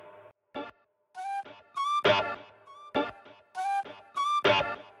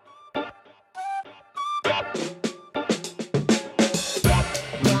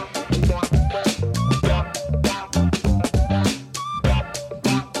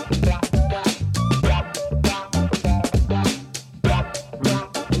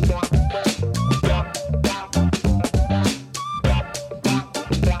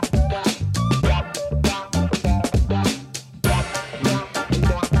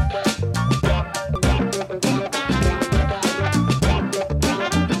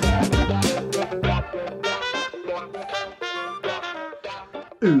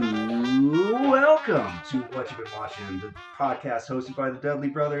What You've Been Watching, the podcast hosted by the Dudley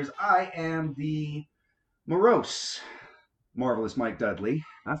Brothers. I am the morose, marvelous Mike Dudley.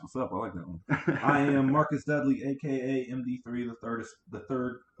 That's what's up. I like that one. I am Marcus Dudley, aka MD3, the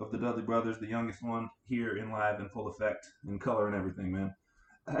third of the Dudley Brothers, the youngest one here in live in full effect, in color and everything, man.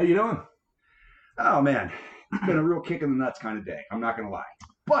 How you doing? Oh man, it's been a real kick in the nuts kind of day. I'm not gonna lie,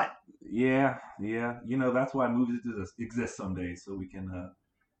 but yeah. You know that's why movies exist some days, so we can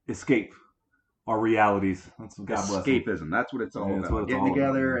escape our realities. That's what God bless. Escapism. That's what it's all about. Getting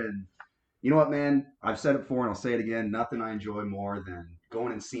together and. You know what, man? I've said it before and I'll say it again. Nothing I enjoy more than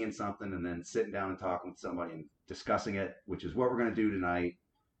going and seeing something and then sitting down and talking with somebody and discussing it, which is what we're going to do tonight.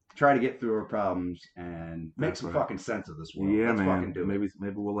 Try to get through our problems and make some fucking sense of this world. Yeah, Let's man. Fucking do maybe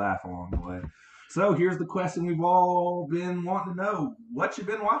we'll laugh along the way. So here's the question we've all been wanting to know. What you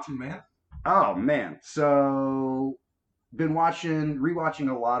been watching, man? Oh, man. So, been rewatching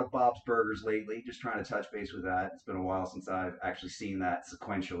a lot of Bob's Burgers lately, just trying to touch base with that. It's been a while since I've actually seen that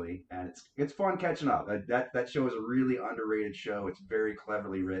sequentially, and it's fun catching up. That show is a really underrated show. It's very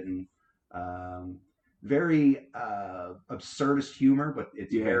cleverly written, very absurdist humor, but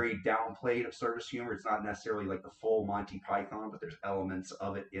it's very downplayed absurdist humor. It's not necessarily like the full Monty Python, but there's elements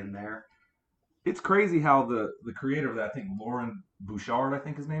of it in there. It's crazy how the creator of that, I think Lauren Bouchard, I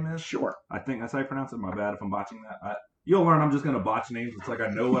think his name is. Sure. I think that's how you pronounce it. My bad if I'm botching that. You'll learn I'm just going to botch names. It's like I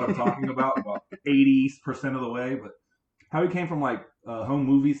know what I'm talking about 80% of the way. But how he came from like home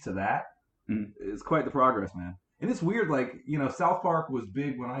movies to that is quite the progress, man. And it's weird, like, you know, South Park was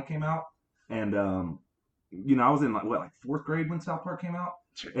big when I came out. And, you know, I was in like fourth grade when South Park came out.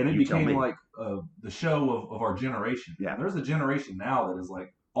 And it became like the show of our generation. Yeah. And there's a generation now that is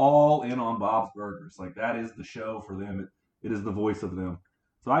like all in on Bob's Burgers. Like that is the show for them. It is the voice of them.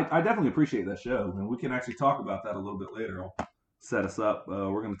 So I definitely appreciate that show, and we can actually talk about that a little bit later. I'll set us up.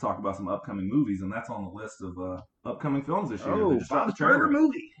 We're going to talk about some upcoming movies, and that's on the list of upcoming films this year. Oh, Bob's Burger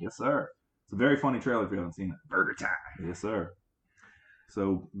movie. Yes, sir. It's a very funny trailer if you haven't seen it. Burger time. Yes, sir.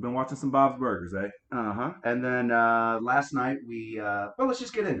 So, been watching some Bob's Burgers, eh? Uh-huh. And then last night we, let's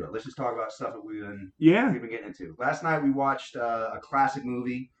just get into it. Let's just talk about stuff that we've been getting into. Last night we watched a classic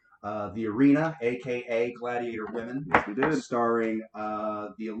movie, The Arena, a.k.a. Gladiator Women. Yes, we did. Starring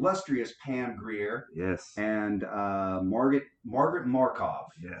the illustrious Pam Grier. Yes. And Margaret Markov.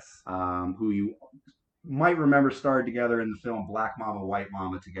 Yes. Who you might remember starred together in the film Black Mama, White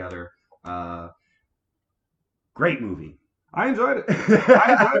Mama together. Great movie. I enjoyed it.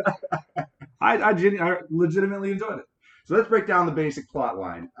 I legitimately enjoyed it. So let's break down the basic plot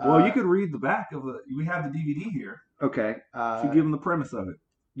line. Well, you could read the back of we have the DVD here. Okay. You give them the premise of it.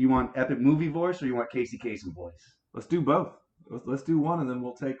 You want epic movie voice or you want Casey Kasem voice? Let's do both. Let's do one and then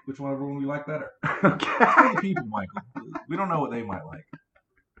we'll take whichever one we like better. Okay. For the people, Michael. We don't know what they might like.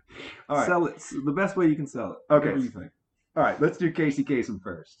 All right. Sell it. The best way you can sell it. Okay. What do you think? All right. Let's do Casey Kasem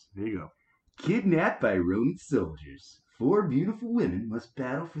first. Here you go. Kidnapped by Roman soldiers, 4 beautiful women must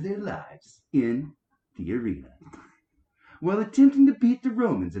battle for their lives in the arena while attempting to beat the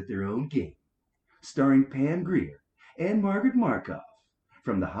Romans at their own game. Starring Pam Grier and Margaret Markov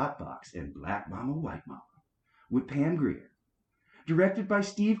from The Hot Box and Black Mama, White Mama with Pam Grier. Directed by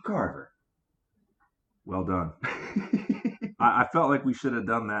Steve Carver. Well done. I felt like we should have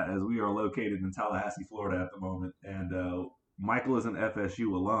done that as we are located in Tallahassee, Florida at the moment. And Michael is an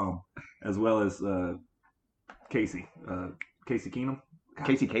FSU alum, as well as Casey. Casey Keenum?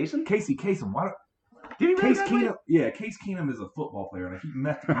 Casey Kasem? Casey Kasem. Why did he Case Keenum? Yeah, Case Keenum is a football player, and I keep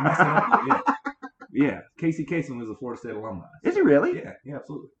messing up with it. Yeah, Casey Kasem is a Florida State alumni. Is he really? Yeah,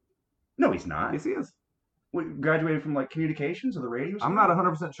 absolutely. No, he's not. Yes, he is. Wait, graduated from like communications or the radio? I'm not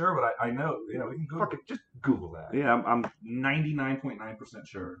 100% sure, but I know. Yeah, we can Google. Fuck it, just Google that. Yeah, I'm 99.9%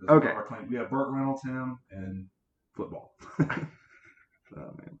 sure. That's okay. Our claim. We have Burt Reynolds, him, and football.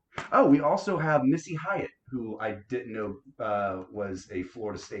 Oh man. Oh, we also have Missy Hyatt, who I didn't know was a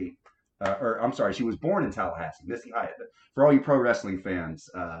Florida State. She was born in Tallahassee. Missy Hyatt. But for all you pro wrestling fans,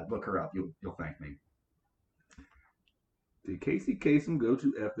 look her up. You'll thank me. Did Casey Kasem go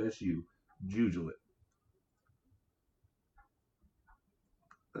to FSU? Jujule it.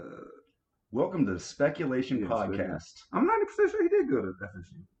 Welcome to the Speculation Podcast. I'm 90% sure he did go to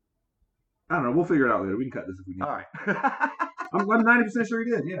FSU. I don't know. We'll figure it out later. We can cut this if we need. All right. I'm 90% sure he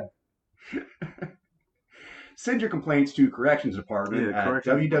did. Yeah. Send your complaints to Corrections Department at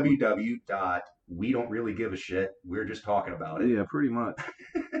www.wedon'treallygiveashit. We're just talking about it. Yeah, pretty much.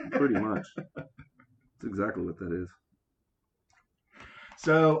 Pretty much. That's exactly what that is.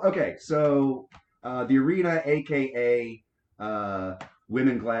 So, okay. So, the Arena, a.k.a.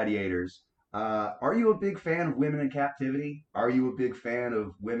 Women Gladiators. Are you a big fan of women in captivity? Are you a big fan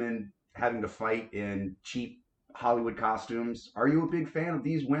of women having to fight in cheap Hollywood costumes. Are you a big fan of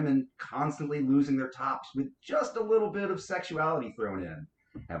these women constantly losing their tops with just a little bit of sexuality thrown in?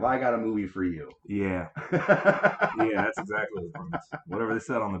 Have I got a movie for you? Yeah. Yeah, that's exactly what it was. Whatever they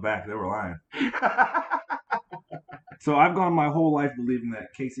said on the back, they were lying. So I've gone my whole life believing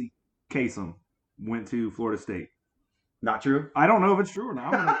that Casey Kasem went to Florida State. Not true? I don't know if it's true or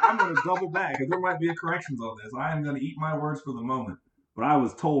not. I'm gonna double back, because there might be a corrections on this. I am gonna eat my words for the moment. But I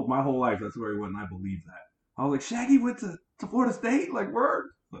was told my whole life that's where he went, and I believe that. I was like, Shaggy went to Florida State? Like,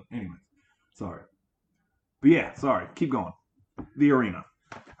 word? But anyway, sorry. But yeah, sorry. Keep going. The arena.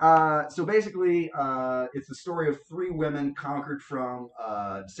 So basically, it's the story of three women conquered from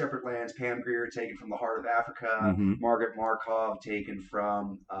separate lands. Pam Grier taken from the heart of Africa. Mhm. Margaret Markov taken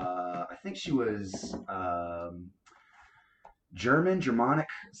from, I think she was Germanic,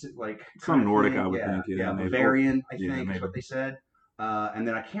 like Some Nordic, thing. I would think. Yeah, maybe. Bavarian, I Yeah, think maybe. is what they said. And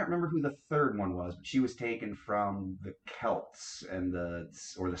then I can't remember who the third one was, but she was taken from the Celts and the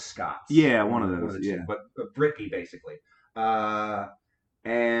Scots. Yeah, one of those. the two, Yeah. but Brittany basically.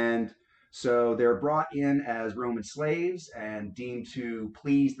 And so they're brought in as Roman slaves and deemed to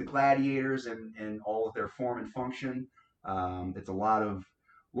please the gladiators in all of their form and function. It's a lot of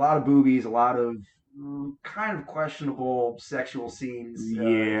boobies, a lot of kind of questionable sexual scenes.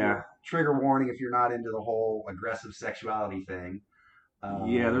 Yeah. Trigger warning if you're not into the whole aggressive sexuality thing.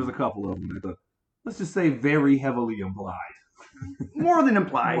 Yeah, there's a couple of them. But let's just say very heavily implied. More than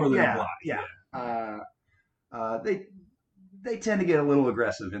implied. More than yeah, implied. yeah. They tend to get a little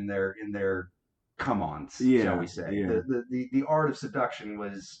aggressive in their come-ons, shall we say. Yeah. The art of seduction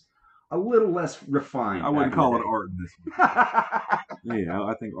was a little less refined. I wouldn't call it art in this one. Yeah,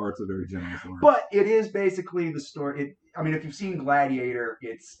 I think art's a very generous word. But it is basically the story. I mean, if you've seen Gladiator,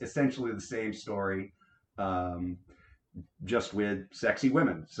 it's essentially the same story, just with sexy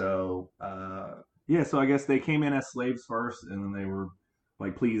women. So yeah, so I guess they came in as slaves first, and then they were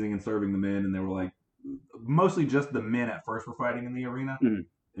like pleasing and serving the men, and they were like mostly just the men at first were fighting in the arena. Mhm.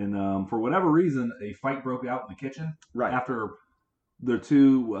 And for whatever reason, a fight broke out in the kitchen right after their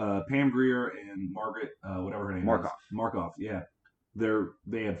two Pam Grier and Margaret, whatever her name is, Markov. Yeah,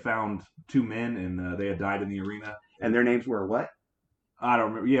 they had found two men, and they had died in the arena. And their names were what? I don't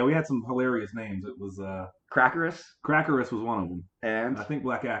remember. Yeah, we had some hilarious names. It was Crackerus. Crackerus was one of them, and I think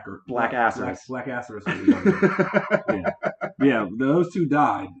Black Acerus. Black Acerus was the other one. Yeah, those two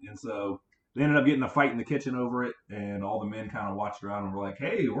died, and so they ended up getting a fight in the kitchen over it, and all the men kind of watched around and were like,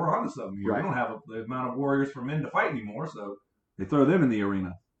 "Hey, we're onto something here. Right. We don't have the amount of warriors for men to fight anymore," so they throw them in the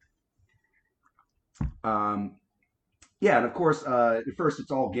arena. Yeah, and of course, at first it's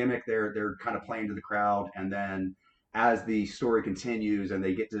all gimmick. They're kind of playing to the crowd, and then as the story continues and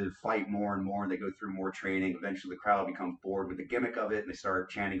they get to fight more and more, and they go through more training, eventually the crowd becomes bored with the gimmick of it, and they start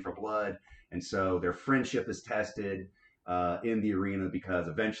chanting for blood. And so their friendship is tested in the arena, because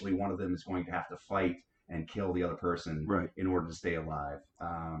eventually one of them is going to have to fight and kill the other person in order to stay alive.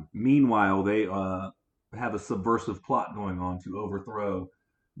 Meanwhile, they have a subversive plot going on to overthrow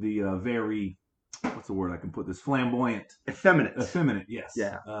the very, what's the word I can put this, flamboyant, effeminate, yes,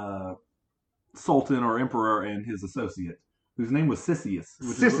 Sultan or Emperor and his associate, whose name was Cisseus,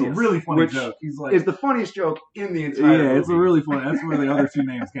 which is a really funny joke. He's like, is the funniest joke in the entire movie. It's a really funny. That's where the other two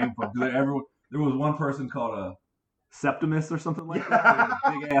names came from. There was one person called Septimus or something like that,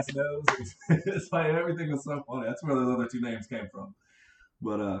 with a big ass nose. It's like everything was so funny. That's where those other two names came from.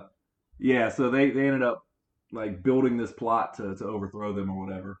 But yeah, so they ended up like building this plot to overthrow them or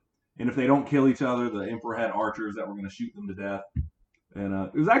whatever. And if they don't kill each other, the Emperor had archers that were going to shoot them to death. And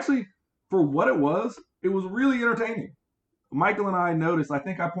it was actually, for what it was really entertaining. Michael and I noticed, I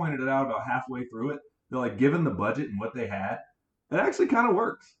think I pointed it out about halfway through it, that like given the budget and what they had, it actually kind of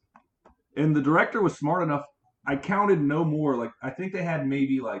works. And the director was smart enough. I counted no more. Like, I think they had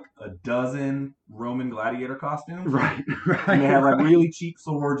maybe like a dozen Roman gladiator costumes. Right. And they had like really cheap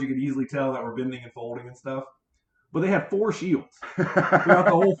swords you could easily tell that were bending and folding and stuff. But they had 4 shields throughout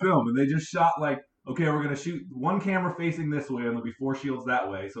the whole film. And they just shot like, okay, we're going to shoot one camera facing this way, and there'll be 4 shields that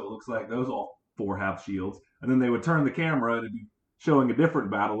way. So it looks like those all 4 have shields. And then they would turn the camera, and it'd be showing a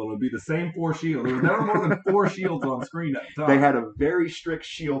different battle. It would be the same 4 shields. There was never more than 4 shields on screen at the time. They had a very strict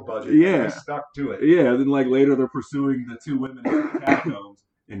shield budget. Yeah. And they stuck to it. Yeah, and then like later they're pursuing the 2 women in the catacombs.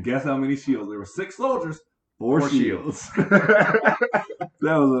 And guess how many shields? There were 6 soldiers, 4 shields.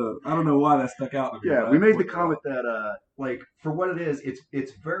 That was I don't know why that stuck out to me. Yeah, we made the comment that like for what it is,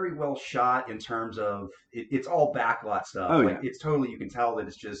 it's very well shot in terms of it's all backlot stuff. Oh, like yeah. it's totally, you can tell that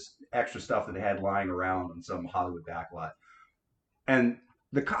it's just extra stuff that they had lying around on some Hollywood backlot. And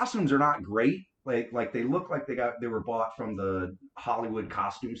the costumes are not great, like they look like they were bought from the Hollywood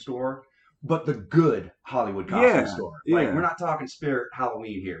costume store, but the good Hollywood costume store. Like Yeah. we're not talking Spirit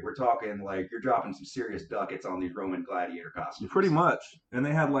Halloween here. We're talking like you're dropping some serious ducats on these Roman gladiator costumes. Pretty much. And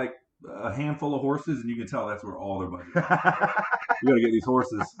they had like a handful of horses, and you can tell that's where all their money. We got to get these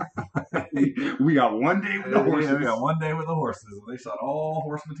horses. We got one day with the horses. Yeah, we got one day with the horses. They shot all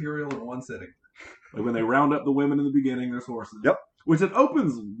horse material in one sitting. Like when they round up the women in the beginning, there's horses. Yep. Which it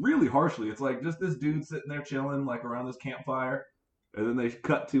opens really harshly. It's like just this dude sitting there chilling, like around this campfire, and then they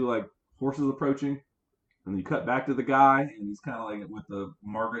cut to like horses approaching, and you cut back to the guy, and he's kind of like with the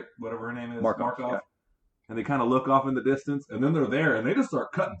Margaret, whatever her name is, Markov. Yeah. And they kind of look off in the distance, and then they're there, and they just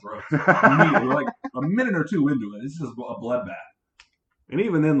start cutting throats. Immediately, like a minute or two into it, it's just a bloodbath. And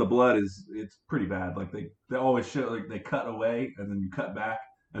even then, the blood it's pretty bad. Like they always show, like they cut away, and then you cut back,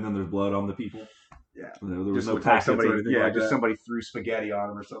 and then there's blood on the people. Yeah, there was no packets or anything. Yeah, like just that. Somebody threw spaghetti on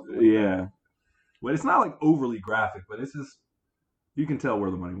them or something. Like yeah, but it's not like overly graphic, but it's just you can tell where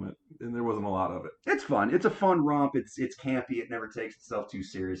the money went, and there wasn't a lot of it. It's fun. It's a fun romp. It's campy. It never takes itself too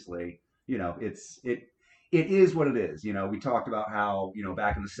seriously. You know, it is what it is. You know, we talked about how, you know,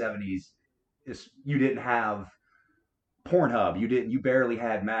 back in the 70s, you didn't have Pornhub. You barely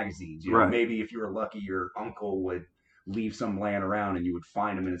had magazines. You know, right. Maybe if you were lucky, your uncle would leave some laying around and you would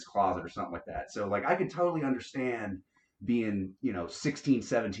find him in his closet or something like that. So like I could totally understand being, you know, 16,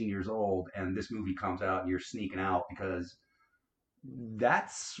 17 years old and this movie comes out and you're sneaking out because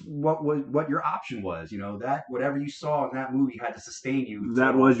that's what your option was. You know, that whatever you saw in that movie had to sustain you.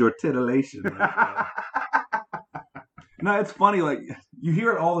 That was your titillation. No, it's funny. Like you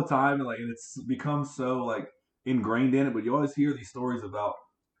hear it all the time, and it's become so like ingrained in it. But you always hear these stories about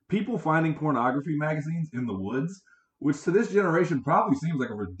people finding pornography magazines in the woods, which to this generation probably seems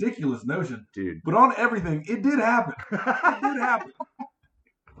like a ridiculous notion, dude. But on everything, it did happen. It did happen.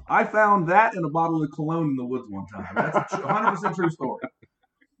 I found that in a bottle of cologne in the woods one time. That's a 100% true story.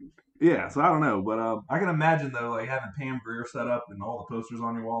 Yeah, so I don't know, but I can imagine though, like having Pam Grier set up and all the posters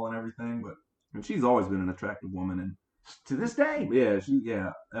on your wall and everything. But and she's always been an attractive woman, and to this day, yeah,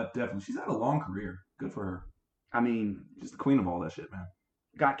 definitely. She's had a long career. Good for her. I mean, she's the queen of all that shit, man.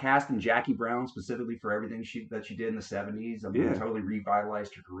 Got cast in Jackie Brown specifically for everything that she did in the 70s. I mean, totally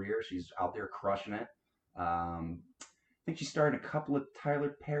revitalized her career. She's out there crushing it. I think she starred in a couple of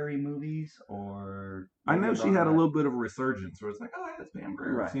Tyler Perry movies, or I know she had a little bit of a resurgence where it's like, oh, yeah, that's Pam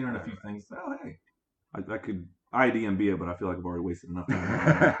Grier. Right, I've seen her in a few things. Oh, hey, I could IDMB it, but I feel like I've already wasted enough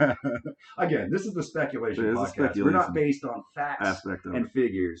time. Again, this is the speculation podcast. We're not based on facts and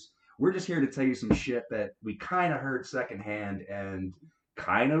figures. We're just here to tell you some shit that we kind of heard secondhand and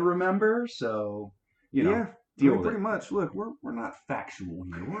kind of remember. So, you know, deal with pretty much. Look, we're not factual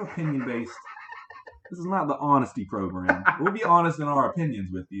here. We're opinion based. This is not the honesty program. We'll be honest in our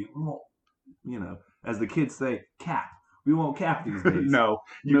opinions with you. We won't, you know, as the kids say, cap. We won't cap these days. No,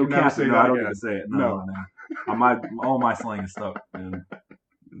 no cap. No, I don't get to say it. No. All my slang is stuck in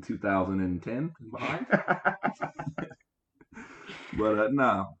 2010 behind. But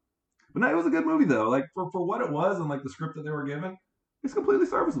no. But no, it was a good movie though. Like for what it was and like the script that they were given, it's completely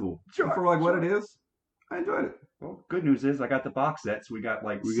serviceable. Sure, for like what it is, I enjoyed it. Well, good news is I got the box set, so we got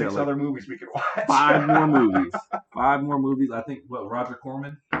six other movies we could watch. 5 more movies. 5 more movies. I think Roger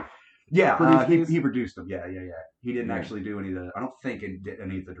Corman. Yeah, he produced them. Yeah. He didn't actually do any of the. I don't think he did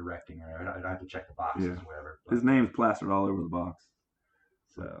any of the directing. I'd have to check the boxes or whatever. But. His name's plastered all over the box.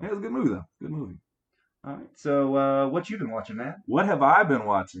 So yeah, it was a good movie though. Good movie. All right. So what you been watching, man? What have I been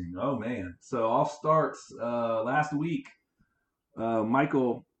watching? Oh man. So I'll start last week.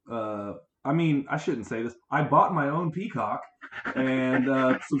 Michael. I mean, I shouldn't say this. I bought my own Peacock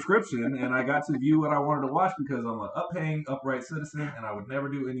and subscription, and I got to view what I wanted to watch because I'm a paying, upright citizen, and I would never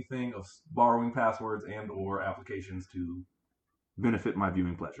do anything of borrowing passwords and or applications to benefit my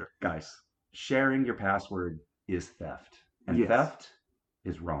viewing pleasure. Guys, sharing your password is theft, and theft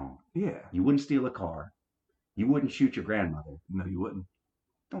is wrong. Yeah. You wouldn't steal a car. You wouldn't shoot your grandmother. No, you wouldn't.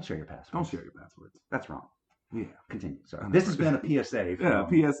 Don't share your passwords. Don't share your passwords. That's wrong. Yeah. Continue. Sorry. This has been a PSA. A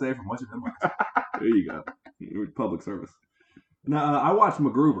PSA from what you've been watching. There you go. Public service. Now, I watched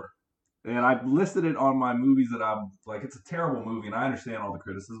MacGruber, and I've listed it on my movies that I'm like, it's a terrible movie, and I understand all the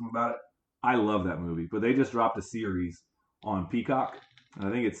criticism about it. I love that movie, but they just dropped a series on Peacock, and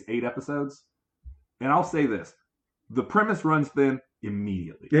I think it's 8 episodes. And I'll say this. The premise runs thin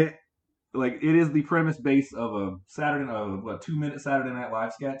immediately. Yeah. Like, it is the premise base of a 2-minute Saturday Night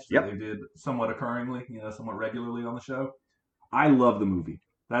Live sketch that they did somewhat occurringly, somewhat regularly on the show. I love the movie.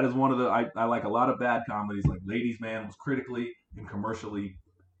 That is one of the, I like a lot of bad comedies, like Ladies Man was critically and commercially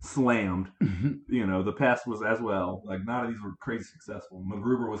slammed. The Pest was as well. Like, none of these were crazy successful.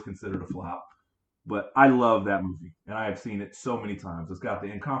 MacGruber was considered a flop. But I love that movie, and I have seen it so many times. It's got the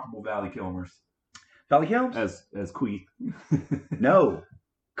incomparable Valley Kilmers Valley Kilms? as Queeth. No,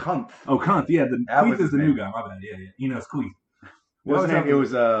 Kumpf. Oh, Kumpf. Yeah, That was Queeth is his the name. new guy. My bad. Yeah. It's Queeth. What was his name? Have It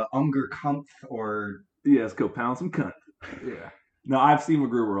was Unger Kumpf or... Yeah, let's go pound some cunt. Yeah. No, I've seen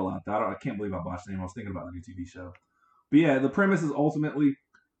MacGruber a lot. I can't believe I botched the name. I was thinking about the new TV show. But yeah, the premise is ultimately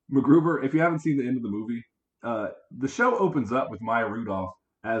MacGruber. If you haven't seen the end of the movie, the show opens up with Maya Rudolph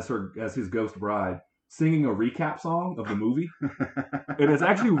as his ghost bride singing a recap song of the movie, and it's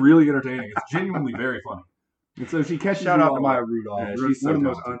actually really entertaining. It's genuinely very funny. And so she catches Shout you out all to Maya up. Rudolph. Yeah, She's she's so one of the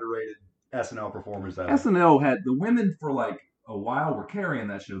most talented. underrated SNL performers ever. SNL had the women for like a while were carrying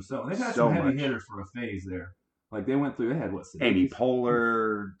that show, so they've had So some heavy much. hitters for a phase there. Like they went through, they had what? Sudeikis? Amy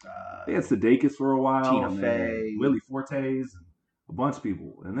Poehler. They had Sudeikis for a while. Tina and Fey. Lily Fortes, and a bunch of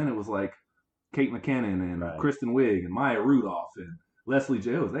people. And then it was like Kate McKinnon and Right. Kristen Wiig and Maya Rudolph and Leslie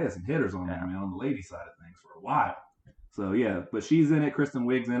Jones. They had some hitters on there, man, on the lady side of things for a while. So yeah, but she's in it. Kristen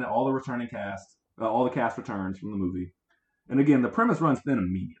Wiig's in it. All the returning cast, all the cast returns from the movie. And again, the premise runs thin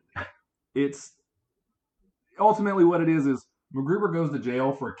immediately. It's ultimately what it is MacGruber goes to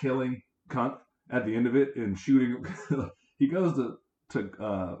jail for killing Kunt at the end of it and shooting. He goes to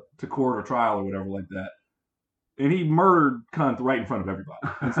court or trial or whatever like that, and he murdered Kunt right in front of everybody.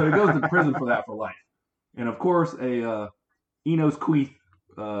 And so he goes to prison for that for life. And of course, Enos Queeth,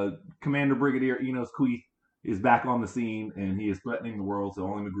 Commander Brigadier Enos Queeth, is back on the scene, and he is threatening the world, so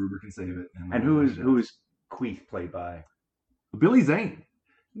only MacGruber can save it. And who is Queeth played by? Billy Zane.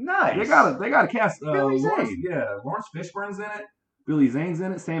 Nice. They got to cast Billy Zane. Lawrence Fishburne's in it. Billy Zane's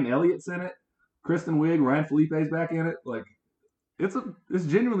in it. Sam Elliott's in it. Kristen Wiig, Ryan Felipe's back in it. Like, it's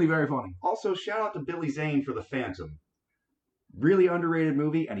genuinely very funny. Also, shout out to Billy Zane for The Phantom. Really underrated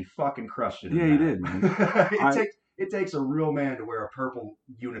movie, and he fucking crushed it. Yeah, he did, man. It takes a real man to wear a purple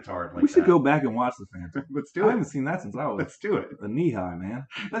unitard like that. We should go back and watch The Phantom. Let's do it. I haven't seen that since I was Let's do it. a knee high, man.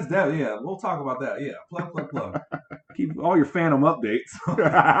 Yeah, we'll talk about that. Yeah, plug. Keep all your Phantom updates. These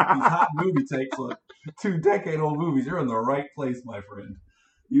hot movie takes on 2-decade-old movies. You're in the right place, my friend.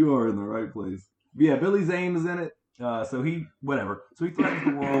 You are in the right place. But yeah, Billy Zane is in it. So he threatens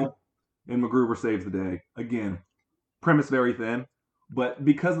the world, and MacGruber saves the day. Again, premise very thin. But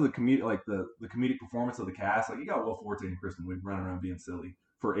because of the comedic performance of the cast, like you got Will Forte and Kristen Wiig running around being silly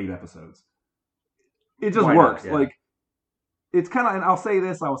for 8 episodes. It just works. Yeah. Like it's kind of, and I'll say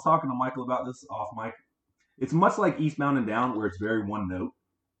this: I was talking to Michael about this off mic. It's much like Eastbound and Down, where it's very one note.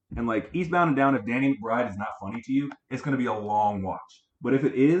 And like Eastbound and Down, if Danny McBride is not funny to you, it's going to be a long watch. But if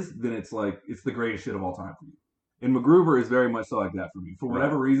it is, then it's like it's the greatest shit of all time for you. And MacGruber is very much so like that for me. For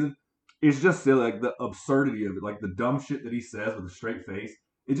whatever reason, it's just silly, like the absurdity of it, like the dumb shit that he says with a straight face.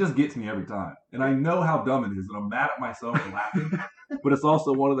 It just gets me every time. And I know how dumb it is, and I'm mad at myself for laughing. But it's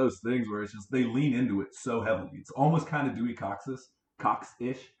also one of those things where it's just they lean into it so heavily. It's almost kind of Dewey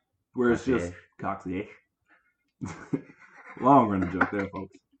Cox-ish, where it's just Cox-ish. Long running joke there,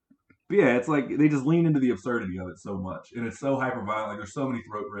 folks. But yeah, it's like they just lean into the absurdity of it so much, and it's so hyper violent. Like there's so many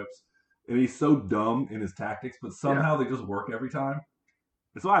throat rips, and he's so dumb in his tactics, but somehow they just work every time.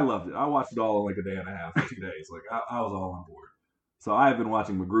 And so I loved it. I watched it all in like a day and a half, 2 days. Like I was all on board. So I have been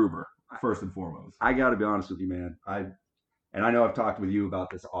watching MacGruber first and foremost. I got to be honest with you, man. I know I've talked with you about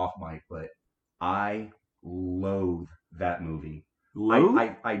this off mic, but I loathe that movie. Loathe?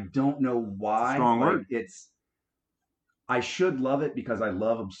 I don't know why. Strong word. I should love it because I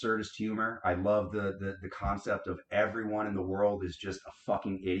love absurdist humor. I love the concept of everyone in the world is just a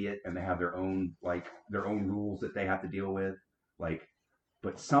fucking idiot and they have their own rules that they have to deal with.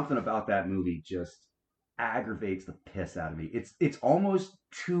 But something about that movie just aggravates the piss out of me. It's almost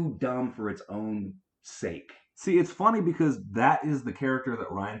too dumb for its own sake. See, it's funny because that is the character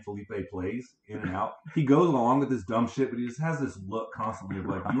that Ryan Felipe plays in and out. He goes along with this dumb shit, but he just has this look constantly of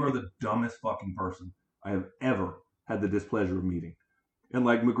like, you are the dumbest fucking person I have ever had the displeasure of meeting. And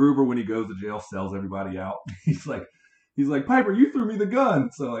like MacGruber, when he goes to jail, sells everybody out. He's like, Piper, you threw me the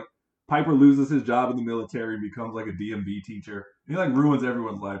gun. So like Piper loses his job in the military and becomes like a DMV teacher. And he like ruins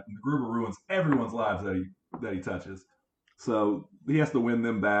everyone's life. And MacGruber ruins everyone's lives that he touches. So he has to win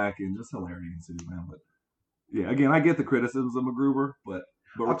them back, and just hilarity ensues, man. But yeah, again, I get the criticisms of MacGruber, but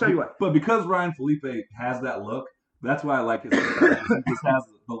I'll tell you what. But because Ryan Felipe has that look, that's why I like his. He just has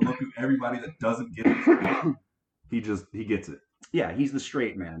the look of everybody that doesn't get it. He gets it. Yeah, he's the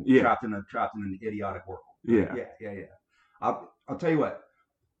straight man, trapped in an idiotic world. Yeah. I'll tell you what.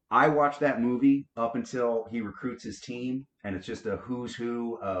 I watched that movie up until he recruits his team, and it's just a who's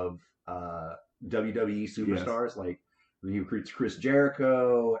who of WWE superstars. Yes. Like he recruits Chris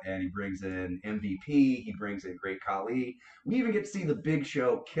Jericho, and he brings in MVP. He brings in Great Khali. We even get to see the Big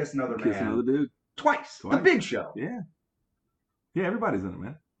Show kiss another man another dude Twice. The Big Show. Yeah. Yeah, everybody's in it,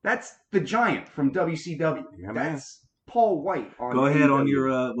 man. That's the Giant from WCW. Yeah, man. That's Paul White on Go ahead AEW. on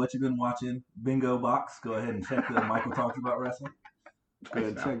your what you've been watching bingo box. Go ahead and check the Michael Talks About Wrestling. Go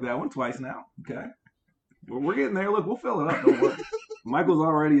ahead and check that one twice now. Okay. We're getting there. Look, we'll fill it up. Don't worry. Michael's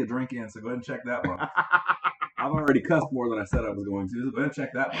already a drink in, so go ahead and check that box. I've already cussed more than I said I was going to, so go ahead and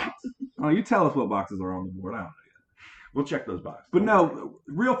check that box. Oh, you tell us what boxes are on the board. I don't know yet. We'll check those boxes. But no,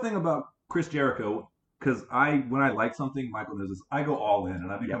 real thing about Chris Jericho, because when I like something, Michael knows this, I go all in,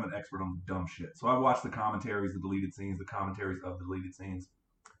 and I become an expert on dumb shit. So I watch the commentaries, the deleted scenes, the commentaries of the deleted scenes.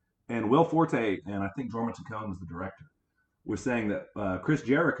 And Will Forte, and I think Jorma Taccone was the director, were saying that Chris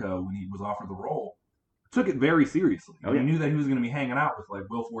Jericho, when he was offered the role, took it very seriously. He knew that he was going to be hanging out with like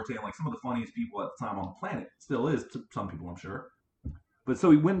Will Forte and like some of the funniest people at the time on the planet. Still is to some people, I'm sure. But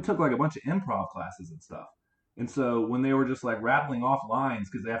so he went and took like a bunch of improv classes and stuff. And so when they were just like rattling off lines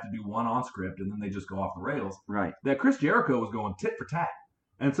because they have to do one on script and then they just go off the rails, right? That Chris Jericho was going tit for tat.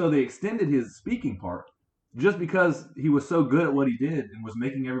 And so they extended his speaking part just because he was so good at what he did and was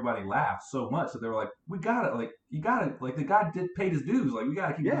making everybody laugh so much that they were like, we got it. Like, you got it. Like, the guy paid his dues. Like, we got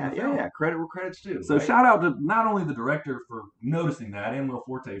to keep doing the film. Yeah. Credit where credit's due. So shout out to not only the director for noticing that and Will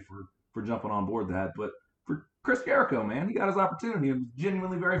Forte for jumping on board that, but for Chris Jericho, man. He got his opportunity and was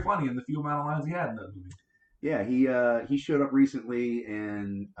genuinely very funny in the few amount of lines he had in that movie. Yeah, he showed up recently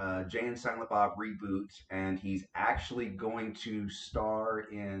in Jay and Silent Bob Reboot, and he's actually going to star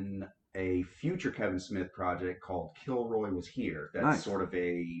in a future Kevin Smith project called Kilroy Was Here. That's nice. sort of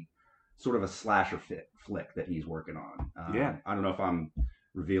a slasher flick that he's working on. I don't know if I'm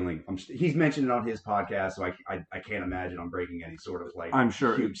revealing. He's mentioned it on his podcast, so I can't imagine I'm breaking any sort of like I'm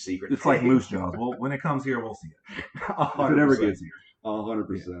sure huge secret. It's like Moose Jaws. Well, when it comes here, we'll see it. If it ever gets here.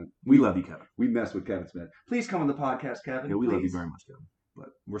 100%. Yeah. We love you, Kevin. We mess with Kevin Smith. Please come on the podcast, Kevin. Yeah, we love you very much, Kevin. But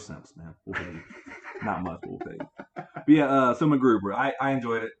we're simps, man. We'll pay you. Not much, but we'll pay you. But yeah, so MacGruber, I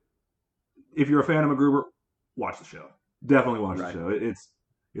enjoyed it. If you're a fan of MacGruber, watch the show. Definitely watch the show.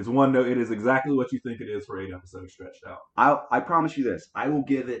 It's one note. It is exactly what you think it is for 8 episodes stretched out. I promise you this. I will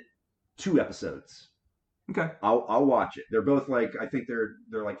give it 2 episodes. Okay. I'll watch it. They're both like, I think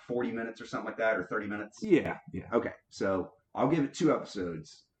they're like 40 minutes or something like that, or 30 minutes. Yeah. Okay, so I'll give it 2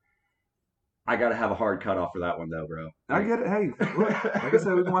 episodes. I got to have a hard cutoff for that one, though, bro. I get it. Hey, look, like I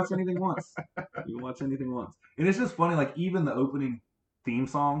said, we can watch anything once. And it's just funny, like, even the opening theme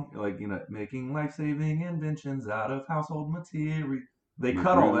song, like, you know, making life-saving inventions out of household material. They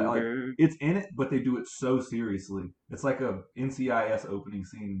cut all that. Like, it's in it, but they do it so seriously. It's like a NCIS opening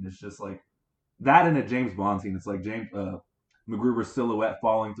scene. It's just like that in a James Bond scene. It's like MacGruber's silhouette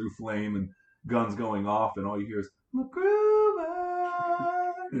falling through flame and guns going off, and all you hear is MacGruber.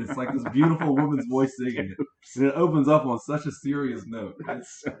 And it's like this beautiful woman's voice singing it. And it opens up on such a serious note.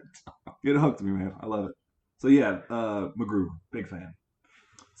 That's so dumb. It hooked me, man. I love it. So yeah, MacGruber, big fan.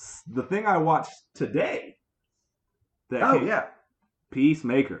 The thing I watched today.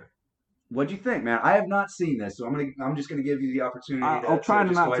 Peacemaker. What'd you think, man? I have not seen this, so I'm just gonna give you the opportunity. I'll try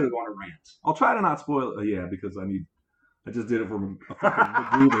to not go on a rant. I'll try to not spoil it. Yeah, because I just did it for a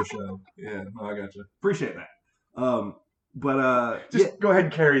fucking MacGruber show. Yeah, no, I got you. Appreciate that. Just go ahead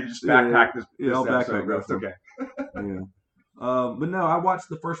and carry. Just backpack this. I'll episode, backpack bro. this. It's okay. Yeah. But no, I watched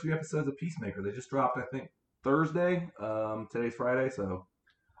the first few episodes of Peacemaker. They just dropped, I think, Thursday. Today's Friday, so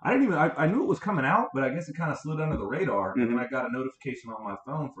I didn't even. I knew it was coming out, but I guess it kind of slid under the radar. And then I got a notification on my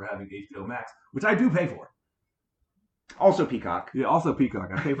phone for having HBO Max, which I do pay for. Also Peacock. Yeah, also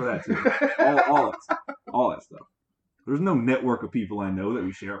Peacock. I pay for that too. all that stuff. There's no network of people I know that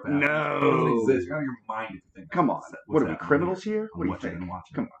we share a password. No. It doesn't exist. You're out of your mind if you think. Come on. What are we, criminals here? What do you think? Come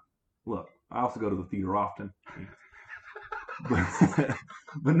on. Look, I also go to the theater often.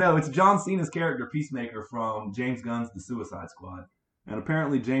 But no, it's John Cena's character, Peacemaker, from James Gunn's The Suicide Squad. And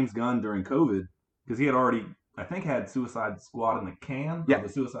apparently James Gunn, during COVID, because he had already, I think, had Suicide Squad in the can. Yeah. The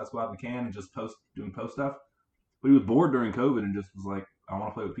Suicide Squad in the can and just doing post stuff. But he was bored during COVID and just was like, I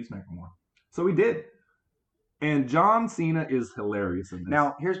want to play with Peacemaker more. So he did. And John Cena is hilarious in this.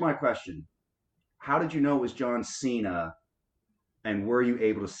 Now, here's my question. How did you know it was John Cena, and were you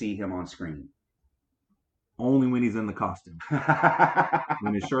able to see him on screen? Only when he's in the costume.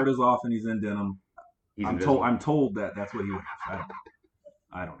 When his shirt is off and he's in denim. I'm told that that's what he was.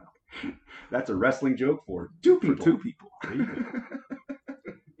 I don't know. That's a wrestling joke for 2 people. For 2 people. There you go.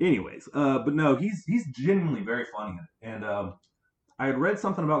 Anyways, but no, he's genuinely very funny in it. And I had read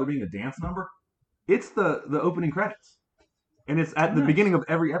something about there being a dance number. It's the opening credits. And it's at the beginning of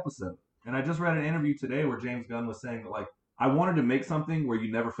every episode. And I just read an interview today where James Gunn was saying that, like, I wanted to make something where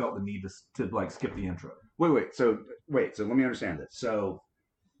you never felt the need to like skip the intro. Wait. So let me understand this. So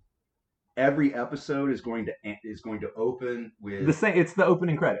every episode is going to open with The same. It's the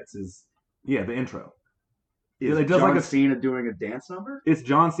opening credits. The intro. is it does John like a Cena doing a dance number? It's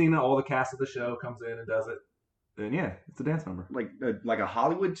John Cena. All the cast of the show comes in and does it. And yeah, it's a dance number. Like a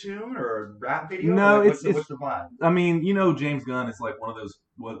Hollywood tune or a rap video? No, like, it's what's the vibe? I mean, you know, James Gunn is like one of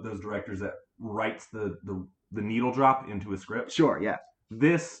those directors that writes the needle drop into a script. Sure, yeah.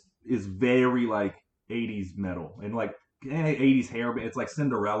 This is very like 80s metal and like 80s hair. It's like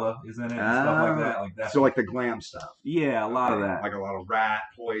Cinderella is in it and stuff like that. Like that. So like the glam stuff. Yeah, a lot of that. Like a lot of rat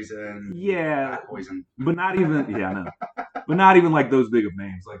poison. Yeah, rat poison. But not even. Yeah, no. But not even like those big of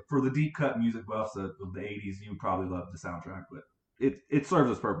names. Like for the deep cut music buffs of the 80s, you would probably love the soundtrack, but it serves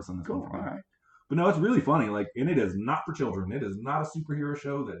its purpose in this cool. one. All right. But no, it's really funny. Like, and it is not for children. It is not a superhero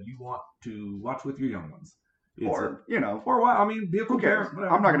show that you want to watch with your young ones. Or I mean, be a cool parent.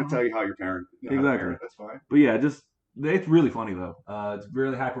 Whatever. I'm not going to tell you how your parent. Exactly. Parent, that's fine. But yeah, it's really funny though. It's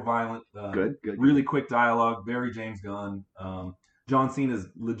really hyper violent. Good. Really quick dialogue. Very James Gunn. John Cena's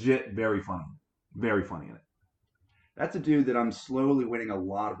legit very funny. Very funny in it. That's a dude that I'm slowly winning a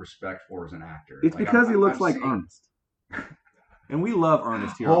lot of respect for as an actor. It's like because he looks like Ernest. And we love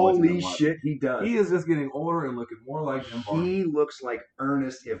Ernest here. Holy shit, he does. He is just getting older and looking more like Jim Varney. He looks like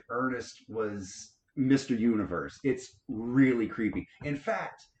Ernest if Ernest was Mr. Universe. It's really creepy. In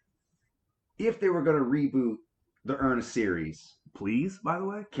fact, if they were going to reboot the Ernest series. Please, by the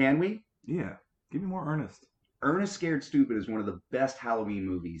way. Can we? Yeah. Give me more Ernest. Ernest Scared Stupid is one of the best Halloween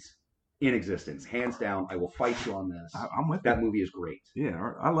movies in existence. Hands down. I will fight you on this. I'm with that. Movie is great.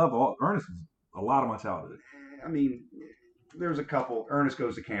 Yeah. I love Ernest was a lot of my childhood. I mean, there's a couple. Ernest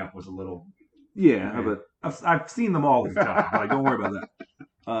Goes to Camp was a little. Yeah, but I've seen them all as a child. Like, don't worry about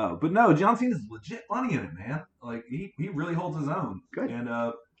that. But no, John Cena's legit funny in it, man. Like, he really holds his own. Good.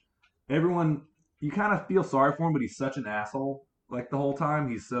 And everyone, you kind of feel sorry for him, but he's such an asshole. Like, the whole time,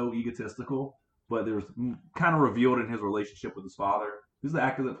 he's so egotistical. But there's kind of revealed in his relationship with his father. Who's the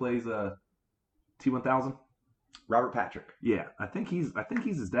actor that plays T-1000? Robert Patrick. Yeah, I think he's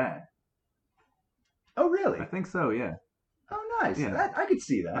his dad. Oh, really? I think so. Yeah. Oh, nice. Yeah. I could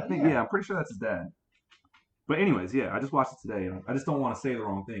see that. I think. Yeah, I'm pretty sure that's his dad. But anyways, yeah, I just watched it today, and I just don't want to say the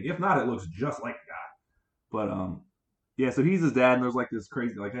wrong thing. If not, it looks just like the guy. But yeah. So he's his dad, and there's like this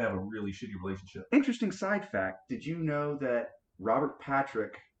crazy, like they have a really shitty relationship. Interesting side fact: did you know that Robert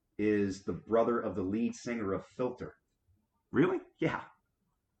Patrick is the brother of the lead singer of Filter? Really? Yeah.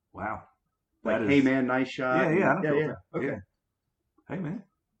 Wow. Like, hey man, nice shot. Yeah. Okay. Yeah. Hey man,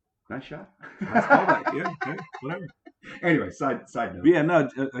 nice shot. Nice callback. Yeah. Okay. Whatever. Anyway, side note. But yeah, no.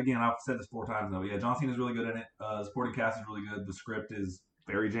 Again, I've said this 4 times now. Yeah, John Cena's really good in it. The supporting cast is really good. The script is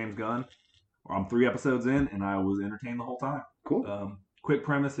very James Gunn. I'm 3 episodes in, and I was entertained the whole time. Cool. Quick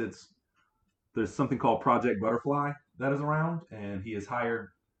premise: there's something called Project Butterfly that is around, and he is hired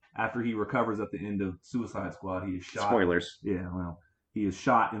after he recovers at the end of Suicide Squad. He is shot. Spoilers. Yeah, well, he is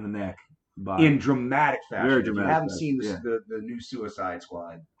shot in the neck. In dramatic fashion. Very dramatic. If you haven't seen the new Suicide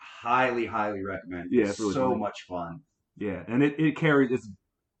Squad, highly recommend. Yeah, it's really so funny. much fun. Yeah, and it carries. It's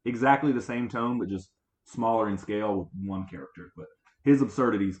exactly the same tone, but just smaller in scale with one character. But his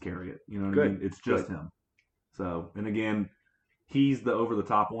absurdities carry it. You know what I mean? It's just him. So, and again, he's the over the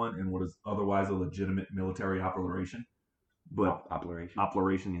top one in what is otherwise a legitimate military operation. But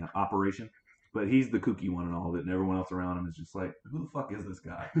operation. But he's the kooky one in all of it, and everyone else around him is just like, who the fuck is this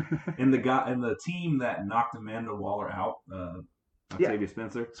guy? And the team that knocked Amanda Waller out, Octavia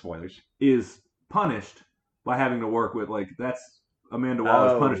Spencer, spoilers, is punished by having to work with, like, that's Amanda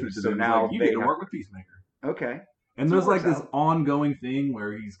Waller's punishment. So now like, you get to work with Peacemaker. Okay. And so there's like this ongoing thing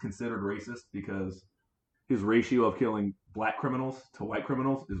where he's considered racist because his ratio of killing black criminals to white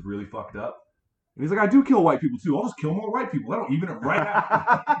criminals is really fucked up. And he's like, I do kill white people too. I'll just kill more white people. I don't even it right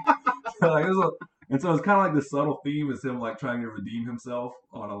out. And so it's kind of like the subtle theme is him like trying to redeem himself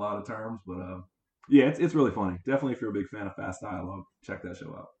on a lot of terms. But yeah, it's really funny. Definitely, if you're a big fan of fast dialogue, check that show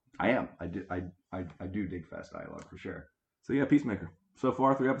out. I am. I do dig fast dialogue for sure. So yeah, Peacemaker. So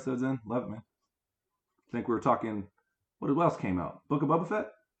far, 3 episodes in, love it, man. I think we were talking. What else came out? Book of Boba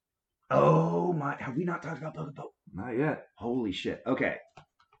Fett. Oh my! Have we not talked about Book of Boba? Not yet. Holy shit! Okay.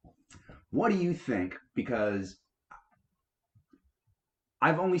 What do you think? Because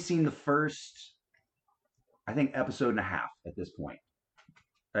I've only seen the first, I think, episode and a half at this point.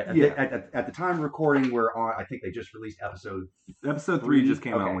 At the time of recording, we're on. I think they just released episode 3 just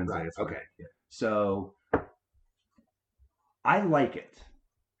came out Wednesday. Right. Okay. Yeah. So I like it.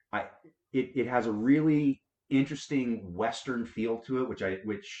 It has a really interesting Western feel to it,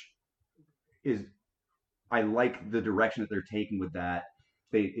 I like the direction that they're taking with that.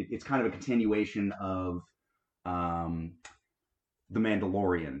 It's kind of a continuation of The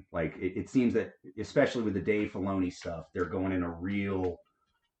Mandalorian. Like it seems that, especially with the Dave Filoni stuff, they're going in a real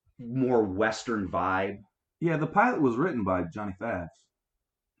more Western vibe. Yeah, the pilot was written by Johnny Favs.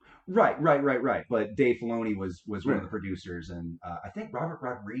 Right. But Dave Filoni was one of the producers, and I think Robert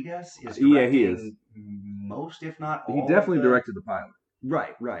Rodriguez is directing he is. most, if not all. He definitely directed the pilot.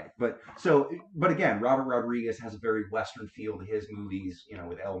 Right. But again, Robert Rodriguez has a very Western feel to his movies,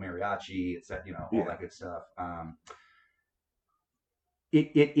 with El Mariachi, etc., all that good stuff.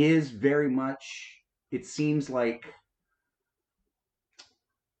 It is very much, it seems like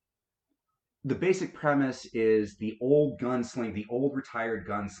the basic premise is the old retired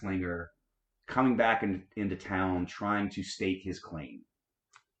gunslinger coming back into town trying to stake his claim.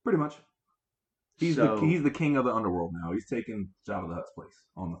 Pretty much. He's the king of the underworld now. He's taken Jabba the Hutt's place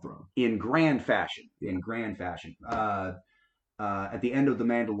on the throne. In grand fashion. Yeah. At the end of The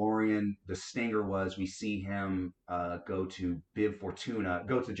Mandalorian, the stinger was we see him go to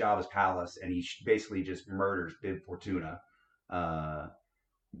Jabba's palace, and he basically just murders Bib Fortuna,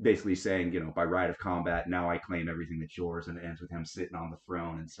 basically saying, by right of combat, now I claim everything that's yours, and it ends with him sitting on the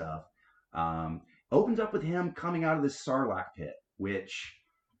throne and stuff. Opens up with him coming out of this Sarlacc pit, which,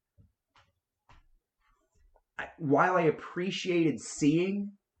 while I appreciated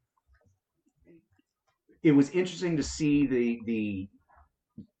seeing, it was interesting to see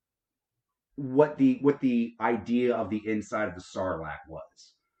what the idea of the inside of the Sarlacc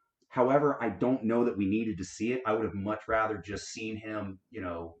was. However, I don't know that we needed to see it. I would have much rather just seen him,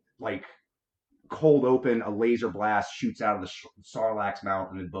 like cold open, a laser blast shoots out of the Sarlacc's mouth,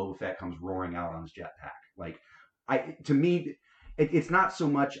 and then Boba Fett comes roaring out on his jetpack. To me, it's not so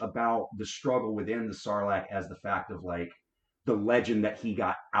much about the struggle within the Sarlacc as the fact of the legend that he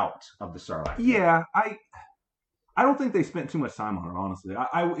got out of the Sarlacc. Yeah, I don't think they spent too much time on it, honestly.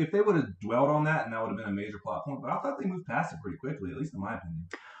 If they would have dwelled on that, and that would have been a major plot point, but I thought they moved past it pretty quickly, at least in my opinion.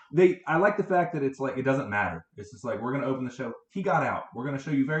 I like the fact that it's like it doesn't matter. It's just like, we're going to open the show. He got out. We're going to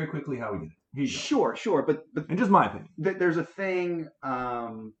show you very quickly how he did it. Sure, but in just my opinion, there's a thing.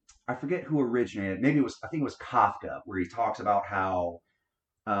 I forget who originated. I think it was Kafka, where he talks about how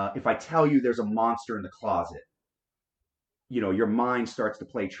if I tell you there's a monster in the closet, your mind starts to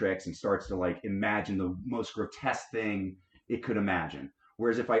play tricks and starts to imagine the most grotesque thing it could imagine.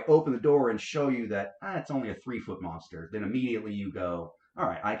 Whereas if I open the door and show you that it's only a 3-foot monster, then immediately you go, all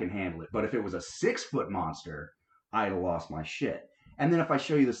right, I can handle it. But if it was a 6-foot monster, I'd have lost my shit. And then if I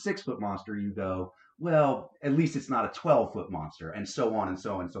show you the 6-foot monster, you go, well, at least it's not a 12-foot monster, and so on and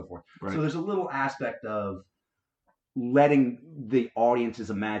so on and so forth. Right. So there's a little aspect of letting the audience's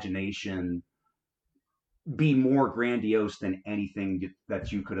imagination be more grandiose than anything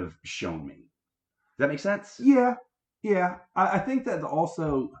that you could have shown me. Does that make sense? Yeah. I think that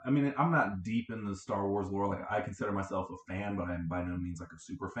also, I'm not deep in the Star Wars lore. I consider myself a fan, but I'm by no means a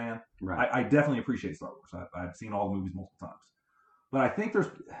super fan. Right. I definitely appreciate Star Wars. I've seen all the movies multiple times. But I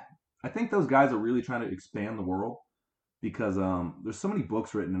think those guys are really trying to expand the world because there's so many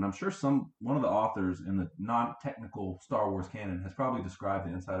books written, and I'm sure one of the authors in the non-technical Star Wars canon has probably described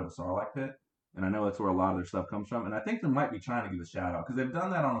the inside of a Sarlacc pit. And I know that's where a lot of their stuff comes from. And I think they might be trying to give a shout out because they've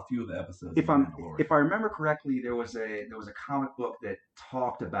done that on a few of the episodes. If I remember correctly, there was a comic book that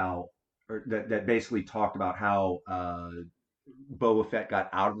talked about, or that basically talked about how Boba Fett got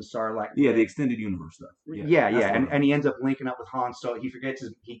out of the Sarlacc. Yeah, the extended universe stuff. Yeah. And he ends up linking up with Han Solo. He forgets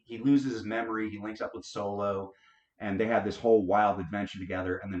he loses his memory. He links up with Solo, and they have this whole wild adventure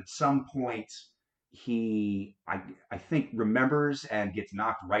together. And then at some point, he, I think, remembers and gets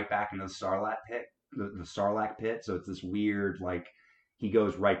knocked right back into the Sarlacc pit. The Sarlacc pit. So it's this weird, he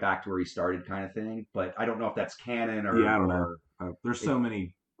goes right back to where he started kind of thing. But I don't know if that's canon or... Yeah, I don't know. There's so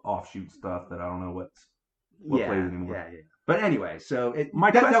many offshoot stuff that I don't know what plays anymore. Yeah. But anyway, so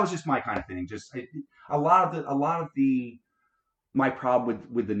that was just my kind of thing. Just a lot of my problem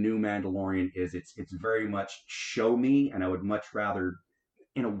with the new Mandalorian is it's very much show me, and I would much rather,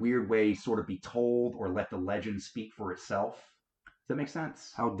 in a weird way, sort of be told or let the legend speak for itself. Does that make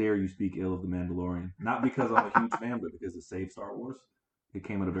sense? How dare you speak ill of the Mandalorian? Not because I'm a huge fan, but because it saved Star Wars. It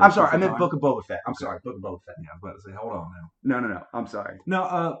came at a very... I'm sorry, I meant Book of Boba Fett. I'm sorry, Book of Boba Fett. Yeah, I was about to say, hold on now. No. I'm sorry.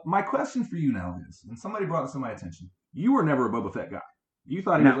 Now, my question for you now is, and somebody brought this to my attention, you were never a Boba Fett guy. You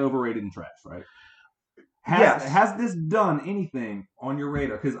thought he was overrated and trash, right? Has this done anything on your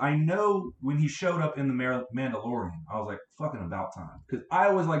radar? Because I know when he showed up in the Mandalorian, I was like, fucking about time. Because I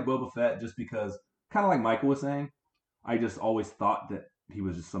always liked Boba Fett just because, kind of like Michael was saying, I just always thought that he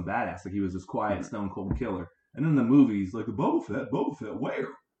was just some badass. He was this quiet, stone cold killer. And in the movies, the Boba Fett, where?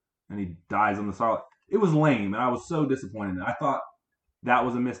 And he dies on the Sarlacc. It was lame, and I was so disappointed. I thought that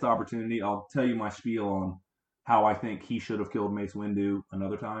was a missed opportunity. I'll tell you my spiel on how I think he should have killed Mace Windu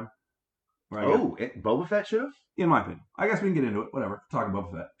another time. Boba Fett should have? In my opinion. I guess we can get into it. Whatever. Talking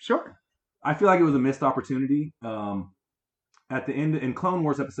Boba Fett. Sure. I feel like it was a missed opportunity. At the end, in Clone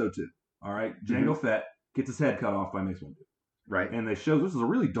Wars Episode 2, all right, Jango Fett gets his head cut off by Mace Windu. Right. And they show, this is a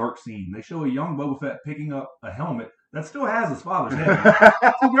really dark scene. They show a young Boba Fett picking up a helmet that still has his father's head.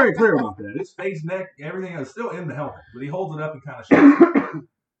 He's very clear about that. His face, neck, everything is still in the helmet. But he holds it up and kind of shows it.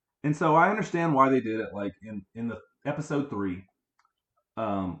 And so I understand why they did it. Like in the Episode 3,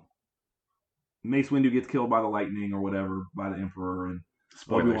 Mace Windu gets killed by the lightning or whatever, by the Emperor, and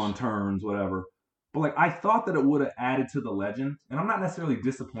Obi-Wan turns, whatever. But like I thought that it would have added to the legend, and I'm not necessarily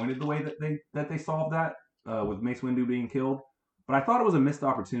disappointed the way that they solved that with Mace Windu being killed. But I thought it was a missed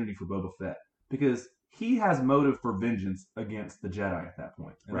opportunity for Boba Fett because he has motive for vengeance against the Jedi at that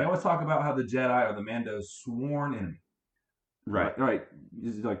point. And they always talk about how the Jedi are the Mando's sworn enemy. Right. Like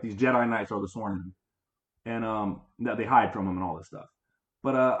these Jedi Knights are the sworn enemy, and that they hide from them and all this stuff.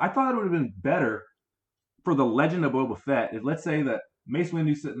 But I thought it would have been better for the legend of Boba Fett if, let's say, that Mace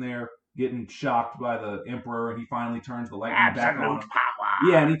Windu's sitting there getting shocked by the Emperor, and he finally turns the lightning back on him. Power.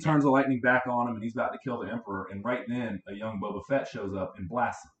 Yeah, and he turns the lightning back on him, and he's about to kill the Emperor. And right then, a young Boba Fett shows up and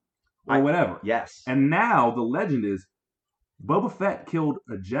blasts him, or whatever. Yes. And now the legend is Boba Fett killed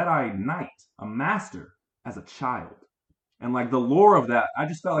a Jedi Knight, a master, as a child. And like the lore of that, I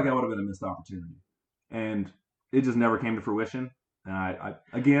just felt like that would have been a missed opportunity, and it just never came to fruition. And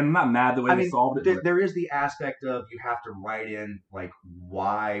I'm not mad the way they solved it. There is the aspect of you have to write in like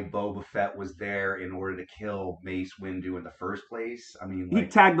why Boba Fett was there in order to kill Mace Windu in the first place. I mean, like, he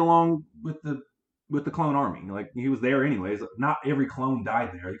tagged along with the clone army. Like he was there anyways. Not every clone died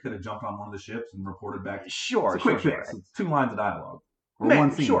there. He could have jumped on one of the ships and reported back. Sure, it's a quick fix. It's 2 lines of dialogue or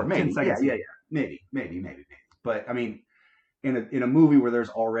one scene. Sure, maybe. 10 seconds. Yeah. Maybe. But I mean, in a movie where there's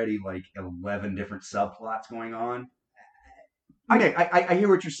already like 11 different subplots going on. I hear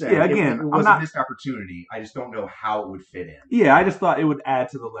what you're saying. Yeah, again, it was a missed opportunity. I just don't know how it would fit in. Yeah, I just thought it would add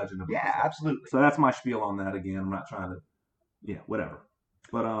to the legend of it. Yeah, absolutely. So that's my spiel on that. Again, I'm not trying to, whatever.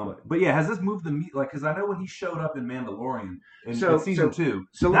 But yeah, has this moved the meat? Like, because I know when he showed up in Mandalorian in season 2,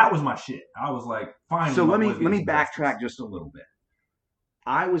 that was my shit. I was like, fine. So let me backtrack just a little bit.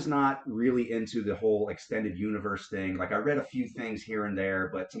 I was not really into the whole extended universe thing. Like I read a few things here and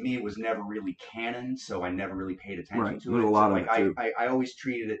there, but to me it was never really canon, so I never really paid attention to it. A lot so, of it too. I always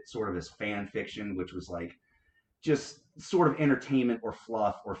treated it sort of as fan fiction, which was like just sort of entertainment or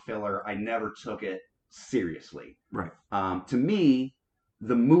fluff or filler. I never took it seriously. Right. To me,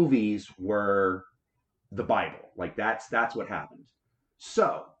 the movies were the Bible. Like that's what happened.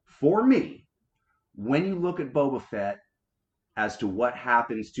 So for me, when you look at Boba Fett, as to what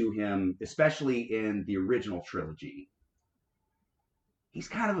happens to him, especially in the original trilogy, he's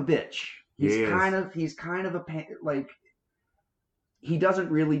kind of a bitch. He's kind of a like he doesn't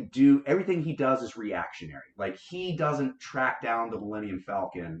really do everything he does is reactionary. Like he doesn't track down the Millennium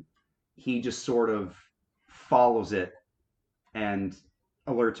Falcon. He just sort of follows it and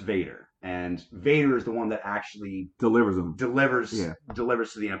alerts Vader. And Vader is the one that actually delivers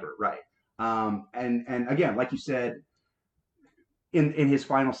to the Emperor, right? And again, like you said, in his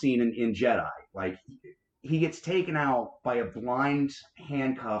final scene in Jedi, like he gets taken out by a blind,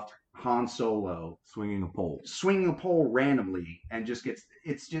 handcuffed Han Solo swinging a pole randomly, and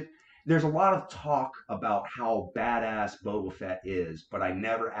there's a lot of talk about how badass Boba Fett is, but I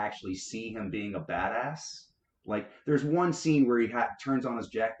never actually see him being a badass. Like there's one scene where he turns on his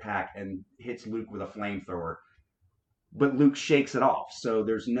jetpack and hits Luke with a flamethrower, but Luke shakes it off. So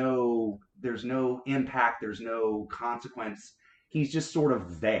there's no impact, there's no consequence. He's just sort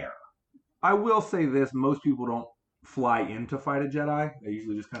of there. I will say this: most people don't fly in to fight a Jedi. They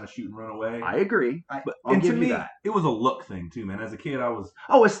usually just kind of shoot and run away. I agree. And to me, it was a look thing too, man. As a kid, I was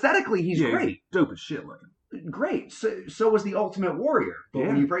aesthetically, he's great, he's dope as shit looking. Great. So was the Ultimate Warrior. But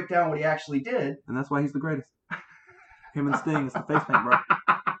when you break down what he actually did, and that's why he's the greatest. Him and Sting is the face paint, bro.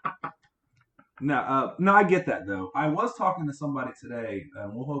 No, I get that though. I was talking to somebody today,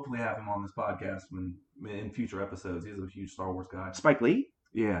 and we'll hopefully have him on this podcast in future episodes. He's a huge Star Wars guy. Spike Lee?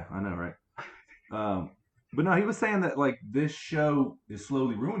 Yeah, I know, right? But no, he was saying that like this show is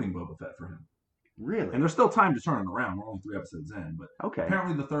slowly ruining Boba Fett for him. Really? And there's still time to turn it around. We're only 3 episodes in, but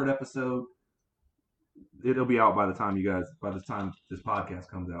apparently the 3rd episode, it'll be out by the time this podcast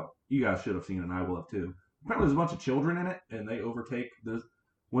comes out. You guys should have seen it, and I will have too. Apparently there's a bunch of children in it, and they overtake this.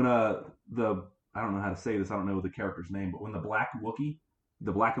 When I don't know how to say this, I don't know the character's name, but when the black and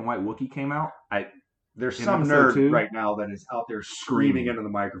white Wookiee came out, there's some nerd right now that is out there screaming into the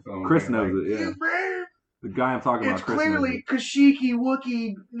microphone. Chris knows it, yeah. The guy I'm talking about. It's Chris clearly Kashyyyk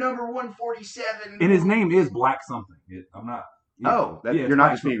Wookiee number 147. And his name is Black something. I'm not. Yeah. You're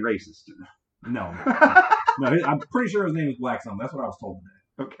not just being racist. No. No, I'm pretty sure his name is Black something. That's what I was told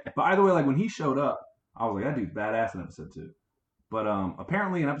today. Okay. But either way, like when he showed up, I was like, that dude's badass in episode 2. But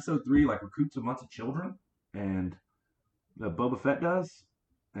apparently in episode 3, like recruits a bunch of children, and the Boba Fett does,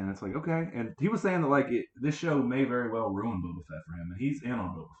 and it's like okay. And he was saying that like this show may very well ruin Boba Fett for him, and he's in on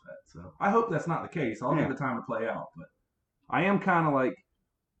Boba Fett. So I hope that's not the case. I'll give the time to play out, but I am kind of like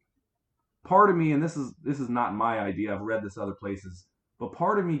part of me, and this is not my idea. I've read this other places. But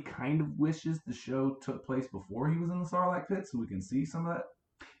part of me kind of wishes the show took place before he was in the Sarlacc pit so we can see some of that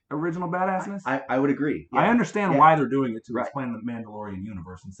original badassness. I would agree. Yeah. I understand why they're doing it to explain the Mandalorian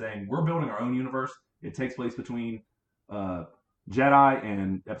universe and saying we're building our own universe. It takes place between Jedi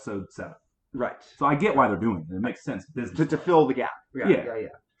and episode 7. Right. So I get why they're doing it. It makes sense. To fill the gap. Yeah.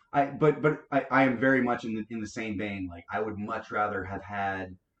 I am very much in the same vein. Like I would much rather have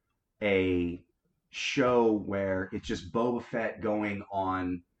had a show where it's just Boba Fett going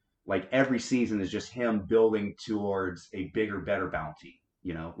on, like every season is just him building towards a bigger, better bounty.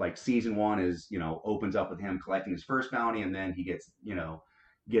 You know, like season 1 is, opens up with him collecting his first bounty, and then he gets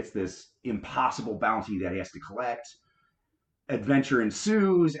this impossible bounty that he has to collect. Adventure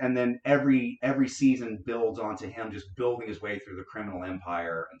ensues, and then every season builds onto him just building his way through the criminal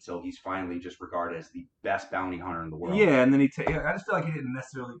empire until he's finally just regarded as the best bounty hunter in the world. Yeah, and then I just feel like he didn't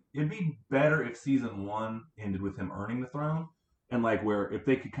necessarily. It'd be better if season 1 ended with him earning the throne, and like where if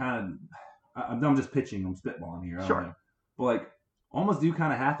they could kind of, I'm just pitching, I'm spitballing here. Sure. But like almost do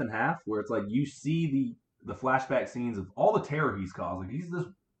kind of half and half, where it's like you see the flashback scenes of all the terror he's caused. Like he's this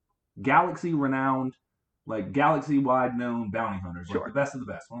galaxy renowned, like galaxy-wide known bounty hunters, like the best of the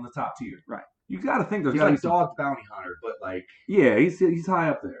best, one of the top tier. Right. You've got to think there's he's like dog bounty hunter, but like he's high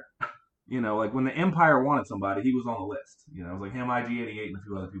up there. Like when the Empire wanted somebody, he was on the list. It was like him, IG-88, and a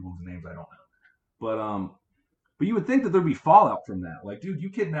few other people whose names I don't know. But you would think that there'd be fallout from that. Like, dude, you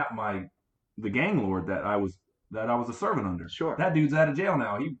kidnapped the gang lord that I was a servant under. Sure. That dude's out of jail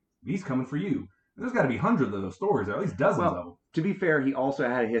now. He's coming for you. There's got to be hundreds of those stories, or at least dozens of them. To be fair, he also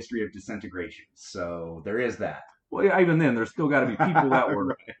had a history of disintegration, so there is that. Well, yeah, even then, there's still got to be people that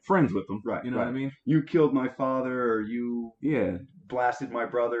were friends with them. Right. You know what I mean? You killed my father, or you blasted my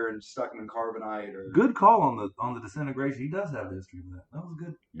brother and stuck him in carbonite. Or good call on the disintegration. He does have a history of that. That was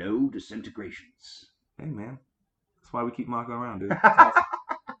good. No disintegrations. Hey man, that's why we keep Mako around, dude. Awesome.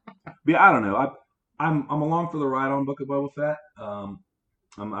 But yeah, I don't know. I'm along for the ride on Book of Boba Fett. I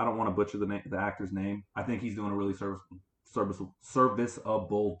don't want to butcher the actor's name. I think he's doing a really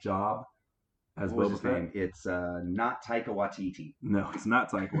serviceable job as Boba Fett. It's not Taika Waititi. No, it's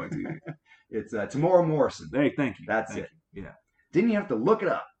not Taika Waititi. It's Tamora Morrison. Hey, thank you. That's it. Yeah. Didn't you have to look it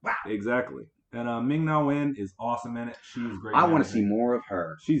up? Wow. Exactly. And Ming-Na Wen is awesome in it. She's great. I want to see more of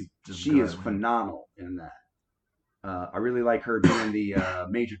her. She is phenomenal in that. I really like her doing the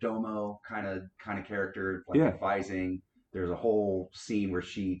Major Domo kind of character, like advising. There's a whole scene where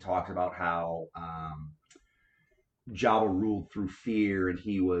she talks about how Jabba ruled through fear, and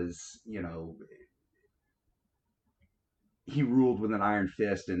he was, he ruled with an iron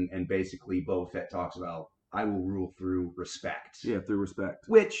fist, and basically Boba Fett talks about, I will rule through respect. Yeah, through respect.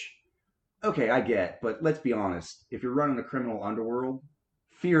 Which, okay, I get, but let's be honest. If you're running a criminal underworld,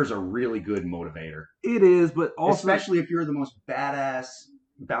 fear is a really good motivator. It is, but also... Especially if you're the most badass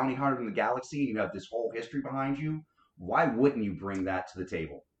bounty hunter in the galaxy, and you have this whole history behind you. Why wouldn't you bring that to the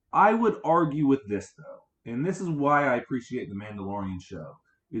table? I would argue with this, though, and this is why I appreciate the Mandalorian show,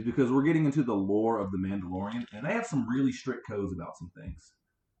 is because we're getting into the lore of the Mandalorian, and they have some really strict codes about some things.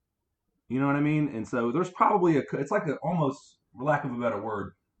 You know what I mean? And so there's probably it's like almost, for lack of a better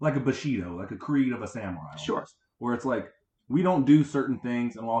word, like a Bushido, like a creed of a samurai. Almost, sure. Where it's like, we don't do certain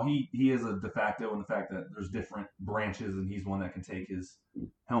things, and while he is a de facto in the fact that there's different branches, and he's one that can take his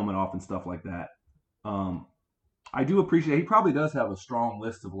helmet off and stuff like that, I do appreciate, he probably does have a strong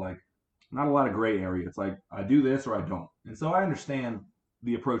list of like, not a lot of gray area. It's like, I do this or I don't. And so I understand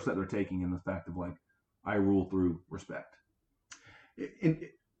the approach that they're taking in the fact of like, I rule through respect.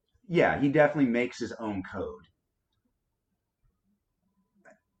 Yeah, he definitely makes his own code.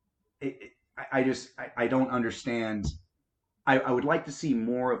 I don't understand. I would like to see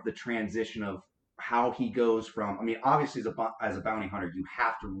more of the transition of how he goes from, I mean, obviously as a bounty hunter, you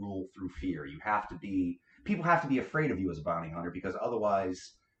have to rule through fear. People have to be afraid of you as a bounty hunter, because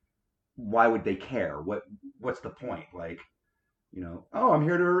otherwise, why would they care? What's the point? Like, oh, I'm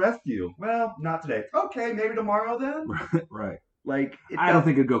here to arrest you. Well, not today. Okay, maybe tomorrow then. Right. Like, I don't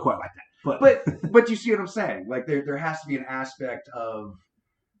think it'd go quite like that. But you see what I'm saying? Like, there has to be an aspect of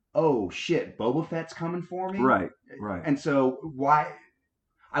oh shit, Boba Fett's coming for me. Right. And so why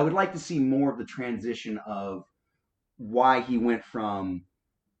I would like to see more of the transition of why he went from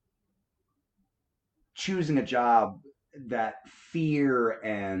choosing a job that fear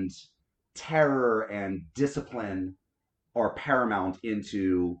and terror and discipline are paramount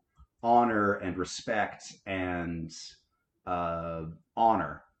into honor and respect and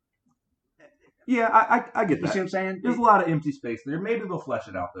honor. Yeah, I get You see that. what I'm saying? There's a lot of empty space there. Maybe they'll flesh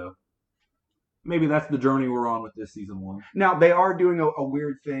it out, though. Maybe that's the journey we're on with this season 1. Now, they are doing a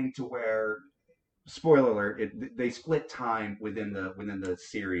weird thing to where, spoiler alert, they split time within the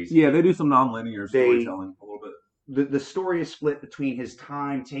series. Yeah, they do some non-linear storytelling a little bit. The story is split between his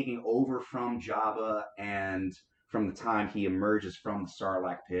time taking over from Jabba and from the time he emerges from the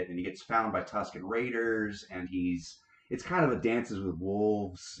Sarlacc pit, and he gets found by Tusken Raiders, and it's kind of a Dances with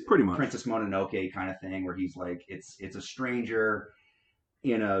Wolves, pretty much Princess Mononoke kind of thing, where he's like it's a stranger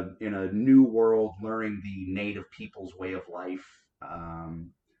in a new world, learning the native people's way of life.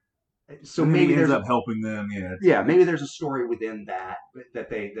 So and maybe he ends up helping them. Yeah, maybe there's a story within that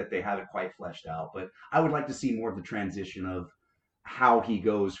they haven't quite fleshed out. But I would like to see more of the transition of how he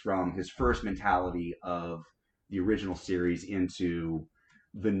goes from his first mentality of the original series into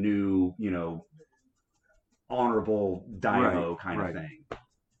the new, honorable dynamo kind of thing.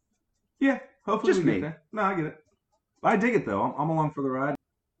 Yeah, hopefully Just we get there. No, I get it. I dig it though. I'm along for the ride.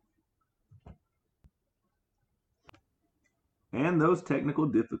 And those technical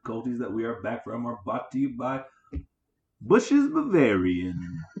difficulties that we are back from are brought to you by Bush's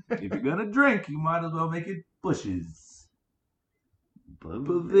Bavarian. If you're gonna drink, you might as well make it Bush's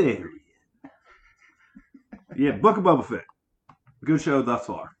Bavarian. Yeah, Book of Boba Fett. Good show thus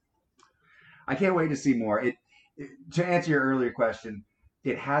far. I can't wait to see more. To answer your earlier question,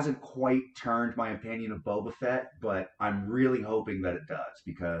 it hasn't quite turned my opinion of Boba Fett, but I'm really hoping that it does,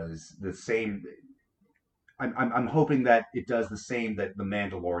 because I'm hoping that it does the same that The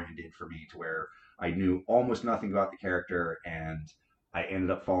Mandalorian did for me, to where I knew almost nothing about the character and I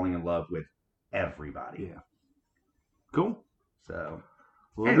ended up falling in love with everybody. Yeah. Cool. So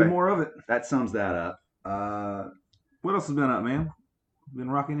we'll do more of it. That sums that up. What else has been up, man? Been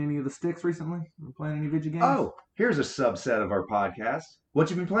rocking any of the sticks recently? Been playing any video games? Oh, here's a subset of our podcast. What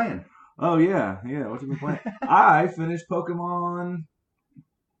you been playing? Oh yeah. What you been playing? I finished Pokemon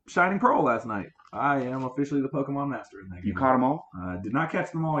Shining Pearl last night. I am officially the Pokemon master in that game. You caught them all? I did not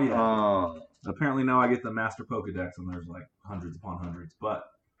catch them all yet. Apparently now I get the Master Pokedex, and there's like hundreds upon hundreds. But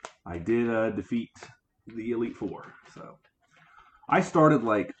I did defeat the Elite Four. So I started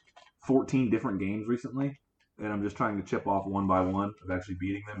like 14 different games recently, and I'm just trying to chip off one by one of actually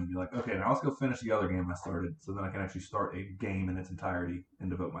beating them and be like, okay, now let's go finish the other game I started, so then I can actually start a game in its entirety and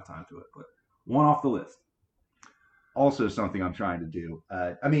devote my time to it. But one off the list. Also something I'm trying to do.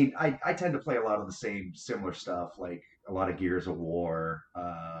 I tend to play a lot of the similar stuff, like a lot of Gears of War,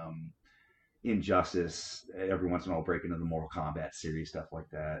 Injustice. Every once in a while, break into the Mortal Kombat series, stuff like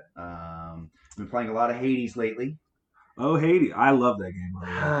that. I've been playing a lot of Hades lately. Oh, Hades! I love that game.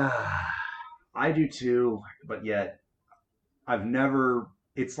 I do too, but yet I've never.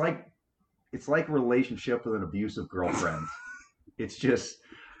 It's like a relationship with an abusive girlfriend. It's just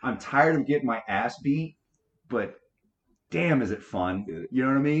I'm tired of getting my ass beat, but damn, is it fun? You know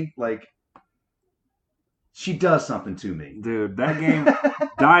what I mean? Like, she does something to me. Dude, that game,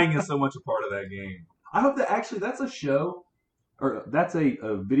 dying is so much a part of that game. I hope that actually that's a show, or that's a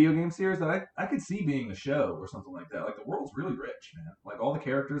video game series that I could see being a show or something like that. Like, the world's really rich, man. Like, all the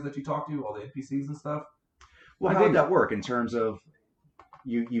characters that you talk to, all the NPCs and stuff. Well, how did that work in terms of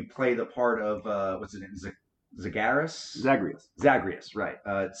you play the part of, what's his name? Zagreus, right.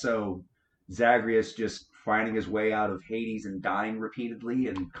 So Zagreus just finding his way out of Hades and dying repeatedly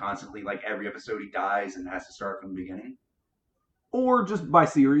and constantly, like every episode he dies and has to start from the beginning? Or just by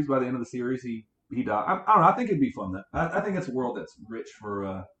the end of the series he died. I don't know, I think it'd be fun. I think it's a world that's rich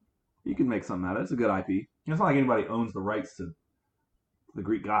for, you can make something out of it. It's a good IP. It's not like anybody owns the rights to the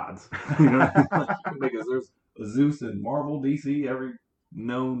Greek gods. You know what I mean? Like, because there's Zeus and Marvel, DC, every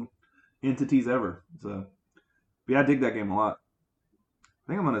known entities ever. So, but yeah, I dig that game a lot.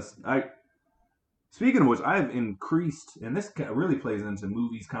 I think speaking of which, I have increased, and this really plays into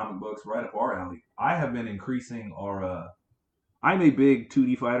movies, comic books, right up our alley. I have been increasing our. I'm a big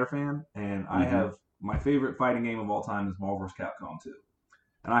 2D fighter fan, and I have my favorite fighting game of all time is Marvel vs. Capcom 2.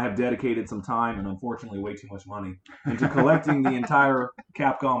 And I have dedicated some time, and unfortunately way too much money, into collecting the entire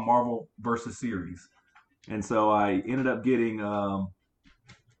Capcom Marvel vs. series. And so I ended up getting Marvel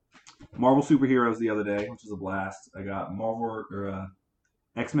Superheroes the other day, which is a blast. I got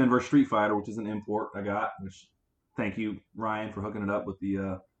X-Men vs. Street Fighter, which is an import I got, which thank you, Ryan, for hooking it up with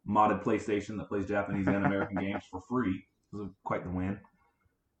the modded PlayStation that plays Japanese and American games for free. It was quite the win.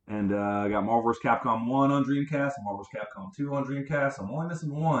 And I got Marvel vs. Capcom 1 on Dreamcast and Marvel vs. Capcom 2 on Dreamcast. I'm only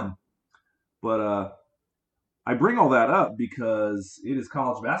missing one. But I bring all that up because it is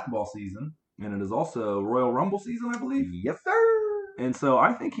college basketball season, and it is also Royal Rumble season, I believe. Yes, sir. And so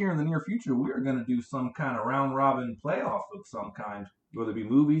I think here in the near future, we are going to do some kind of round-robin playoff of some kind, whether it be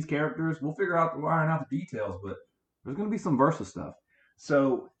movies, characters. We'll figure out, iron out the details, but there's going to be some Versus stuff.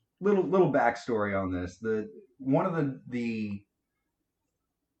 So, little backstory on this. One of the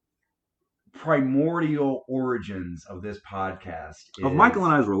primordial origins of this podcast of Michael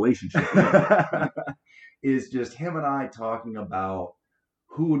and I's relationship is just him and I talking about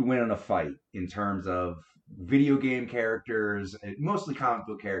who would win in a fight in terms of video game characters, mostly comic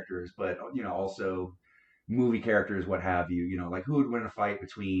book characters, but also movie characters, what have you. Like who would win a fight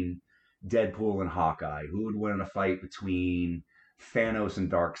between Deadpool and Hawkeye? Who would win in a fight between Thanos and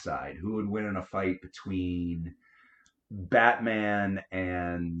Darkseid? Who would win in a fight between Batman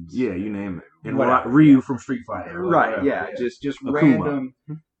and you name it, and Ryu from Street Fighter, right? Yeah, just Akuma. Random,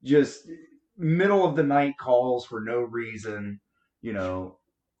 just middle of the night calls for no reason.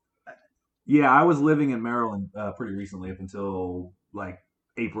 Yeah, I was living in Maryland pretty recently, up until like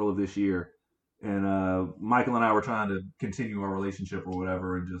April of this year, and Michael and I were trying to continue our relationship or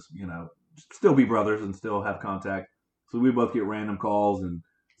whatever, and just still be brothers and still have contact. So we both get random calls, and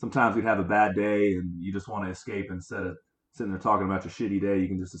sometimes we'd have a bad day, and you just want to escape. Instead of sitting there talking about your shitty day, you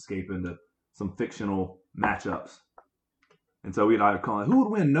can just escape into some fictional matchups. And so we'd either call it, who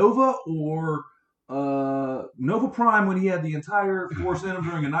would win, Nova or Nova Prime when he had the entire force in him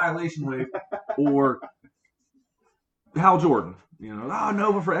during Annihilation Wave, or Hal Jordan?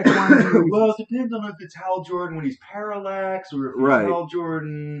 Nova for X, Y, and Z. Well, it depends on if it's Hal Jordan when he's Parallax, or if it's Hal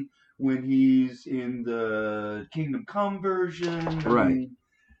Jordan when he's in the Kingdom Come version. Right.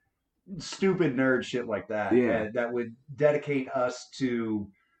 Stupid nerd shit like that. Yeah. That would dedicate us to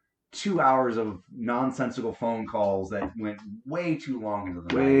 2 hours of nonsensical phone calls that went way too long into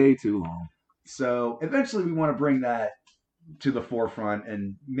the night. Way too long. So eventually we want to bring that to the forefront,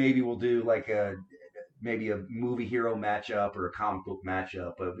 and maybe we'll do like maybe a movie hero matchup or a comic book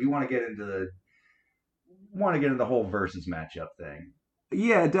matchup, but we want to get into the whole versus matchup thing.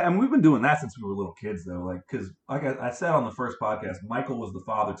 Yeah, and we've been doing that since we were little kids, though. Because like I said on the first podcast, Michael was the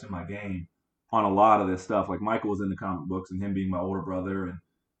father to my game on a lot of this stuff. Like Michael was into comic books, and him being my older brother, and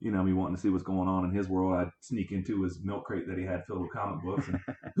me wanting to see what's going on in his world, I'd sneak into his milk crate that he had filled with comic books. And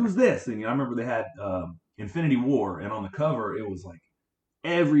who's this? And I remember they had Infinity War, and on the cover it was like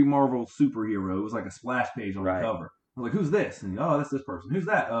every Marvel superhero. It was like a splash page on the cover. I'm like, who's this? And that's this person. Who's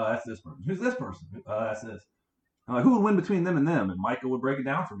that? That's this person. Who's this person? That's this. I'm like, who would win between them and them? And Michael would break it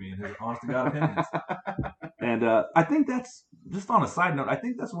down for me in his honest to God opinions. And I think that's, just on a side note, I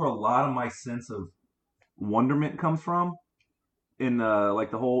think that's where a lot of my sense of wonderment comes from in like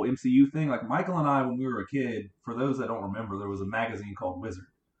the whole MCU thing. Like Michael and I, when we were a kid, for those that don't remember, there was a magazine called Wizard.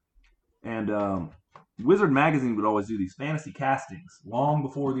 And Wizard magazine would always do these fantasy castings long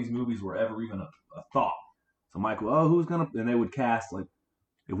before these movies were ever even a thought. So Michael, who's going to, and they would cast, like,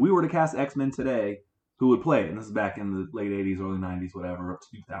 if we were to cast X-Men today, who would play it? And this is back in the late 80s, early 90s, whatever, up to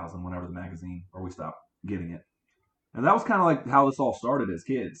 2000, whenever the magazine, or we stopped getting it. And that was kind of like how this all started as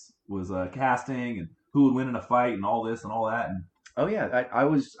kids, was casting and who would win in a fight and all this and all that. And oh yeah, I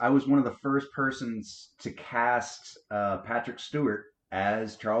was one of the first persons to cast Patrick Stewart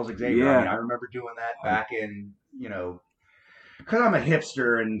as Charles Xavier. Yeah. I mean, I remember doing that back in, because I'm a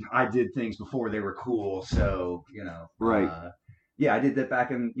hipster and I did things before they were cool. So, right. Yeah, I did that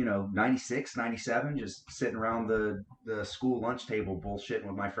back in, 96, 97, just sitting around the school lunch table bullshitting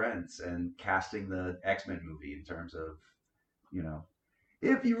with my friends and casting the X-Men movie in terms of,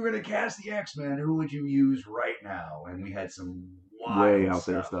 if you were going to cast the X-Men, who would you use right now? And we had some way out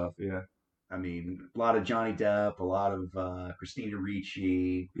there stuff, yeah. I mean, a lot of Johnny Depp, a lot of Christina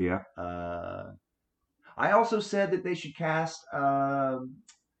Ricci. Yeah. I also said that they should cast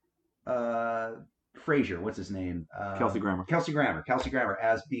Frasier, what's his name? Kelsey Grammer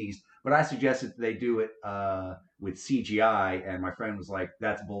as Beast. But I suggested that they do it with CGI, and my friend was like,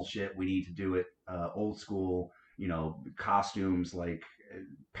 that's bullshit. We need to do it old school, costumes, like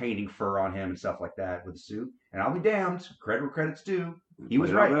painting fur on him and stuff like that with a suit. And I'll be damned, credit where credit's due. He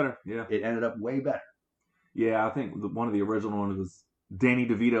was right. Better. Yeah. It ended up way better. Yeah, I think one of the original ones was Danny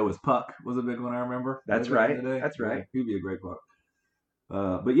DeVito as Puck was a big one, I remember. That's right. That's right. Yeah, he'd be a great Puck.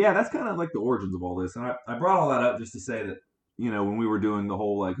 But yeah, that's kind of like the origins of all this. And I brought all that up just to say that, when we were doing the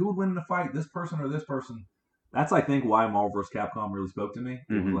whole, like, who would win in a fight, this person or this person? That's, I think, why Marvel vs. Capcom really spoke to me.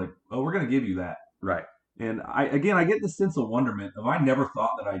 It was like, oh, we're going to give you that. Right. And I get this sense of wonderment of I never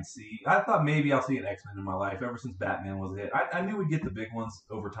thought that I'd see. I thought maybe I'll see an X-Men in my life ever since Batman was a hit. I knew we'd get the big ones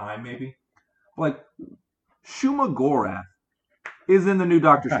over time, maybe. Like Shuma Gorath is in the new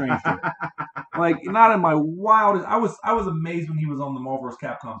Doctor Strange trailer. Like not in my wildest. I was amazed when he was on the Marvel vs.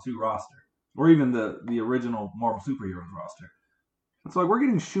 Capcom 2 roster, or even the original Marvel superheroes roster. It's like we're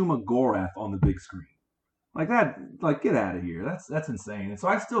getting Shuma Gorath on the big screen. Like that, like get out of here. That's insane. And so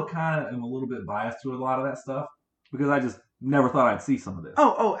I still kind of am a little bit biased to a lot of that stuff because I just never thought I'd see some of this.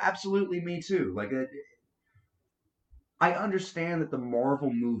 Oh, absolutely, me too. Like, I understand that the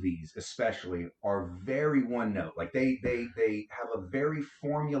Marvel movies, especially, are very one note. Like they have a very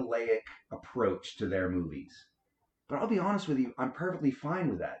formulaic approach to their movies. But I'll be honest with you, I'm perfectly fine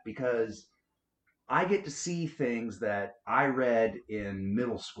with that because I get to see things that I read in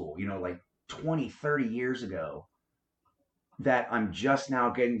middle school, like 20, 30 years ago, that I'm just now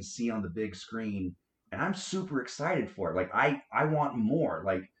getting to see on the big screen. And I'm super excited for it. Like, I want more.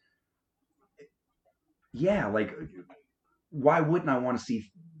 Like, yeah, like, why wouldn't I want to see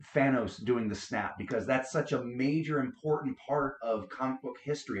Thanos doing the snap? Because that's such a major, important part of comic book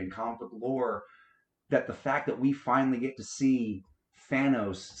history and comic book lore that the fact that we finally get to see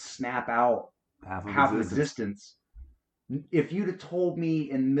Thanos snap out half of existence. If you'd have told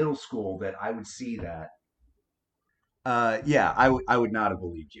me in middle school that I would see that, yeah, I would not have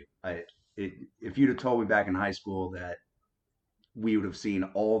believed you. If you'd have told me back in high school that we would have seen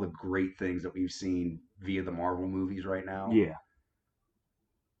all the great things that we've seen via the Marvel movies right now, Yeah.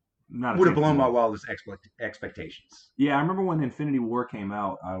 Not would have blown my wildest expectations. Yeah, I remember when Infinity War came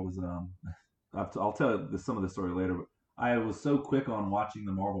out, I was I'll tell some of the story later, but I was so quick on watching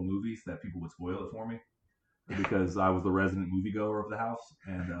the Marvel movies that people would spoil it for me because I was the resident moviegoer of the house,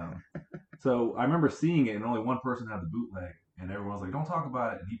 and so I remember seeing it, and only one person had the bootleg, and everyone was like, "Don't talk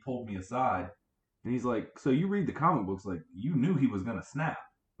about it," and he pulled me aside, and he's like, "So you read the comic books, like you knew he was gonna snap,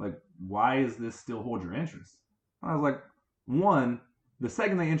 like why is this still hold your interest?" And I was like, one, the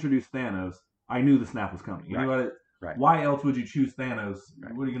second they introduced Thanos, I knew the snap was coming. You knew it. Right. Why else would you choose Thanos?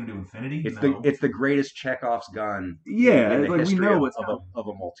 Right. What are you going to do, Infinity? It's the greatest Chekhov's gun. Yeah, in the like history we know of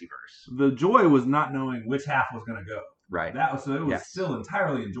a multiverse. The joy was not knowing which half was going to go. Right. That was it was still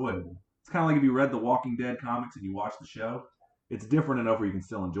entirely enjoyable. It's kind of like if you read the Walking Dead comics and you watch the show. It's different enough where you can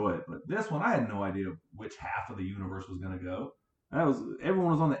still enjoy it. But this one, I had no idea which half of the universe was going to go.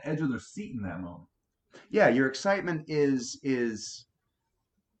 Everyone was on the edge of their seat in that moment. Yeah, your excitement is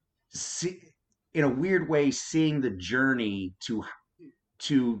in a weird way seeing the journey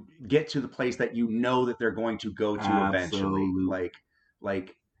to get to the place that you know that they're going to go to eventually.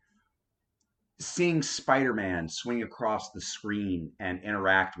 Like seeing Spider-Man swing across the screen and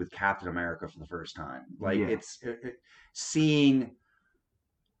interact with Captain America for the first time. Like it's seeing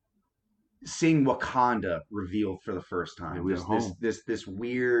Wakanda revealed for the first time. This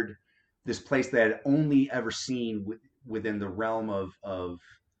weird, this place that I had only ever seen within the realm of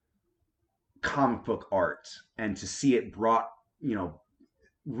comic book art, and to see it brought,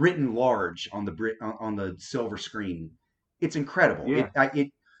 written large on the silver screen, it's incredible.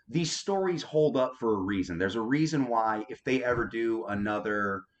 These stories hold up for a reason. There's a reason why if they ever do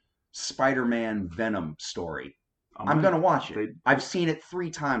another Spider-Man Venom story, I'm going to watch it. I've seen it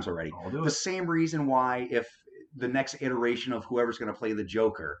 3 times already. The same reason why if the next iteration of whoever's going to play the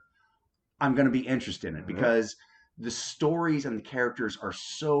Joker, I'm going to be interested in it because the stories and the characters are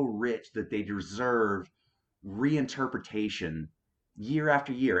so rich that they deserve reinterpretation year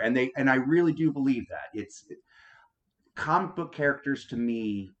after year. And I really do believe that. Comic book characters to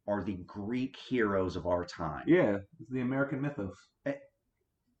me are the Greek heroes of our time. Yeah, it's the American mythos.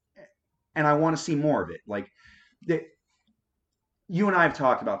 And I want to see more of it. Like, you and I have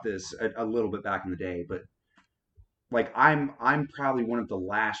talked about this a little bit back in the day, but like I'm probably one of the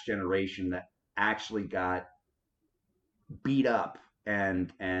last generation that actually got beat up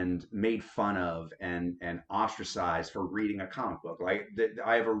and made fun of and ostracized for reading a comic book. Like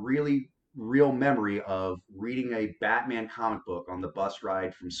I have a really real memory of reading a Batman comic book on the bus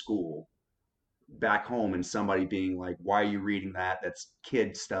ride from school back home and somebody being like, "Why are you reading that? That's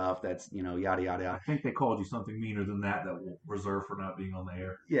kid stuff. That's, yada, yada, yada." I think they called you something meaner than that we'll reserve for not being on the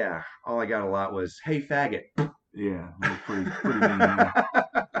air. Yeah. All I got a lot was, "Hey, faggot." Yeah. That was pretty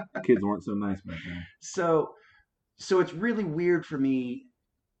mean. Kids weren't so nice back then. So it's really weird for me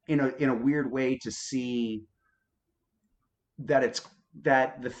in a weird way to see that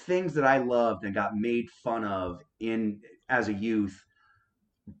that the things that I loved and got made fun of as a youth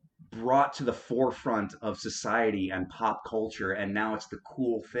brought to the forefront of society and pop culture, and now it's the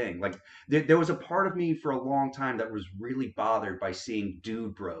cool thing. Like there was a part of me for a long time that was really bothered by seeing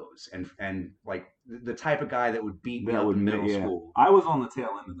dude bros and like the type of guy that would beat me up in middle school. I was on the tail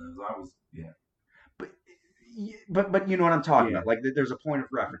end of those. But you know what I'm talking Yeah. about. Like there's a point of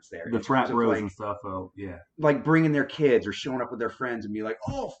reference there. The in frat terms of, bros like, and stuff. Oh, yeah. like bringing their kids or showing up with their friends and be like,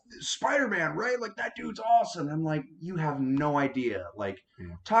 "Oh, Spider-Man, right? Like that dude's awesome." I'm like, you have no idea. Like,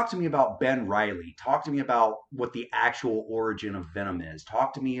 talk to me about Ben Reilly. Talk to me about what the actual origin of Venom is.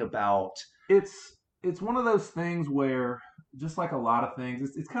 Talk to me about. It's one of those things where, just like a lot of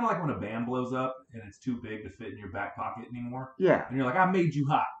things, it's kind of like when a band blows up and it's too big to fit in your back pocket anymore. Yeah. And you're like, I made you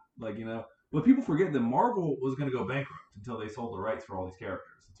hot. Like, you know. But people forget that Marvel was going to go bankrupt until they sold the rights for all these characters.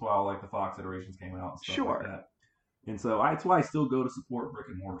 That's why all like the Fox iterations came out and stuff like that. And so that's why I still go to support brick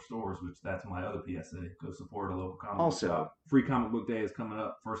and mortar stores, which that's my other PSA. Go support a local comic book shop. Free Comic Book Day is coming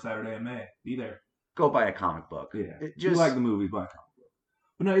up first Saturday in May. Be there. Go buy a comic book. Yeah. If you like the movies, buy a comic book.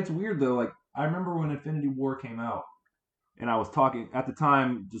 But no, it's weird though. Like I remember when Infinity War came out, and I was talking at the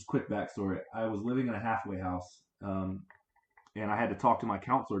time. Just quick backstory: I was living in a halfway house. And I had to talk to my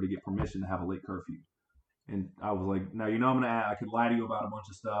counselor to get permission to have a late curfew. And I was like, now, you know, I could lie to you about a bunch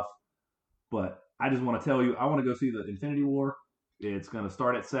of stuff, but I just want to tell you, I want to go see the Infinity War. It's going to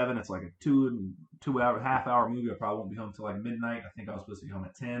start at 7. It's like a 2.5 hour movie. I probably won't be home until like midnight. I think I was supposed to be home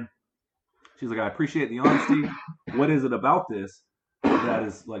at 10. She's like, I appreciate the honesty. What is it about this that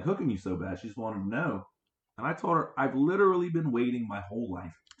is like hooking you so bad? She just wanted to know. And I told her, I've literally been waiting my whole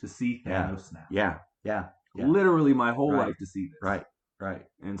life to see Thanos snap. Yeah. Literally my whole life to see this. Right.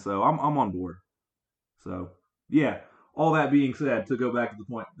 And so I'm on board. So, yeah. All that being said, to go back to the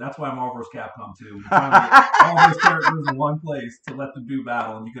point, that's why Marvel vs. Capcom 2. We're trying to get all those characters in one place to let them do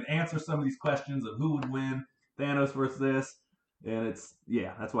battle. And you can answer some of these questions of who would win, Thanos versus this. And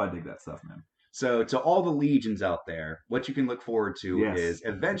that's why I dig that stuff, man. So to all the legions out there, what you can look forward to is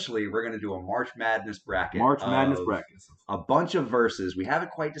eventually we're going to do a March Madness bracket. A bunch of verses. We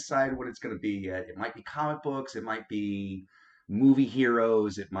haven't quite decided what it's going to be yet. It might be comic books. It might be movie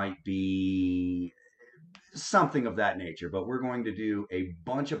heroes. It might be something of that nature. But we're going to do a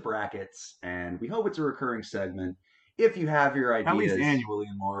bunch of brackets, and we hope it's a recurring segment. If you have your ideas. At least annually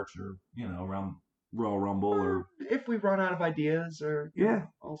in March or, around Royal Rumble, or if we run out of ideas, or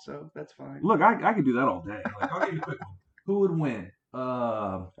also that's fine. Look, I could do that all day. Like, I'll give you a quick one. Who would win?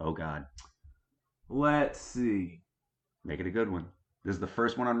 Oh God. Let's see. Make it a good one. This is the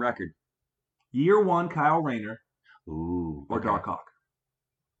first one on record. Year 1, Kyle Rayner. Ooh. Or Darkhawk.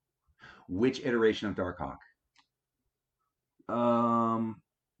 Which iteration of Darkhawk?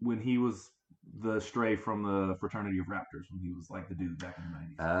 When he was the stray from the Fraternity of Raptors, when he was like the dude back in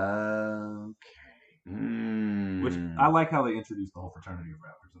the 90s. Okay. Which I like how they introduced the whole Fraternity of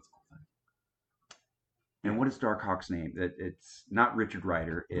Raptors. That's a cool thing. And what is Darkhawk's name? It's not Richard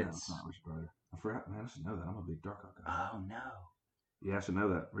Rider. It's not Richard Rider. I forgot. Man, I should know that. I'm a big Darkhawk guy. Oh no. Yeah, I should know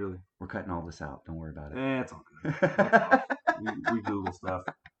that. Really. We're cutting all this out. Don't worry about it. It's all good. we Google stuff.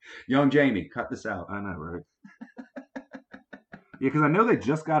 Young Jamie, cut this out. I know, right? Yeah, because I know they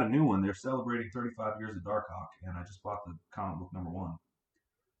just got a new one. They're celebrating 35 years of Darkhawk, and I just bought the comic book number 1.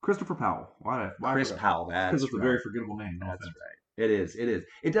 Christopher Powell. Why Chris Powell, that's because it's a very forgettable name. That's right. It is.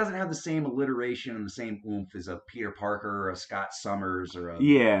 It doesn't have the same alliteration and the same oomph as a Peter Parker or a Scott Summers or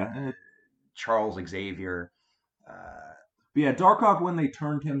a Charles Xavier. Darkhawk, when they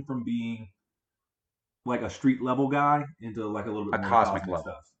turned him from being like a street level guy into like a little bit more cosmic level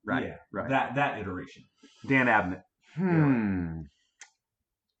stuff. Right. Yeah, right. That iteration. Dan Abnett.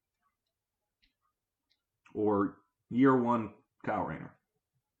 Or year 1, Kyle Rayner.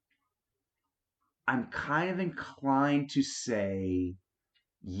 I'm kind of inclined to say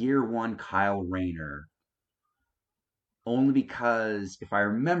year 1, Kyle Rayner. Only because, if I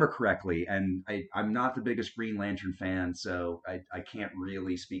remember correctly, and I'm not the biggest Green Lantern fan, so I can't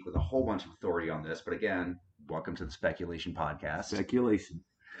really speak with a whole bunch of authority on this. But again, welcome to the Speculation Podcast. Speculation.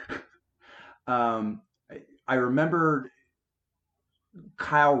 I remember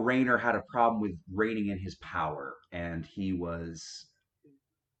Kyle Rayner had a problem with reining in his power, and he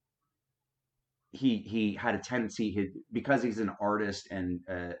had a tendency, because he's an artist, and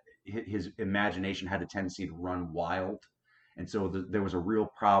his imagination had a tendency to run wild, and so there was a real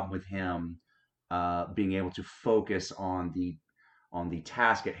problem with him being able to focus on the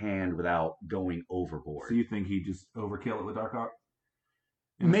task at hand without going overboard. So you think he just overkill it with Darkhawk?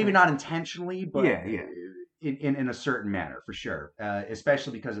 Maybe not intentionally, but yeah. In a certain manner, for sure.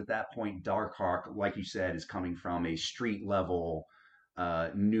 Especially because at that point, Darkhawk, like you said, is coming from a street level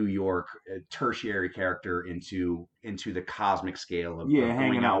New York tertiary character into the cosmic scale of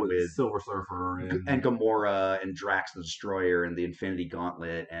hanging out with Silver Surfer and Gamora and Drax the Destroyer and the Infinity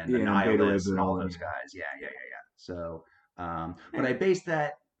Gauntlet and Annihilus and all those guys. Yeah. So, but I based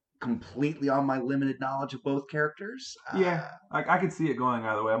that completely on my limited knowledge of both characters. I could see it going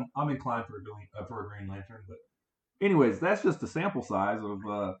either way. I'm inclined for a Green Lantern, but anyways, that's just the sample size of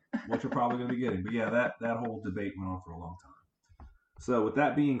what you're probably going to be getting. But yeah, that whole debate went on for a long time. So with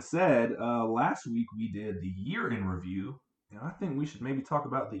that being said, last week we did the year in review, and I think we should maybe talk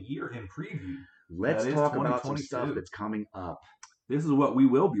about the year in preview. Let's talk about some stuff that's coming up. This is what we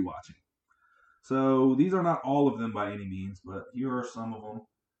will be watching. So these are not all of them by any means, but here are some of them.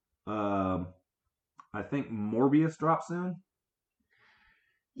 I think Morbius drops soon.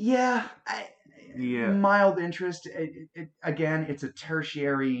 Yeah. Mild interest. Again, it's a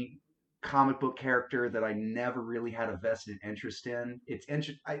tertiary comic book character that I never really had a vested interest in.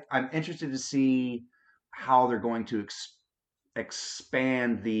 I'm interested to see how they're going to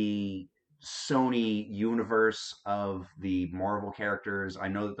expand the Sony universe of the Marvel characters. I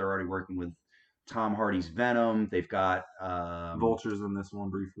know that they're already working with Tom Hardy's Venom. They've got Vulture's in this one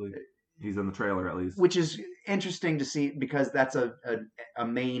briefly. He's in the trailer at least, which is interesting to see because that's a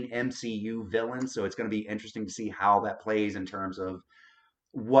main MCU villain. So it's going to be interesting to see how that plays in terms of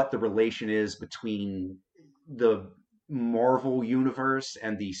what the relation is between the Marvel universe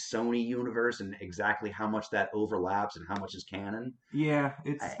and the Sony universe and exactly how much that overlaps and how much is canon. Yeah,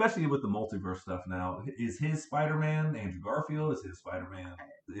 it's especially with the multiverse stuff now. Is his Spider-Man Andrew Garfield? Is his Spider-Man?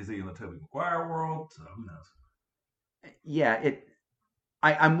 Is he in the Tobey Maguire world? So who knows? Yeah,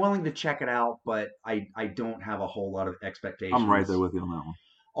 I'm willing to check it out, but I don't have a whole lot of expectations. I'm right there with you on that one.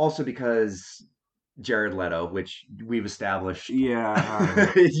 Also because Jared Leto, which we've established, you're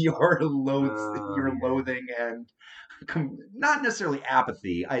loathing and not necessarily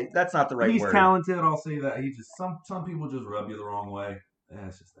apathy. That's not the right word. He's talented. I'll say that. He just some people just rub you the wrong way.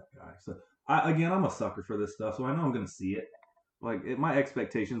 It's just that guy. So I'm a sucker for this stuff, so I know I'm going to see it. My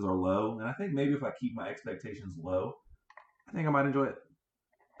expectations are low, and I think maybe if I keep my expectations low, I think I might enjoy it.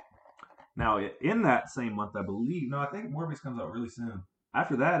 Now, in that same month, I think Morbius comes out really soon.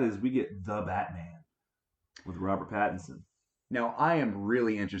 After that we get The Batman with Robert Pattinson. Now, I am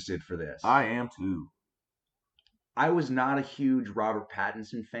really interested for this. I am too. I was not a huge Robert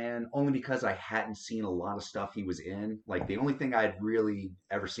Pattinson fan, only because I hadn't seen a lot of stuff he was in. The only thing I'd really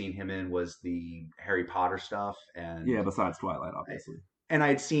ever seen him in was the Harry Potter stuff. And besides Twilight, obviously. And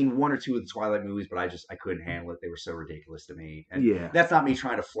I'd seen one or two of the Twilight movies, but I couldn't handle it. They were so ridiculous to me. And that's not me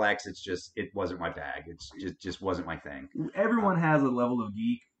trying to flex. It's just, it wasn't my bag. It just wasn't my thing. Everyone has a level of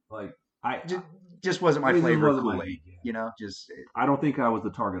geek. Just wasn't my flavor of Kool-Aid. I don't think I was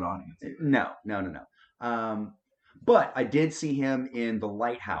the target audience. No. But I did see him in The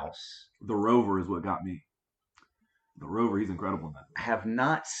Lighthouse. The Rover is what got me. The Rover, he's incredible in that. I have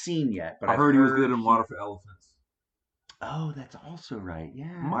not seen yet, but I heard he was good in Water for Elephants. Oh, that's also right.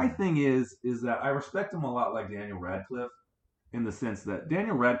 Yeah. My thing is that I respect him a lot like Daniel Radcliffe in the sense that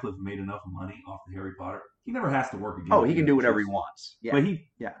Daniel Radcliffe made enough money off the Harry Potter. He never has to work again. Oh, he can do whatever he wants. Yeah.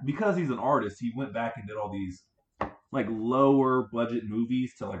 But because he's an artist, he went back and did all these lower budget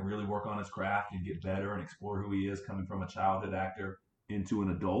movies to really work on his craft and get better and explore who he is coming from a childhood actor into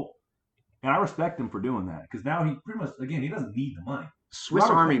an adult. And I respect him for doing that because now he pretty much, again, he doesn't need the money. Swiss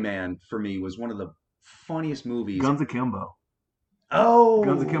Army Man for me was one of the funniest movies. Guns Akimbo. Oh,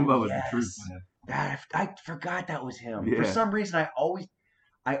 Guns Akimbo is the truth, man. I forgot that was him. Yeah. For some reason,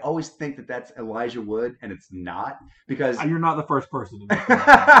 I always think that that's Elijah Wood, and it's not because you're not the first person to make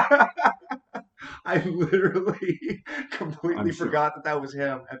that. I literally completely forgot that was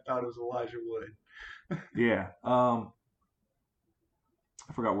him and thought it was Elijah Wood. Yeah. I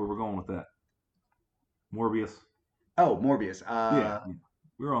forgot where we're going with that. Morbius. Oh, Morbius.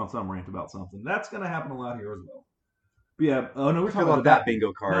 We were on some rant about something. That's going to happen a lot here as well. But yeah. Oh no, we're talking about that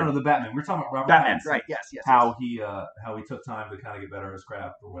bingo card. No, the Batman. We're talking about Robert Batman. Pattinson, right? Yes. How he took time to kind of get better at his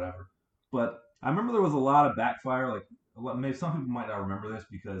craft or whatever. But I remember there was a lot of backfire. Maybe some people might not remember this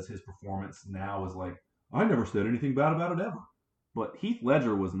because his performance now is I never said anything bad about it ever. But Heath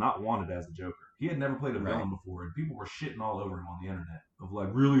Ledger was not wanted as a Joker. He had never played a villain before, and people were shitting all over him on the internet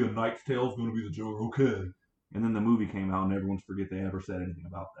of really a Knight's Tale is going to be the Joker, okay? And then the movie came out, and everyone's forget they ever said anything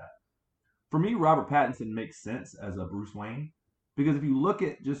about that. For me, Robert Pattinson makes sense as a Bruce Wayne because if you look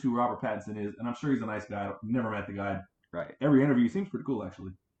at just who Robert Pattinson is, and I'm sure he's a nice guy. I've never met the guy. Right. Every interview seems pretty cool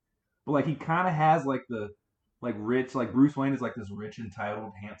actually, but he kind of has the rich, Bruce Wayne is this rich,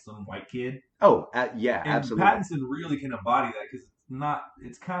 entitled, handsome white kid. Oh, yeah, and absolutely. Pattinson really can embody that because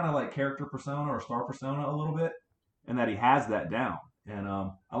it's kind of like character persona or star persona a little bit, and that he has that down. And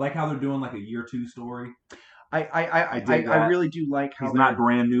I like how they're doing like a year 2 story. I really do like how he's not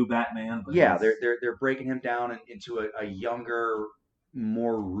brand new Batman, but yeah, they're breaking him down into a younger,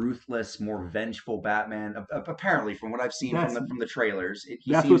 more ruthless, more vengeful Batman. Apparently, from what I've seen from the trailers,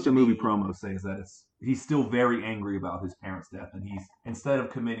 that's what the movie promo says. That he's still very angry about his parents' death, and he's instead of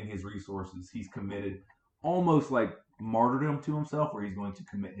committing his resources, he's committed almost like martyrdom to himself, where he's going to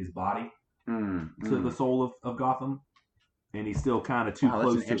commit his body to the soul of Gotham, and he's still kind of too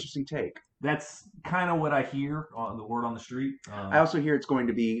close. That's an interesting take. That's kind of what I hear on the word on the street. I also hear it's going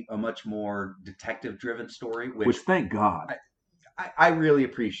to be a much more detective-driven story, which thank God. I really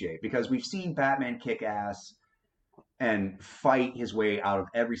appreciate, because we've seen Batman kick ass and fight his way out of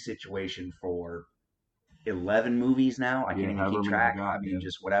every situation for 11 movies now. I can't even keep track.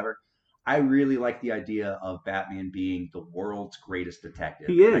 Just whatever. I really like the idea of Batman being the world's greatest detective.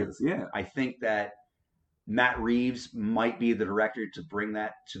 He is, I think that Matt Reeves might be the director to bring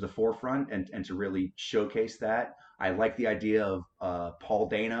that to the forefront and to really showcase that. I like the idea of Paul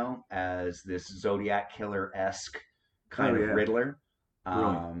Dano as this Zodiac Killer-esque kind of Riddler.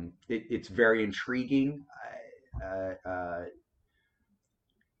 It's very intriguing.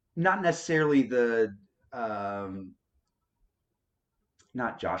 Not necessarily the...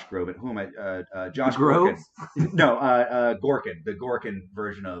 not Josh Groban. Who am I? Josh Gorkin. No, Gorkin. The Gorkin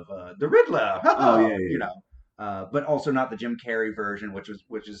version of the Riddler. You know, but also not the Jim Carrey version, which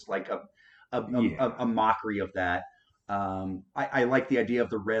is like a mockery of that. I like the idea of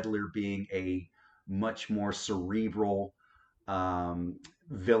the Riddler being a much more cerebral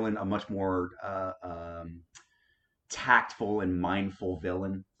villain, a much more tactful and mindful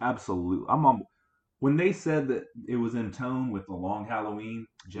villain. Absolutely, I'm on. When they said that it was in tone with The Long Halloween,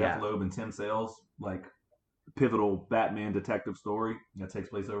 Jeff Loeb and Tim Sales, like pivotal Batman detective story that takes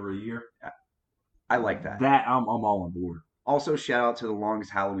place over a year, I like that. I'm all on board. Also, shout out to The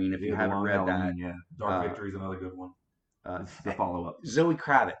Longest Halloween if you haven't read that. Yeah, Dark Victory is another good one. It's the follow up. Zoe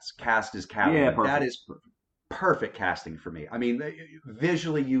Kravitz cast as Catwoman. Yeah, perfect. That is perfect casting for me. I mean,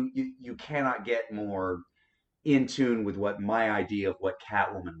 visually, you cannot get more in tune with what my idea of what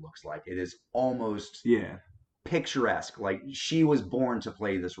Catwoman looks like. It is almost picturesque. Like she was born to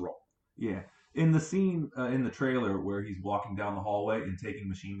play this role. Yeah. In the scene in the trailer where he's walking down the hallway and taking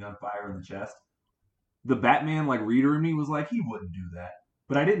machine gun fire in the chest, the Batman like reader in me was like, he wouldn't do that.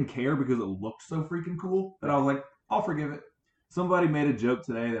 But I didn't care because it looked so freaking cool that I was like, I'll forgive it. Somebody made a joke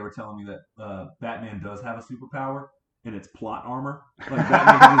today. They were telling me that Batman does have a superpower, and it's plot armor. Like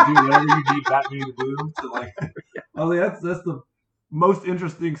Batman can just do whatever you need Batman to do. To like, I was like, that's the most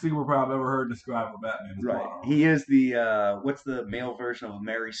interesting superpower I've ever heard described for Batman. Right. He is the what's the male version of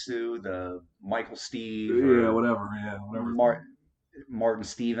Mary Sue, the Michael Steve. Whatever. Martin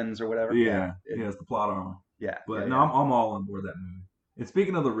Stevens or whatever. It's the plot armor. Yeah. But I'm all on board that movie. And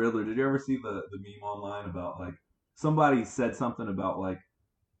speaking of the Riddler, did you ever see the meme online about like somebody said something about like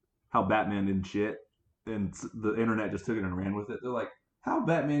how Batman didn't shit? And the internet just took it and ran with it. They're like, how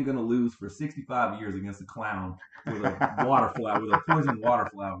Batman gonna lose for 65 years against a clown with a water flower, with a poisoned water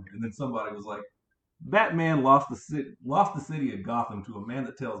flower? And then somebody was like, Batman lost the city of Gotham to a man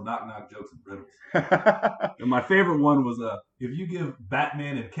that tells knock-knock jokes and riddles. And my favorite one was, if you give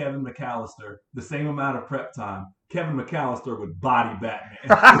Batman and Kevin McAllister the same amount of prep time, Kevin McAllister would body Batman.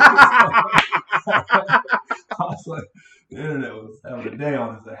 I was like, the internet was having a day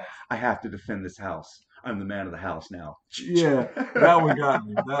on his ass. I have to defend this house. I'm the man of the house now. Yeah, that one got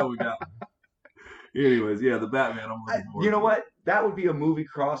me. Anyways, the Batman. I'm looking forward. You know what? That would be a movie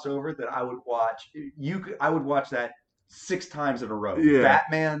crossover that I would watch. I would watch that 6 times in a row. Yeah.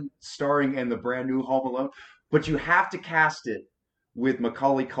 Batman starring in the brand new Home Alone, but you have to cast it with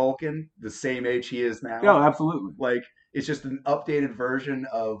Macaulay Culkin, the same age he is now. Oh, absolutely. Like it's just an updated version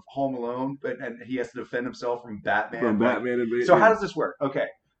of Home Alone, and he has to defend himself from Batman. So how does this work? Okay.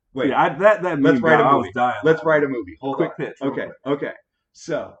 Wait. Yeah, that let's write a movie. Let's write a movie. Hold quick on. Pitch. Okay.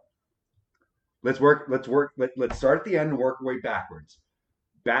 So let's work. Let's start at the end and work our way backwards.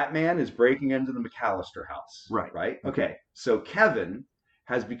 Batman is breaking into the McAllister house. Right. Okay. So Kevin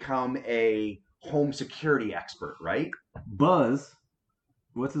has become a home security expert. Right. Buzz.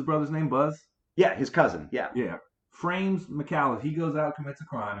 What's his brother's name? Buzz. Yeah, his cousin. Yeah. Frames McAllister. He goes out, commits a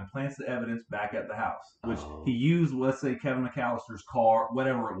crime, and plants the evidence back at the house, which he used, let's say, Kevin McAllister's car,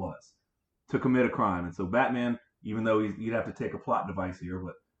 whatever it was, to commit a crime. And so Batman, even though you'd have to take a plot device here,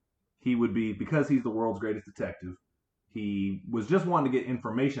 but he would be, because he's the world's greatest detective, he was just wanting to get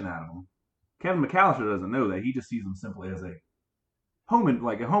information out of him. Kevin McAllister doesn't know that. He just sees him simply as a home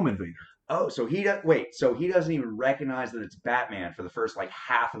invader. Oh, so he doesn't even recognize that it's Batman for the first like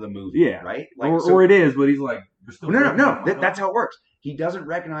half of the movie, right? Like, or it is, but he's like, You're still no. That's how it works. He doesn't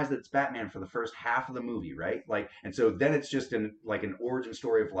recognize that it's Batman for the first half of the movie, right? Like, and so then it's just an origin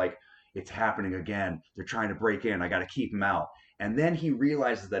story of like, it's happening again. They're trying to break in. I got to keep him out. And then he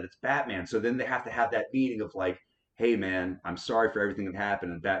realizes that it's Batman. So then they have to have that meeting of like, hey man, I'm sorry for everything that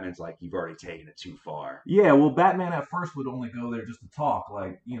happened. And Batman's like, you've already taken it too far. Yeah, well, Batman at first would only go there just to talk,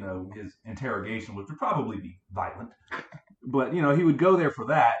 like, his interrogation, which would probably be violent. But, he would go there for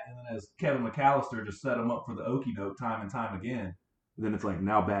that. And then as Kevin McAllister just set him up for the okie doke time and time again, then it's like,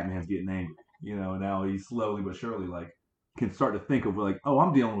 now Batman's getting angry. Now he slowly but surely, like, can start to think of, like, oh,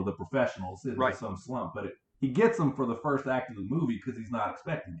 I'm dealing with a professional sitting in some slump. But he gets him for the first act of the movie because he's not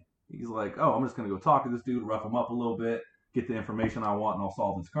expecting it. He's like, oh, I'm just going to go talk to this dude, rough him up a little bit, get the information I want, and I'll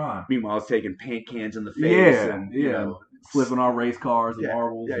solve this crime. Meanwhile, he's taking paint cans in the face. And flipping our race cars and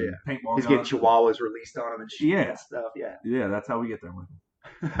marbles and paintball guns. He's getting chihuahuas released on him and shit and stuff. Yeah, that's how we get there, Michael.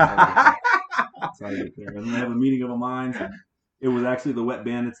 That's how we get there. And then they have a meeting of the minds. And it was actually the Wet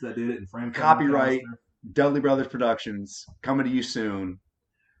Bandits that did it and framed copyright Dudley Brothers Productions, coming to you soon,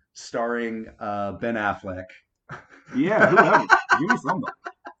 starring Ben Affleck. Yeah, whoever.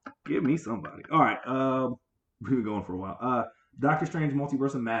 Give me somebody. All right. We've been going for a while. Doctor Strange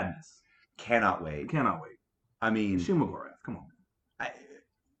Multiverse of Madness. Cannot wait. I mean, Shumagorath, come on.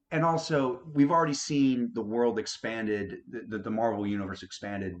 And also, we've already seen the world expanded, the Marvel Universe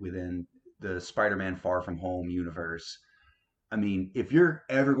expanded within the Spider-Man Far From Home universe. I mean, if you're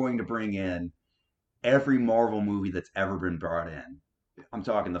ever going to bring in every Marvel movie that's ever been brought in, I'm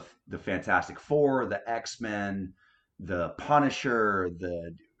talking the Fantastic Four, the X-Men, the Punisher,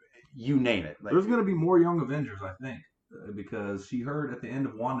 you name it. There's going to be more Young Avengers, I think, because she heard at the end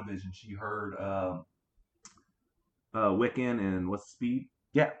of WandaVision, she heard Wiccan and what's Speed?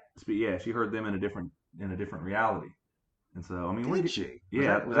 Yeah, Speed. Yeah, she heard them in a different reality. And so, I mean, did she?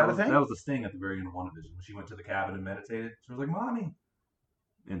 Yeah, was that a thing? That was the sting at the very end of WandaVision when she went to the cabin and meditated. She was like, "Mommy."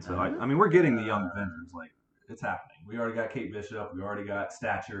 And so, I mean, we're getting the Young Avengers. Like, it's happening. We already got Kate Bishop. We already got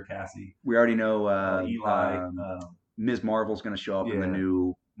Stature, Cassie. We already know Eli. Ms. Marvel's going to show up in the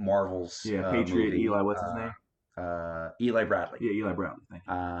new Marvels. Yeah, Patriot movie. Eli. What's his name? Eli Bradley. Yeah, Eli Bradley. Thank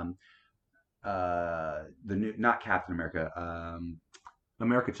you. The new, not Captain America.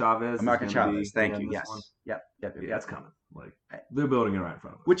 America Chavez. America Chavez. Thank you. Yes. Yep. That's coming. Like, they're building it right in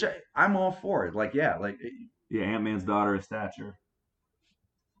front of us. Which I'm all for it. Like, Ant-Man's daughter is Stature.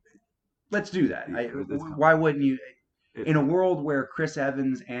 Let's do that. Why wouldn't you? In a world where Chris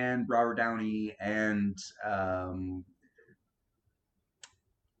Evans and Robert Downey and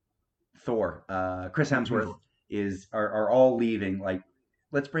Thor, Chris Hemsworth are all leaving. Like,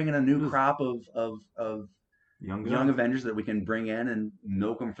 let's bring in a new crop of young Avengers that we can bring in and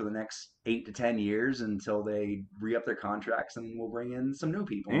milk them for the next 8 to 10 years until they re-up their contracts, and we'll bring in some new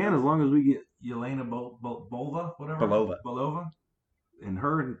people. And as long as we get Yelena Belova, and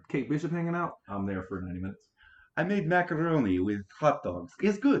her and Kate Bishop hanging out, I'm there for 90 minutes. I made macaroni with hot dogs.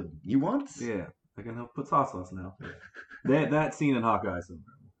 It's good. You want? Yeah, I can help put sauce now. that scene in Hawkeye is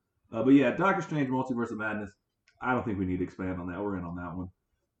incredible. But yeah, Doctor Strange Multiverse of Madness, I don't think we need to expand on that. We're in on that one.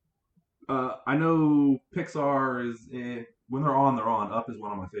 I know Pixar is, when they're on. Up is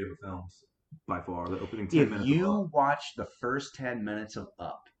one of my favorite films by far. The opening 10 minutes. If you watch the first 10 minutes of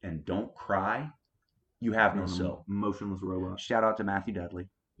Up and don't cry, you have no soul. Motionless robot. Shout out to Matthew Dudley.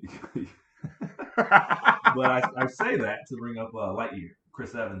 But I say that to bring up Lightyear.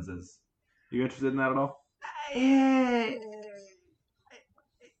 Chris Evans is. You interested in that at all?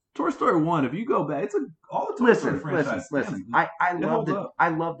 Toy Story 1, if you go back, it's all the Toy Story franchise. Listen. I love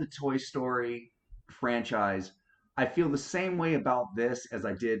the Toy Story franchise. I feel the same way about this as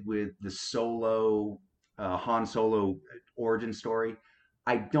I did with the Han Solo origin story.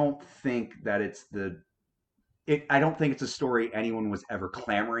 I don't think that I don't think it's a story anyone was ever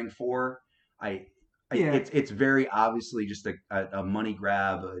clamoring for. It's very obviously just a money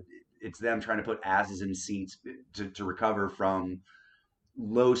grab. It's them trying to put asses in seats to recover from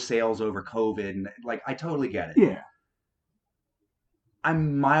low sales over COVID. And like, I totally get it. Yeah.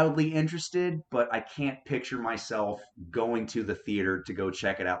 I'm mildly interested, but I can't picture myself going to the theater to go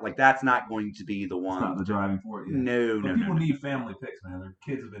check it out. Like, that's not going to be the one. It's not the driving force. Yeah. No. People need family picks, man. Their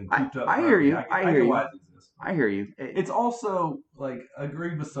kids have been cooped up. I hear you. I hear you. It's also, like, I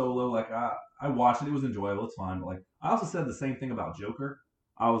agree with Solo. Like, I watched it. It was enjoyable. It's fine. But, like, I also said the same thing about Joker.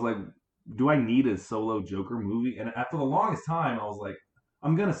 I was like, do I need a Solo Joker movie? And for the longest time, I was like,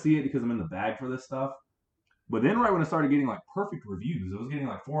 I'm going to see it because I'm in the bag for this stuff. But then right when it started getting, like, perfect reviews, it was getting,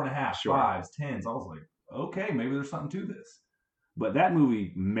 like, 4.5, 5s, 10s. I was like, okay, maybe there's something to this. But that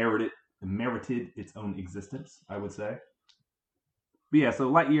movie merited its own existence, I would say. But yeah,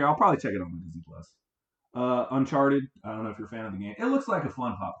 so Lightyear, I'll probably check it on Disney+. Uncharted. I don't know if you're a fan of the game. It looks like a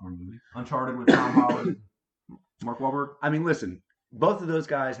fun popcorn movie. Uncharted with Tom Holland, Mark Wahlberg. I mean, listen, both of those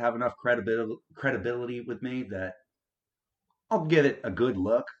guys have enough credibility with me that I'll give it a good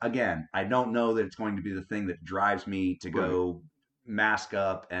look. Again, I don't know that it's going to be the thing that drives me to go mask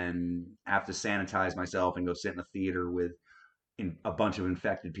up and have to sanitize myself and go sit in a theater with a bunch of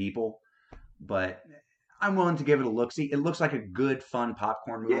infected people. But I'm willing to give it a look. See, it looks like a good, fun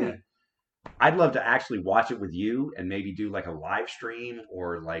popcorn movie. Yeah. I'd love to actually watch it with you and maybe do like a live stream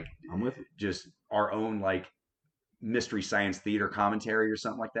or like just our own like Mystery Science Theater commentary or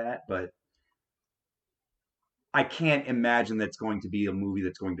something like that. But I can't imagine that's going to be a movie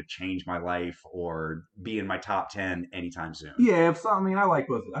that's going to change my life or be in my top 10 anytime soon. Yeah, I mean, I like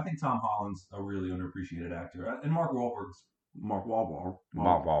both. I think Tom Holland's a really underappreciated actor, and Mark Wahlberg.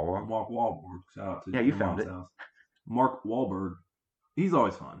 Shout out to you found it. House. Mark Wahlberg. He's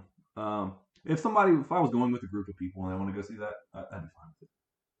always fun. If I was going with a group of people and I want to go see that, I'd be fine with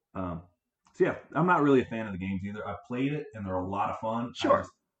it. So yeah, I'm not really a fan of the games either. I played it and they're a lot of fun. Sure.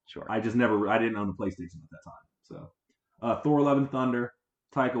 I didn't own the PlayStation at that time. So, Thor: Love and Thunder,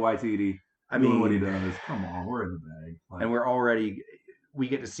 Taika Waititi. I mean, what he does. Come on, we're in the bag. And we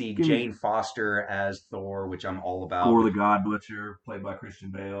get to see Jane Foster as Thor, which I'm all about. Thor the God Butcher, played by Christian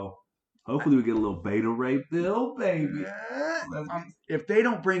Bale. Hopefully we get a little Beta Ray Bill, baby. If they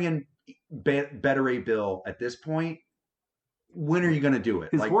don't bring in Beta Ray Bill at this point, when are you going to do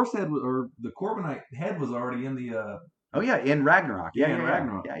it? His horse head, or the Corbinite head, was already in the... in Ragnarok. Yeah, in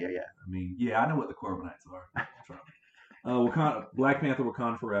Ragnarok. Yeah. I mean, I know what the Corbinites are. Black Panther,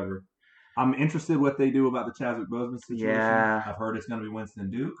 Wakanda Forever. I'm interested what they do about the Chadwick Boseman situation. Yeah. I've heard it's going to be Winston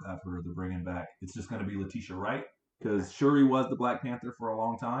Duke. I've heard they're bringing back... It's just going to be Letitia Wright, because Shuri was the Black Panther for a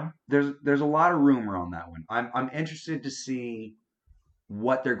long time. There's a lot of rumor on that one. I'm interested to see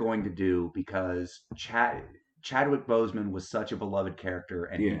what they're going to do, because Chadwick Boseman was such a beloved character,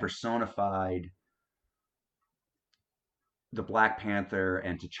 and he personified the Black Panther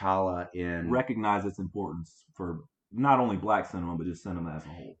and T'Challa in... Recognize its importance for not only black cinema, but just cinema as a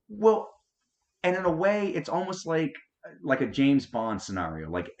whole. Well, and in a way, it's almost like a James Bond scenario.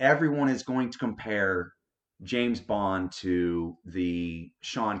 Like, everyone is going to compare James Bond to the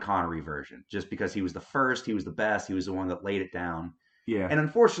Sean Connery version, just because he was the first, he was the best, he was the one that laid it down. Yeah. And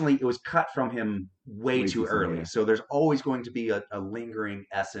unfortunately, it was cut from him way too early. Yeah. So there's always going to be a lingering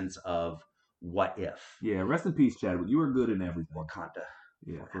essence of what if. Yeah, rest in peace, Chadwick. You were good in everything. Wakanda.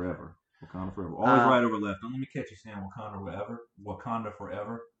 Yeah, forever. Wakanda forever. Always right over left. Don't let me catch you saying Wakanda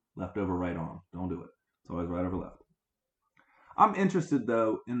forever. Left over, right arm. Don't do it. It's always right over left. I'm interested,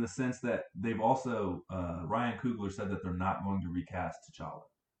 though, in the sense that they've also, Ryan Coogler said that they're not going to recast T'Challa.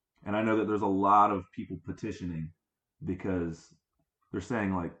 And I know that there's a lot of people petitioning because they're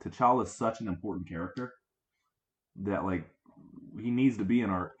saying, like, T'Challa is such an important character that, like, he needs to be in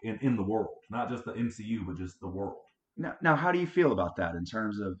the world. Not just the MCU, but just the world. Now, how do you feel about that in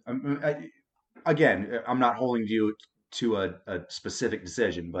terms of... again, I'm not holding you to a specific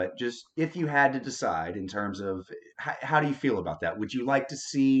decision, but just if you had to decide in terms of how do you feel about that? Would you like to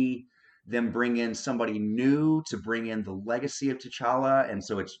see them bring in somebody new to bring in the legacy of T'Challa, and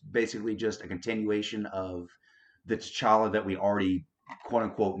so it's basically just a continuation of the T'Challa that we already quote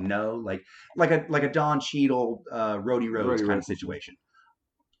unquote know, like a Don Cheadle, Rhodey Rhodes kind of situation?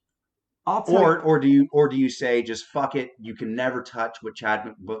 Or do you say just fuck it? You can never touch what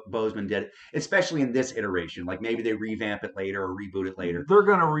Chadwick Boseman did, especially in this iteration. Like, maybe they revamp it later or reboot it later. They're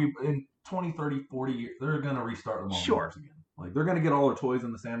gonna in 20, 30, 40 years. They're gonna restart them all again. Like, they're gonna get all their toys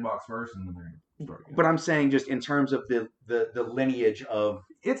in the sandbox first, and then they're gonna start again. But I'm saying, just in terms of the lineage of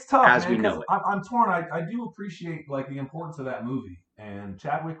it's tough as man, we know it. I'm torn. I do appreciate like the importance of that movie, and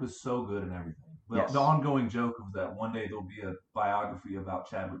Chadwick was so good in everything. The ongoing joke of that one day there'll be a biography about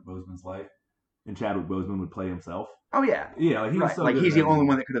Chadwick Boseman's life, and Chadwick Boseman would play himself. Oh yeah, yeah. Like, he was so like he's the only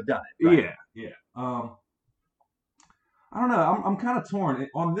one that could have done it. Right? Yeah. I don't know. I'm kind of torn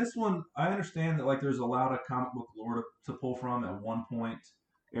on this one. I understand that like there's a lot of comic book lore to pull from. At one point,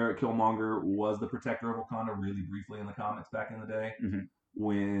 Eric Killmonger was the protector of Wakanda really briefly in the comics back in the day. Mm-hmm.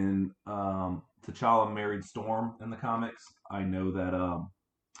 When T'Challa married Storm in the comics, I know that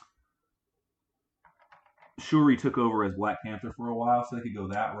Shuri took over as Black Panther for a while, so they could go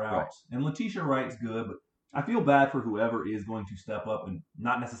that route. Right. And Letitia Wright's good, but I feel bad for whoever is going to step up and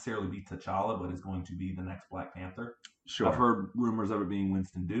not necessarily be T'Challa, but is going to be the next Black Panther. Sure. I've heard rumors of it being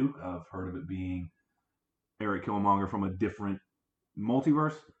Winston Duke. I've heard of it being Eric Killmonger from a different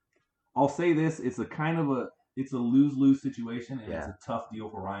multiverse. I'll say this: it's a lose-lose situation, and it's a tough deal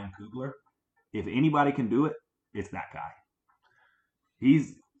for Ryan Coogler. If anybody can do it, it's that guy.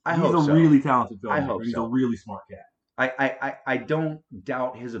 He's a really talented filmmaker. I hope he's a really smart cat. I don't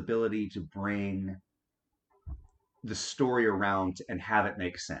doubt his ability to bring the story around and have it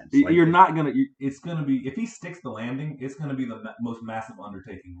make sense. You're not gonna. It's gonna be, if he sticks the landing, it's gonna be the most massive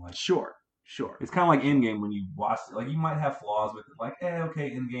undertaking. Like, sure. It's kind of like Endgame when you watch it. Like, you might have flaws with it. Like,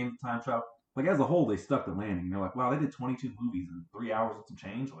 okay, Endgame, time travel. Like, as a whole, they stuck the landing. You're like, wow, they did 22 movies in 3 hours and some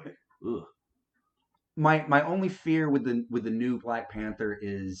change. Like, ugh. My only fear with the new Black Panther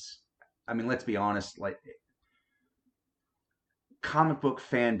is, I mean, let's be honest, like, comic book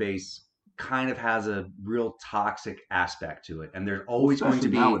fan base kind of has a real toxic aspect to it, and there's always going to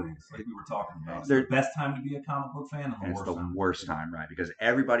be, nowadays, like we were talking about, it's the best time to be a comic book fan, and it's the worst time, right? Because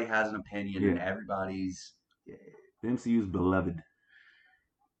everybody has an opinion, and everybody's the MCU's beloved.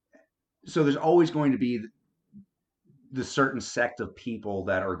 So there's always going to be the certain sect of people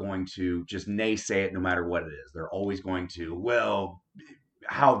that are going to just naysay it no matter what it is. They're always going to, well,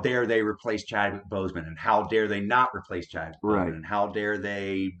 how dare they replace Chadwick Boseman, and how dare they not replace Chadwick Boseman, and how dare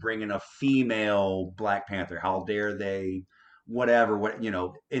they bring in a female Black Panther, how dare they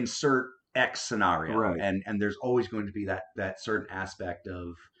insert X scenario. Right. And there's always going to be that certain aspect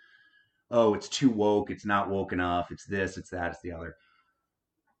of, oh, it's too woke, it's not woke enough, it's this, it's that, it's the other.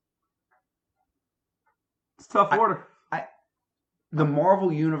 It's tough order. The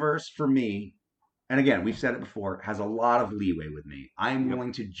Marvel Universe, for me, and again, we've said it before, has a lot of leeway with me. I'm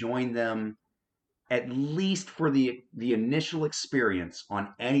willing to join them at least for the initial experience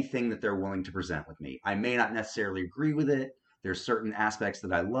on anything that they're willing to present with me. I may not necessarily agree with it. There's certain aspects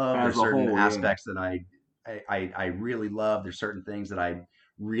that I love. There's certain aspects that I really love. There's certain things that I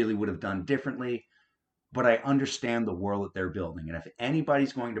really would have done differently. But I understand the world that they're building. And if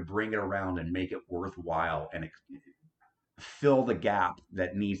anybody's going to bring it around and make it worthwhile and fill the gap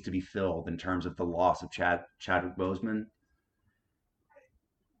that needs to be filled in terms of the loss of Chadwick Boseman,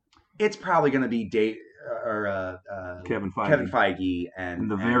 it's probably going to be Kevin Feige and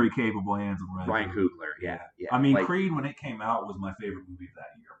the very capable hands of Ryan Coogler. Yeah. I mean, Creed, when it came out, was my favorite movie of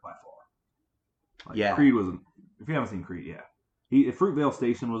that year by far. Like, Creed was, if you haven't seen Creed, Fruitvale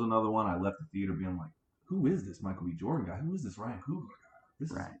Station was another one. I left the theater being like, who is this Michael B. Jordan guy? Who is this Ryan Coogler guy?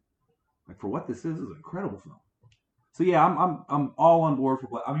 This is, like, for what this is an incredible film. So yeah, I'm all on board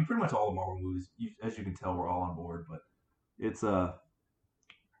for. I mean, pretty much all the Marvel movies. As you can tell, we're all on board. But it's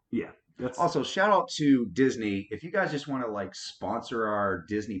That's... Also, shout out to Disney. If you guys just want to like sponsor our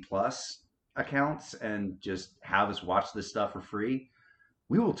Disney Plus accounts and just have us watch this stuff for free,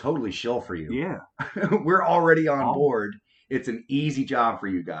 we will totally shill for you. Yeah, we're already on board. It's an easy job for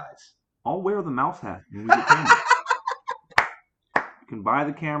you guys. I'll wear the mouse hat when we get cameras. You can buy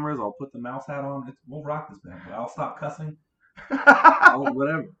the cameras. I'll put the mouse hat on. We'll rock this band. I'll stop cussing.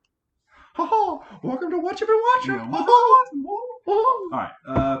 Whatever. Oh, welcome to What You've Been Watching. All right.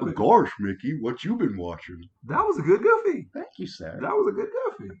 Gosh, Mickey, what you been watching? That was a good goofy. Thank you, sir. That was a good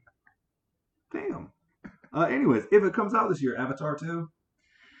goofy. Damn. Anyways, if it comes out this year, Avatar 2.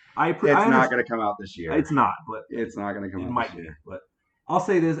 It's not going to come out this year. It's not, but it's not going to come out this year. But I'll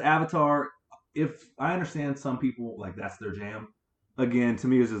say this: Avatar. If I understand some people like that's their jam. Again, to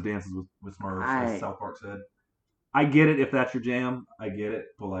me, it's just Dances with Smurfs, as South Park said. I get it if that's your jam. I get it,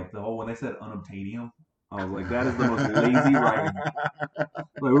 but like when they said unobtainium, I was like, that is the most lazy writing.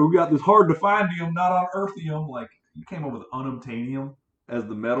 Like, we got this hard to findium, not on earthium. Like, you came up with unobtainium as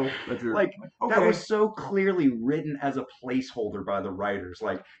the metal that you're okay. That was so clearly written as a placeholder by the writers.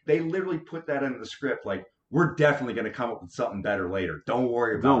 Like, they literally put that into the script. Like, we're definitely going to come up with something better later. Don't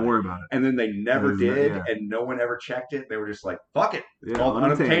worry about it. And then they never did, and no one ever checked it. They were just like, fuck it. It's called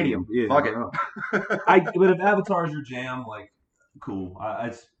unobtainium. Fuck it. But if Avatar is your jam, like, cool.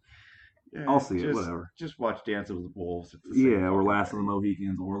 I'll see it, whatever. Just watch Dances with Wolves. Or Last of the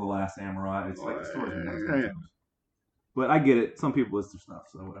Mohicans, or The Last Samurai. It's like the stories. But I get it. Some people list their stuff,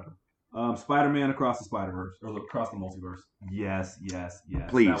 so whatever. Spider-Man Across the Spider-Verse, or Across the Multiverse. Yes.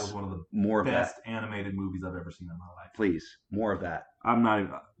 Please. That was one of the best animated movies I've ever seen in my life. Please, more of that.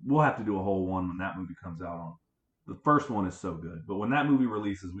 We'll have to do a whole one when that movie comes out. The first one is so good, but when that movie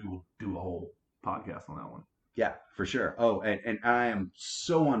releases, we will do a whole podcast on that one. Yeah, for sure. Oh, and I am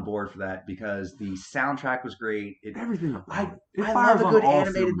so on board for that because the soundtrack was great. Everything about it. I love a good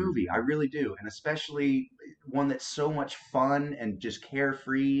animated movie. I really do. And especially one that's so much fun and just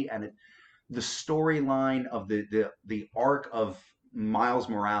carefree. And the storyline of the arc of Miles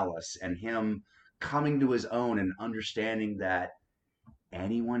Morales and him coming to his own and understanding that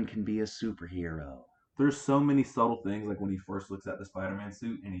anyone can be a superhero. There's so many subtle things, like when he first looks at the Spider-Man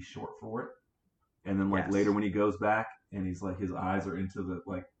suit and he's short for it. And then later when he goes back and he's like, his eyes are into the,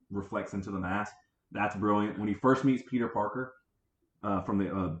 reflects into the mask. That's brilliant. When he first meets Peter Parker from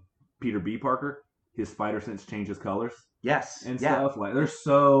the Peter B. Parker, his spider sense changes colors. Yes. And stuff. Like, there's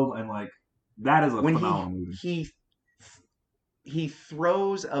so, and like, that is a phenomenal movie. He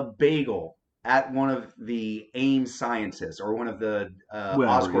throws a bagel at one of the AIM scientists or one of the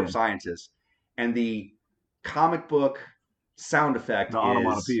Oscorp scientists, and the comic book sound effect the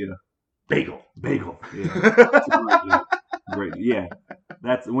onomatopoeia. Bagel. Yeah. Great. Yeah.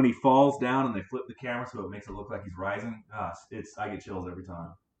 That's when he falls down and they flip the camera so it makes it look like he's rising. I get chills every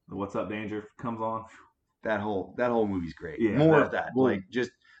time. The What's Up Danger comes on. That whole movie's great. Yeah, more of that. Like,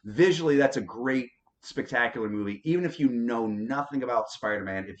 just visually, that's a great, spectacular movie. Even if you know nothing about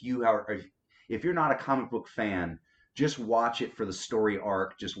Spider-Man, if you're not a comic book fan, just watch it for the story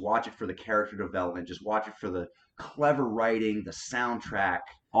arc. Just watch it for the character development. Just watch it for the clever writing, the soundtrack.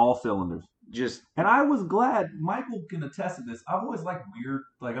 All cylinders. And I was glad, Michael can attest to this. I've always liked weird,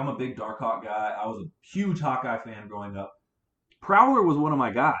 like, I'm a big Darkhawk guy. I was a huge Hawkeye fan growing up. Prowler was one of my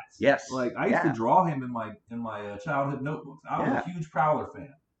guys. Yes. Like, I used to draw him in my childhood notebooks. I was a huge Prowler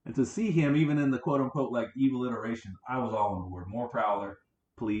fan. And to see him even in the quote-unquote, like, evil iteration, I was all on board. More Prowler.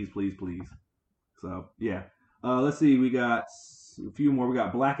 Please, please, please. So, yeah. Let's see. We got a few more. We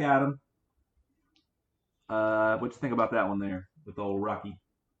got Black Adam. What you think about that one there with old Rocky?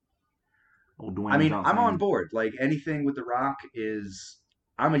 Old Dwayne Johnson. I'm on board. Like, anything with The Rock is...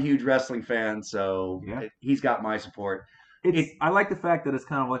 I'm a huge wrestling fan, so he's got my support. I like the fact that it's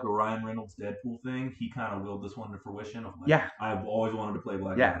kind of like a Ryan Reynolds Deadpool thing. He kind of willed this one to fruition. Of like, I've always wanted to play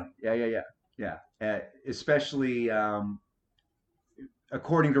Black Adam. Yeah. Especially,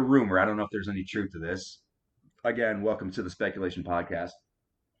 according to rumor, I don't know if there's any truth to this. Again, welcome to the Speculation Podcast.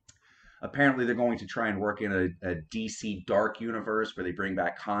 Apparently, they're going to try and work in a DC Dark universe where they bring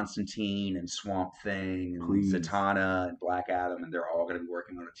back Constantine and Swamp Thing and Zatanna and Black Adam, and they're all going to be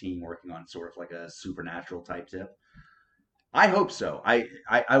working on a team, working on sort of like a supernatural type tip. I hope so. I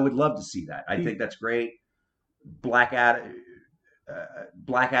would love to see that. I think that's great. Black Adam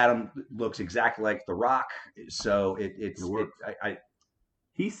looks exactly like The Rock, so it's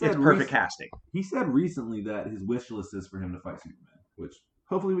perfect casting. He said recently that his wish list is for him to fight Superman, which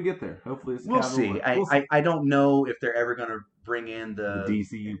hopefully we get there. Hopefully we'll see. I don't know if they're ever going to bring in the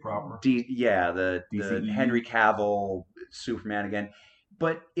DCU proper. The Henry Cavill Superman again.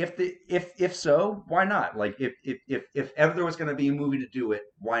 But if so, why not? Like, if ever there was going to be a movie to do it,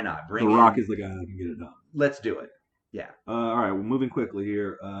 why not? The Rock is the guy that can get it done. Let's do it. Yeah. All right, we're moving quickly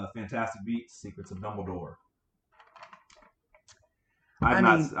here. Fantastic Beasts: Secrets of Dumbledore.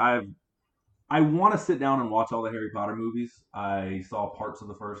 I want to sit down and watch all the Harry Potter movies. I saw parts of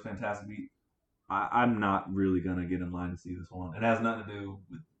the first Fantastic Beasts. I'm not really going to get in line to see this one. It has nothing to do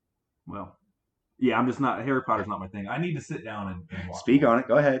with, yeah, I'm just not. Harry Potter's not my thing. I need to sit down and watch. Speak on it.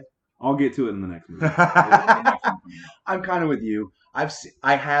 Go ahead. I'll get to it in the next movie. I'm kind of with you.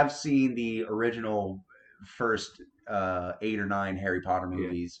 I have seen the original first 8 or 9 Harry Potter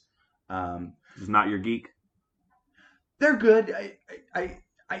movies. It's not your geek. They're good.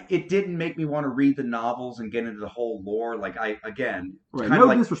 It didn't make me want to read the novels and get into the whole lore. Like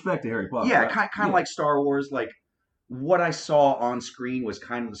no disrespect to Harry Potter. Yeah, kind of like Star Wars. Like, what I saw on screen was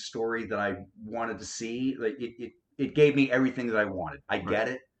kind of the story that I wanted to see. Like, it gave me everything that I wanted. I get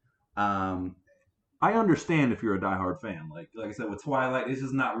it. I understand if you're a diehard fan. Like I said with Twilight, it's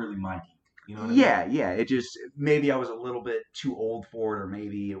just not really my geek. You know what I mean? Yeah. It just, maybe I was a little bit too old for it, or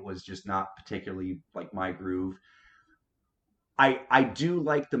maybe it was just not particularly like my groove. I do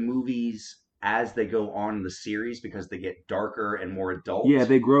like the movies as they go on in the series because they get darker and more adult. Yeah,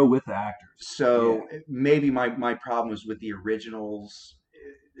 they grow with the actors. So maybe my problem was with the originals,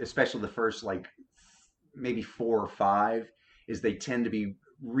 especially the first maybe 4 or 5, is they tend to be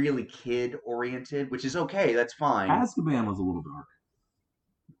really kid oriented, which is okay. That's fine. Azkaban was a little dark.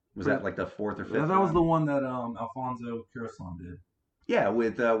 Was that like the 4th or 5th? Yeah, that was the one that Alfonso Cuarón did. Yeah,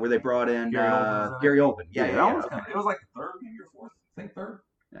 with where they brought in Gary Oldman. Yeah, it was like the 3rd, maybe, or 4th. I think 3rd.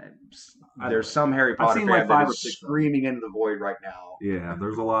 There's some Harry Potter fan like 5 or 6 screaming into the void right now. Yeah,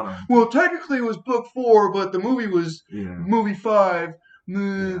 there's a lot of. Well, technically it was book 4, but the movie was movie 5,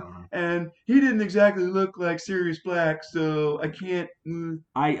 and he didn't exactly look like Sirius Black, so I can't.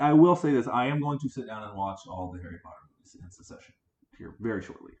 I will say this: I am going to sit down and watch all the Harry Potter movies in succession here very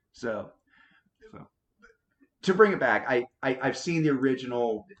shortly. So to bring it back, I've seen the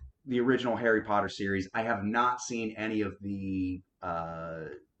original Harry Potter series. I have not seen any of the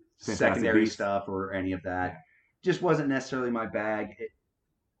secondary stuff or any of that. Just wasn't necessarily my bag.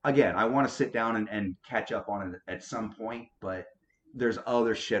 Again, I want to sit down and catch up on it at some point, but there's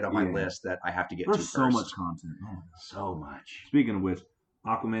other shit on my list that I have to get to first. There's so much content. Oh, so much. Speaking of which,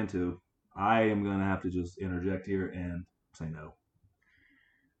 Aquaman 2, I am going to have to just interject here and say no.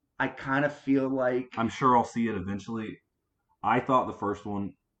 I kind of feel like I'm sure I'll see it eventually. I thought the first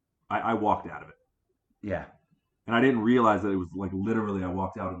one, I walked out of it. Yeah. And I didn't realize that it was like literally I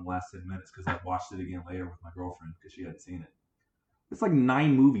walked out in the last 10 minutes because I watched it again later with my girlfriend because she hadn't seen it. It's like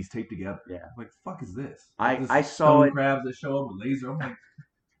 9 movies taped together. Yeah. Like, the fuck is this? I saw it. Crabs that show up with laser. I'm like,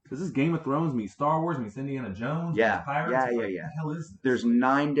 is this Game of Thrones meets Star Wars meets Indiana Jones? Yeah. Pirates? Yeah. What the hell is this? There's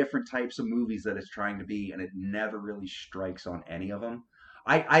 9 different types of movies that it's trying to be, and it never really strikes on any of them.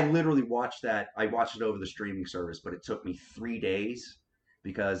 I literally watched that. I watched it over the streaming service, but it took me 3 days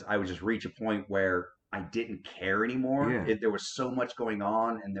because I would just reach a point where I didn't care anymore. Yeah. There was so much going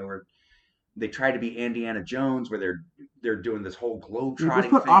on, and they tried to be Indiana Jones where they're doing this whole globe-trotting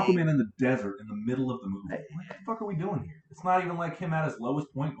thing. Let's put thing. Aquaman in the desert in the middle of the movie. What the fuck are we doing here? It's not even like him at his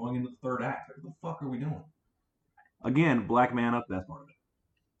lowest point going into the third act. What the fuck are we doing? Again, black man up, that's part of it.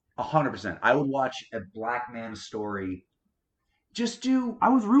 100%. I would watch a black man story. Just do. I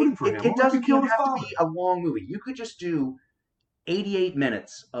was rooting for him. It doesn't even have to be a long movie. You could just do 88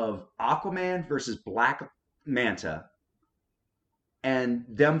 minutes of Aquaman versus Black Manta. And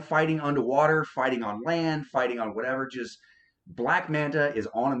them fighting underwater, fighting on land, fighting on whatever. Just Black Manta is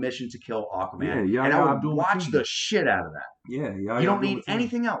on a mission to kill Aquaman. Yeah, and I would watch the shit out of that. Yeah. You don't need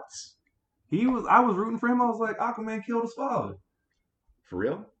anything else. I was rooting for him. I was like, Aquaman killed his father. For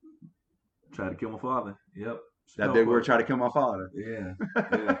real? Tried to kill my father. Yep. That big word, try to kill my father. Yeah.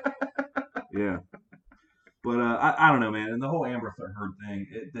 Yeah. But I don't know, man. And the whole Amber Heard thing,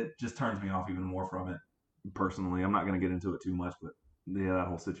 that just turns me off even more from it. Personally, I'm not going to get into it too much, but yeah, that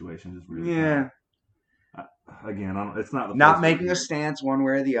whole situation just really. Yeah. Again, it's not making a stance one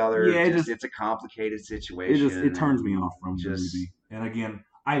way or the other. Yeah, it's a complicated situation. It turns me off from the movie. And again,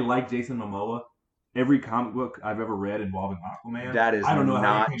 I like Jason Momoa. Every comic book I've ever read involving Aquaman, that is I don't know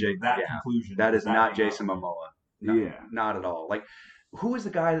not how that conclusion. That is not Jason Momoa. No, not at all. Like, who was the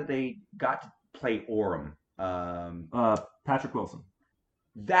guy that they got to play Orm? Patrick Wilson.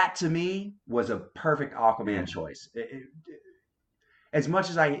 That to me was a perfect Aquaman choice. As much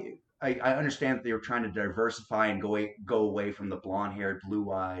as I understand that they were trying to diversify and go away from the blonde-haired,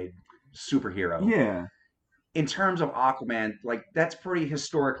 blue-eyed superhero. Yeah. In terms of Aquaman, like, that's pretty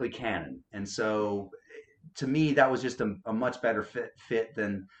historically canon, and so to me that was just a much better fit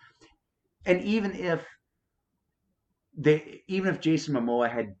than. And even if Jason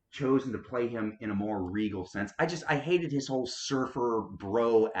Momoa had chosen to play him in a more regal sense, I hated his whole surfer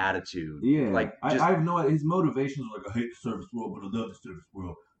bro attitude. Yeah, like I have no idea. His motivations are like, I hate the surface world, but I love the surface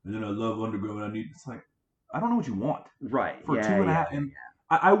world, and then I love underground. It's like, I don't know what you want, right? For 2.5. And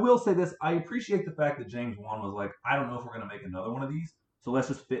I will say this: I appreciate the fact that James Wan was like, I don't know if we're going to make another one of these, so let's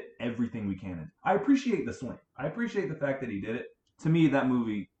just fit everything we can in. I appreciate the swing. I appreciate the fact that he did it. To me, that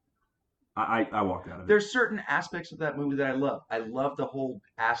movie. I walked out of it. There's certain aspects of that movie that I love. I love the whole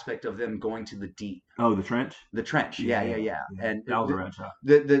aspect of them going to the deep. Oh, the trench? The trench. Yeah. And that was a rad shot.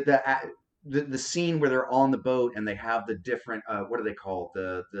 The scene where they're on the boat and they have the different what are they called?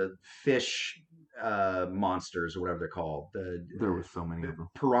 The fish monsters or whatever they're called. There were so many of them.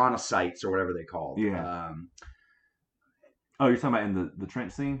 Piranha sites or whatever they called. Yeah. Oh, you're talking about in the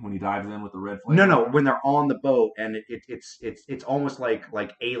trench scene when he dives in with the red flame? No, when they're on the boat and it's almost like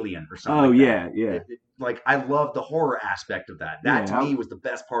Alien or something. Oh, like yeah, that. yeah. Like, I love the horror aspect of that. That to me was the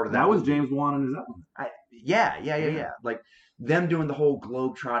best part of that. That was James Wan and his element. Yeah. Like them doing the whole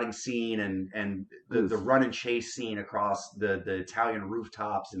globe-trotting scene and the run and chase scene across the Italian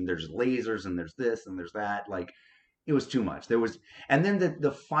rooftops, and there's lasers and there's this and there's that. Like, it was too much. And then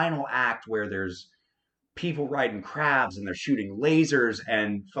the final act where there's people riding crabs and they're shooting lasers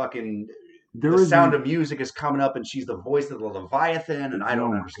and fucking the Sound of Music is coming up and she's the voice of the Leviathan and I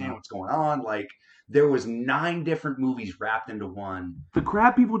don't understand what's going on. Like, there was 9 different movies wrapped into one. The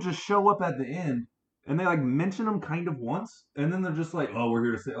crab people just show up at the end and they like mention them kind of once and then they're just like, oh, we're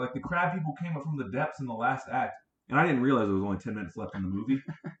here to say, like, the crab people came up from the depths in the last act. And I didn't realize there was only 10 minutes left in the movie.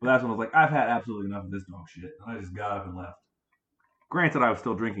 But that's when I was like, I've had absolutely enough of this dog shit. And I just got up and left. Granted, I was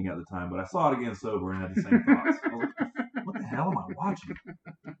still drinking at the time, but I saw it again sober and had the same thoughts. I was like, what the hell am I watching?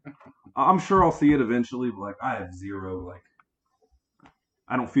 I'm sure I'll see it eventually, but like, I have zero, like,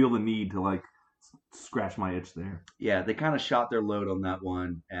 I don't feel the need to like scratch my itch there. Yeah, they kind of shot their load on that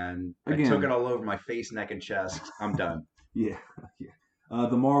one, and again, I took it all over my face, neck, and chest. I'm done. Yeah.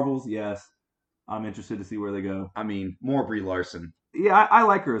 The Marvels, yes. I'm interested to see where they go. I mean, more Brie Larson. Yeah, I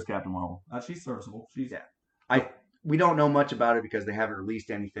like her as Captain Marvel. She's serviceable. We don't know much about it because they haven't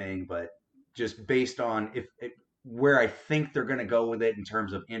released anything, but just based on where I think they're going to go with it in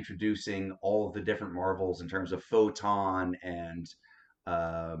terms of introducing all of the different Marvels, in terms of Photon and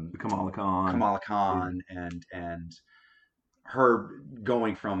Kamala Khan and her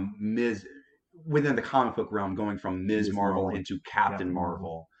going from within the comic book realm, going from Ms. Marvel into Captain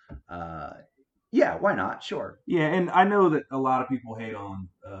Marvel. Yeah, why not? Sure. Yeah, and I know that a lot of people hate on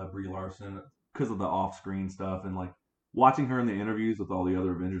Brie Larson because of the off-screen stuff, and like watching her in the interviews with all the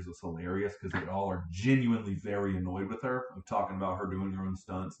other Avengers was hilarious because they all are genuinely very annoyed with her, like, talking about her doing her own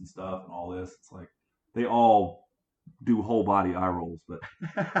stunts and stuff and all this. It's like they all do whole body eye rolls, but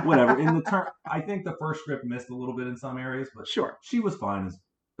whatever. I think the first script missed a little bit in some areas, but sure, she was fine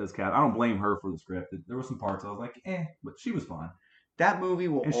as Cap. I don't blame her for the script. There were some parts I was like, but she was fine. That movie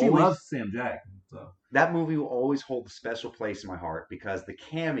will she loves Sam Jackson. So that movie will always hold a special place in my heart because the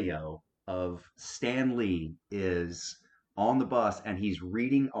cameo of Stan Lee is on the bus and he's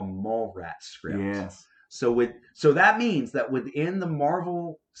reading a Mallrats script. Yes. So that means that within the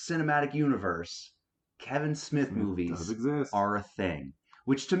Marvel Cinematic Universe, Kevin Smith movies are a thing,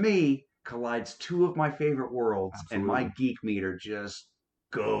 which to me collides two of my favorite worlds. Absolutely. And my geek meter just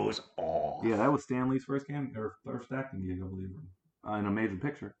goes off. Yeah, that was Stan Lee's first acting gig, I believe. In a major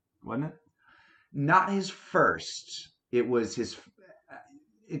picture, wasn't it? Not his first. It was his.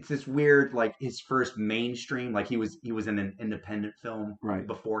 It's this weird, like his first mainstream. Like he was in an independent film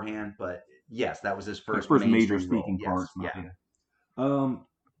beforehand, but yes, that was his first major speaking part. Yes, yeah.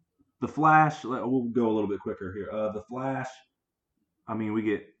 The Flash. We'll go a little bit quicker here. The Flash. I mean, we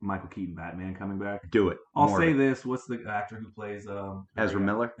get Michael Keaton Batman coming back. Do it. I'll say this: what's the actor who plays Ezra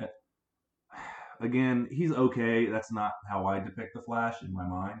Miller? Again, he's okay. That's not how I depict the Flash in my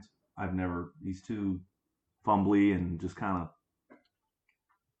mind. He's too fumbly and just kind of,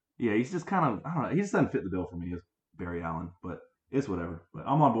 he's just kind of, I don't know. He just doesn't fit the bill for me as Barry Allen, but it's whatever. But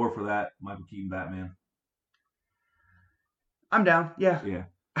I'm on board for that. Michael Keaton Batman. I'm down. Yeah. Yeah.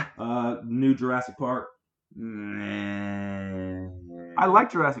 New Jurassic Park. I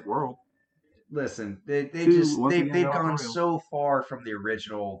like Jurassic World. Listen, they've gone so far from the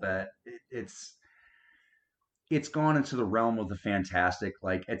original that it's gone into the realm of the fantastic.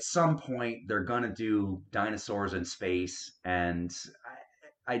 Like at some point they're gonna do dinosaurs in space, and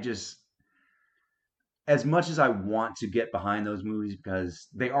I just, as much as I want to get behind those movies because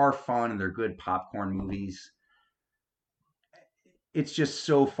they are fun and they're good popcorn movies, it's just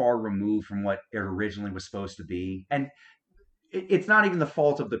so far removed from what it originally was supposed to be. And it's not even the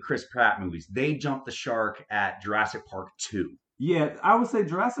fault of the Chris Pratt movies. They jumped the shark at Jurassic Park 2. Yeah, I would say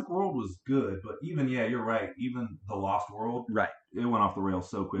Jurassic World was good, but even, you're right. Even The Lost World, it went off the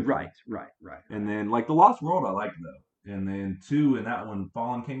rails so quickly. Right. And then, like, The Lost World I liked, though. And then 2 and that one,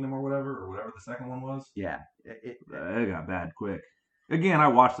 Fallen Kingdom or whatever the second one was. Yeah. It got bad quick. Again, I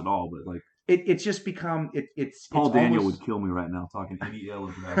watched it all, but, like, it's just become it's Paul Daniel would kill me right now talking EDL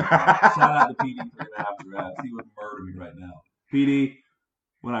of Jurassic Park. Shout out to PD 3.5 Giraffes. He would murder me right now. PD,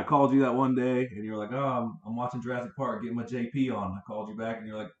 when I called you that one day and you're like, oh, I'm watching Jurassic Park, getting my JP on. I called you back and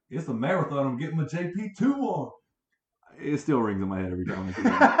you're like, it's a marathon, I'm getting my JP2 on. It still rings in my head every time I see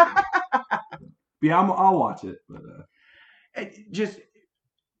that. Yeah, I'll watch it. But just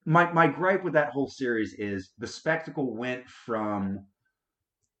my gripe with that whole series is the spectacle went from,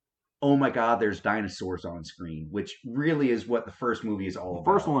 oh my God, there's dinosaurs on screen, which really is what the first movie is all about.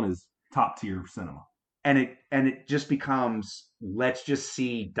 The first one is top tier cinema. And it just becomes, let's just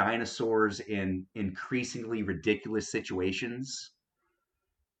see dinosaurs in increasingly ridiculous situations.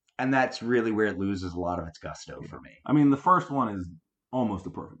 And that's really where it loses a lot of its gusto for me. I mean, the first one is almost a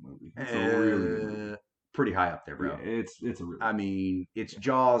perfect movie. It's a really good movie. Pretty high up there, bro. Yeah, it's a really I mean, it's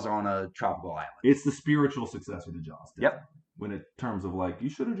Jaws on a tropical island. It's the spiritual successor to Jaws. Definitely. Yep. When in terms of like, you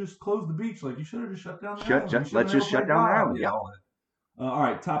should have just closed the beach. Like, you should have just shut down the island. Let's just shut down the island. Yeah. All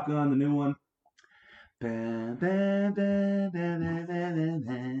right, Top Gun, the new one. So I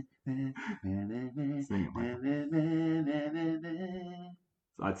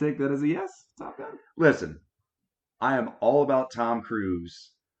take that as a yes, Top Gun. Listen, I am all about Tom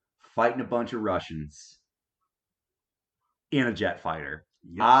Cruise fighting a bunch of Russians in a jet fighter.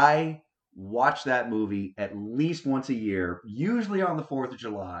 Yep. I watch that movie at least once a year, usually on the 4th of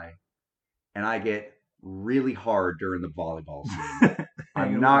July, and I get really hard during the volleyball scene.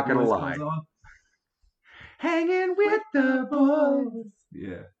 I'm not going to lie. Hanging with the boys.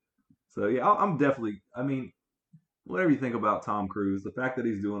 Yeah. So, yeah, I'm definitely, I mean, whatever you think about Tom Cruise, the fact that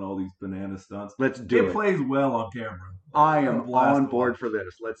he's doing all these banana stunts. Let's do it. It plays well on camera. I am on board for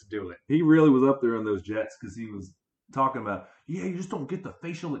this. Let's do it. He really was up there in those jets because he was talking about, you just don't get the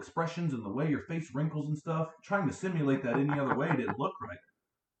facial expressions and the way your face wrinkles and stuff. Trying to simulate that any other way didn't look right.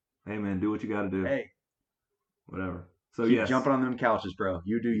 Hey, man, do what you got to do. Hey. Whatever. So, Keep jumping on them couches, bro.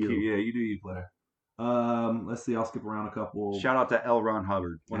 You do you. Yeah, you do you, player. Let's see. I'll skip around a couple. Shout out to L. Ron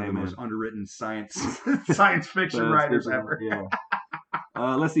Hubbard, one of the most underwritten science fiction writers ever. Yeah.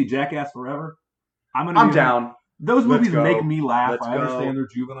 Let's see. Jackass Forever. I'm down. Those movies make me laugh. I understand they're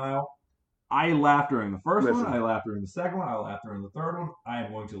juvenile. I laughed during the first one. I laughed during the second one. I laughed during the third one. I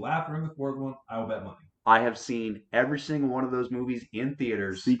am going to laugh during the fourth one. I will bet money. I have seen every single one of those movies in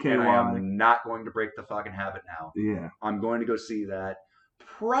theaters. CKY. And I am not going to break the fucking habit now. Yeah. I'm going to go see that.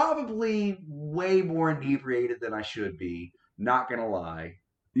 Probably way more inebriated than I should be. Not gonna lie.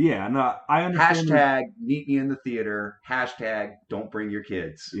 Yeah, no, I understand. Hashtag meet me in the theater. Hashtag don't bring your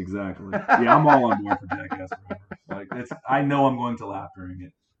kids. Exactly. Yeah, I'm all on board for Jackass Forever. Like, I know I'm going to laugh during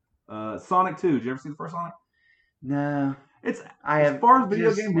it. Sonic 2. Did you ever see the first Sonic? No. As far as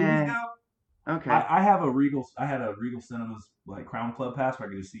video game movies go, okay. I had a Regal Cinemas like Crown Club pass where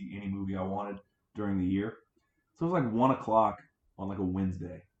I could just see any movie I wanted during the year. So it was like 1:00 on like a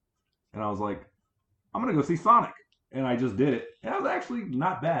Wednesday. And I was like, I'm going to go see Sonic. And I just did it. And it was actually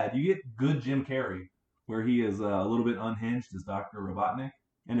not bad. You get good Jim Carrey, where he is a little bit unhinged as Dr. Robotnik.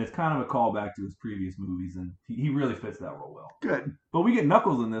 And it's kind of a callback to his previous movies. And he really fits that role well. Good. But we get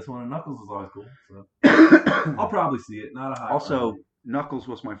Knuckles in this one, and Knuckles is always cool. So I'll probably see it. Not a high Also, priority. Knuckles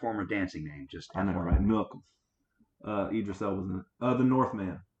was my former dancing name. Just I know, right? Knuckles. Idris Elba was in it. The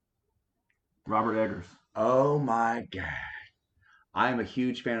Northman. Robert Eggers. Oh, my God. I'm a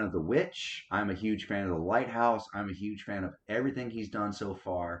huge fan of The Witch. I'm a huge fan of The Lighthouse. I'm a huge fan of everything he's done so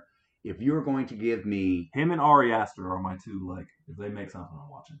far. If you're going to give me... Him and Ari Aster are my two, like, if they make something, I'm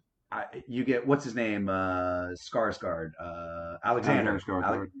watching. You get, what's his name? Skarsgård. Alexander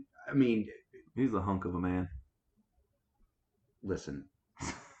Skarsgård. I mean... He's a hunk of a man. Listen.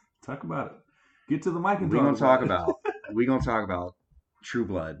 Talk about it. Get to the mic and We're going to talk about True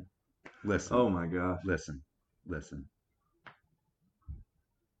Blood. Listen. Oh, my gosh. Listen.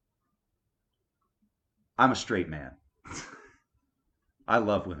 I'm a straight man. I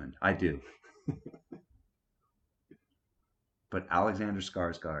love women. I do. But Alexander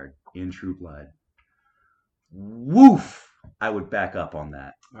Skarsgård in True Blood, woof! I would back up on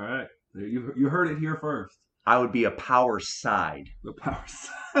that. All right. You heard it here first. I would be a power side. The power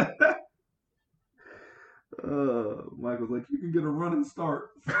side. Michael's like, you can get a running start.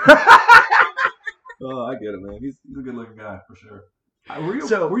 Oh, I get it, man. He's a good-looking guy, for sure.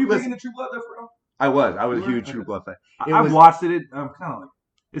 Were you big into True Blood, though, for real? I was a huge True Blood fan. I've watched it. I'm kind of like,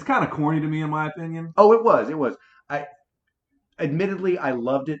 it's kind of corny to me, in my opinion. Oh, it was. Admittedly, I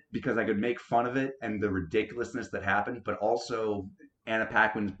loved it because I could make fun of it and the ridiculousness that happened, but also Anna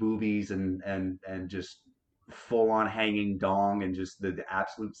Paquin's boobies and just full on hanging dong and just the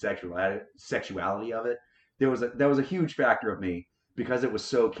absolute sexuality of it. That was a huge factor of me. Because it was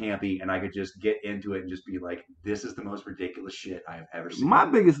so campy and I could just get into it and just be like, this is the most ridiculous shit I've ever seen. My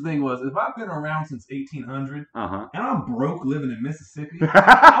biggest thing was, if I've been around since 1800 and I'm broke living in Mississippi,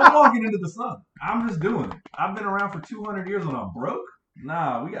 I'm walking into the sun. I'm just doing it. I've been around for 200 years and I'm broke?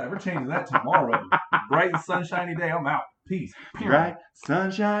 Nah, we're changing that tomorrow. Bright and sunshiny day, I'm out. Peace. Bright,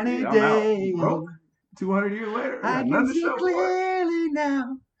 sunshiny day. Broke. 200 years later, I can see clearly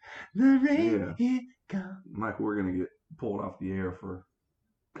now. The rain it comes. Michael, we're going to get pulled off the air for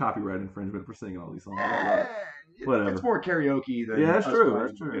copyright infringement for singing all these songs. Whatever. It's more karaoke than... Yeah, that's true.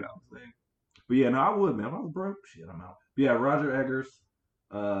 That's true. You know. But yeah, no, I would, man. If I was broke, shit, I'm out. But yeah, Roger Eggers.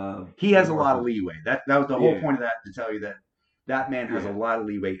 He has a lot of leeway. That was the whole point of that, to tell you that man has a lot of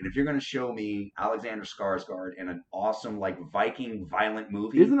leeway. And if you're going to show me Alexander Skarsgård in an awesome, like, Viking violent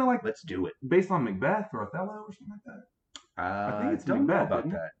movie, isn't it like let's do it. Based on Macbeth or Othello or something like that? I think it's Macbeth. Know about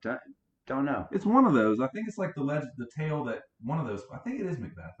that. Don't know. It's one of those. I think it's like the tale that one of those. I think it is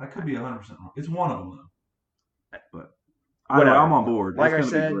Macbeth. I could be 100% wrong. It's one of them though. But I'm on board. Like I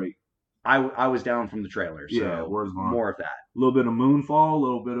said, I was down from the trailer. So more of that. A little bit of Moonfall, a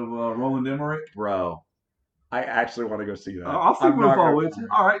little bit of Roland Emmerich. Bro, I actually want to go see that. I'll see Moonfall with you.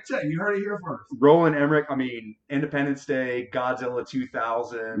 All right, check. You heard it here first. Roland Emmerich. I mean, Independence Day, Godzilla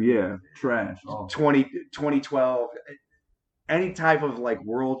 2000. Yeah, trash. 2012. Any type of like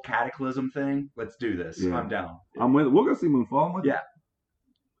world cataclysm thing, let's do this. Yeah. I'm down. I'm with it. We'll go see Moonfall. I'm with it.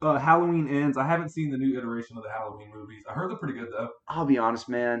 Halloween Ends. I haven't seen the new iteration of the Halloween movies. I heard they're pretty good though. I'll be honest,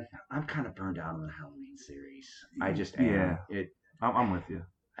 man. I'm kind of burned out on the Halloween series. I just am. Yeah. I'm with you.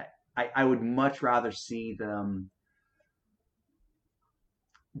 I would much rather see them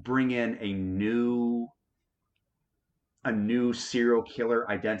bring in a new serial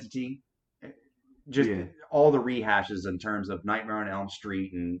killer identity. Just all the rehashes in terms of Nightmare on Elm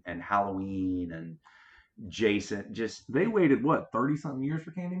Street and Halloween and Jason. Just they waited 30-something years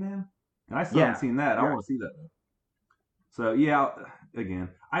for Candyman, and I still haven't seen that. I want to see that though. So yeah, again,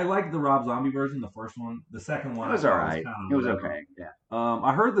 I liked the Rob Zombie version, the first one. The second one, it was all right. It was okay. Yeah.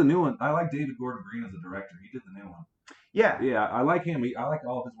 I heard the new one. I like David Gordon Green as a director. He did the new one. Yeah. Yeah, I like him. I like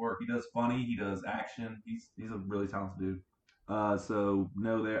all of his work. He does funny. He does action. He's a really talented dude. So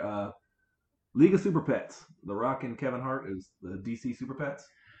no, there. League of Super Pets. The Rock and Kevin Hart is the DC Super Pets.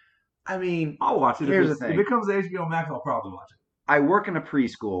 I mean, I'll watch it. Here's the thing. If it comes to HBO Max, I'll probably watch it. I work in a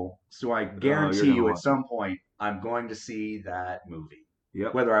preschool, so I guarantee you at some point I'm going to see that movie.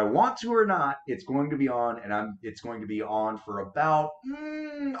 Yep. Whether I want to or not, it's going to be on, and it's going to be on for about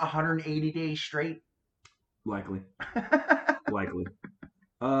 180 days straight. Likely. Likely.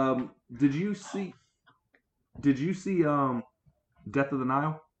 Did you see Death of the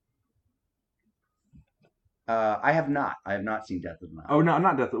Nile? I have not. I have not seen Death of the Nile. Oh no,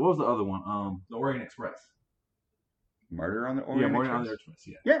 not Death. What was the other one? The Orient Express. Murder on the Orient Express? Murder on the Express.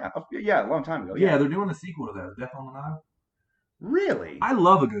 Yeah, a long time ago. Yeah, they're doing a sequel to that, Death on the Nile. Really? I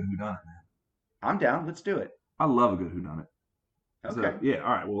love a good whodunit, man. I'm down. Let's do it. I love a good whodunit. Okay. So, yeah.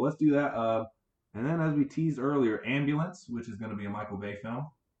 All right. Well, let's do that. And then, as we teased earlier, Ambulance, which is going to be a Michael Bay film.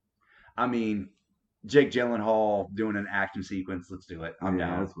 I mean, Jake Gyllenhaal doing an action sequence. Let's do it. I'm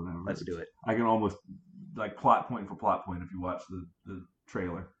down. That's whatever. Let's do it. I can almost plot point for plot point if you watch the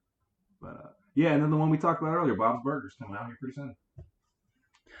trailer. But yeah, and then the one we talked about earlier, Bob's Burgers, coming out here pretty soon.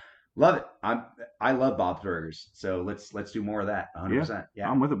 Love it. I love Bob's Burgers. So let's do more of that. 100%. Yeah.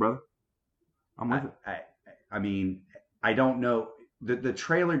 I'm with it, brother. I'm with it. I mean, I don't know. The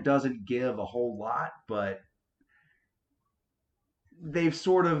trailer doesn't give a whole lot, but they've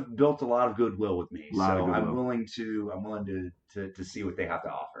sort of built a lot of goodwill with me. So I'm willing to see what they have to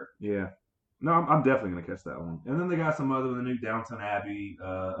offer. Yeah. No, I'm definitely going to catch that one. And then they got some other, the new Downton Abbey,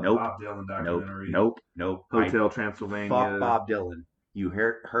 Bob Dylan documentary. Nope. Hotel Transylvania. Fuck Bob Dylan. You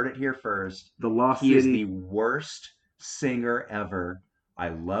heard it here first. The Lost City. He is the worst singer ever. I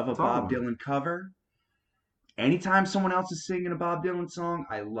love a Bob Dylan cover. Anytime someone else is singing a Bob Dylan song,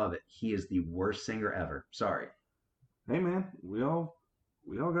 I love it. He is the worst singer ever. Sorry. Hey man, we all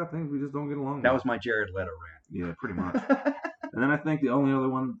got things we just don't get along with. That was my Jared Leto rant. Yeah, pretty much. And then I think the only other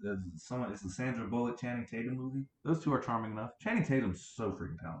one is the Sandra Bullock Channing Tatum movie. Those two are charming enough. Channing Tatum's so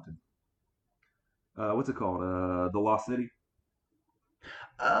freaking talented. What's it called? The Lost City.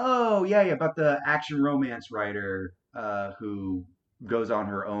 Oh yeah, about the action romance writer who goes on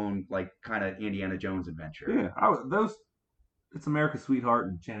her own kind of Indiana Jones adventure. Yeah, it's America's Sweetheart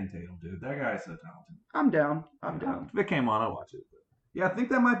and Channing Tatum, dude. That guy is so talented. I'm down. If it came on, I'll watch it. But yeah, I think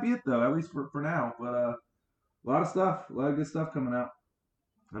that might be it though, at least for now. But a lot of good stuff coming out.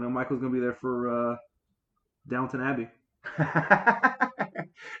 I know Michael's gonna be there for Downton Abbey.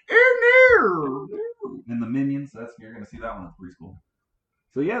 And the Minions. You're gonna see that one at preschool.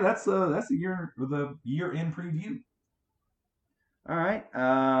 So yeah, that's the year-end preview. All right.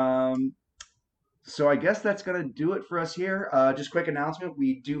 So I guess that's gonna do it for us here. Just quick announcement: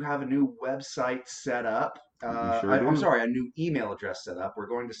 we do have a new website set up. I'm sorry, a new email address set up. We're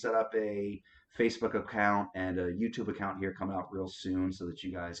going to set up a Facebook account and a YouTube account here coming out real soon, so that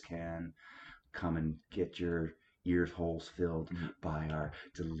you guys can come and get your ear holes filled by our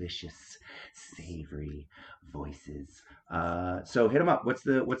delicious, savory voices. So hit them up. What's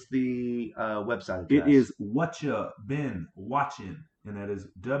the website address? It is Whatcha Been Watching, and that is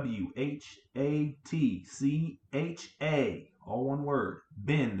WHATCHA, all one word.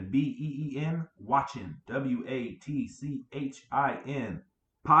 Ben, BEEN, watching, WATCHIN.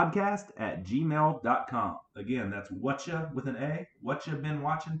 podcast@gmail.com. Again, that's Whatcha with an A. Whatcha Been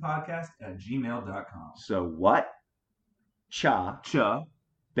Watching podcast@gmail.com. So what? Cha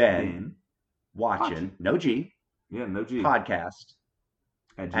Ben watching. No G. Yeah, no G. Podcast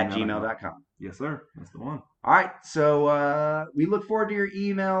at gmail.com. Yes, sir. That's the one. All right. So we look forward to your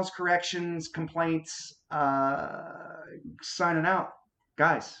emails, corrections, complaints. Signing out.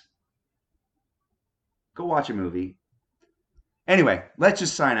 Guys, go watch a movie. Anyway, let's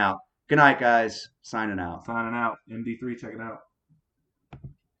just sign out. Good night, guys. Signing out. MD3, check it out.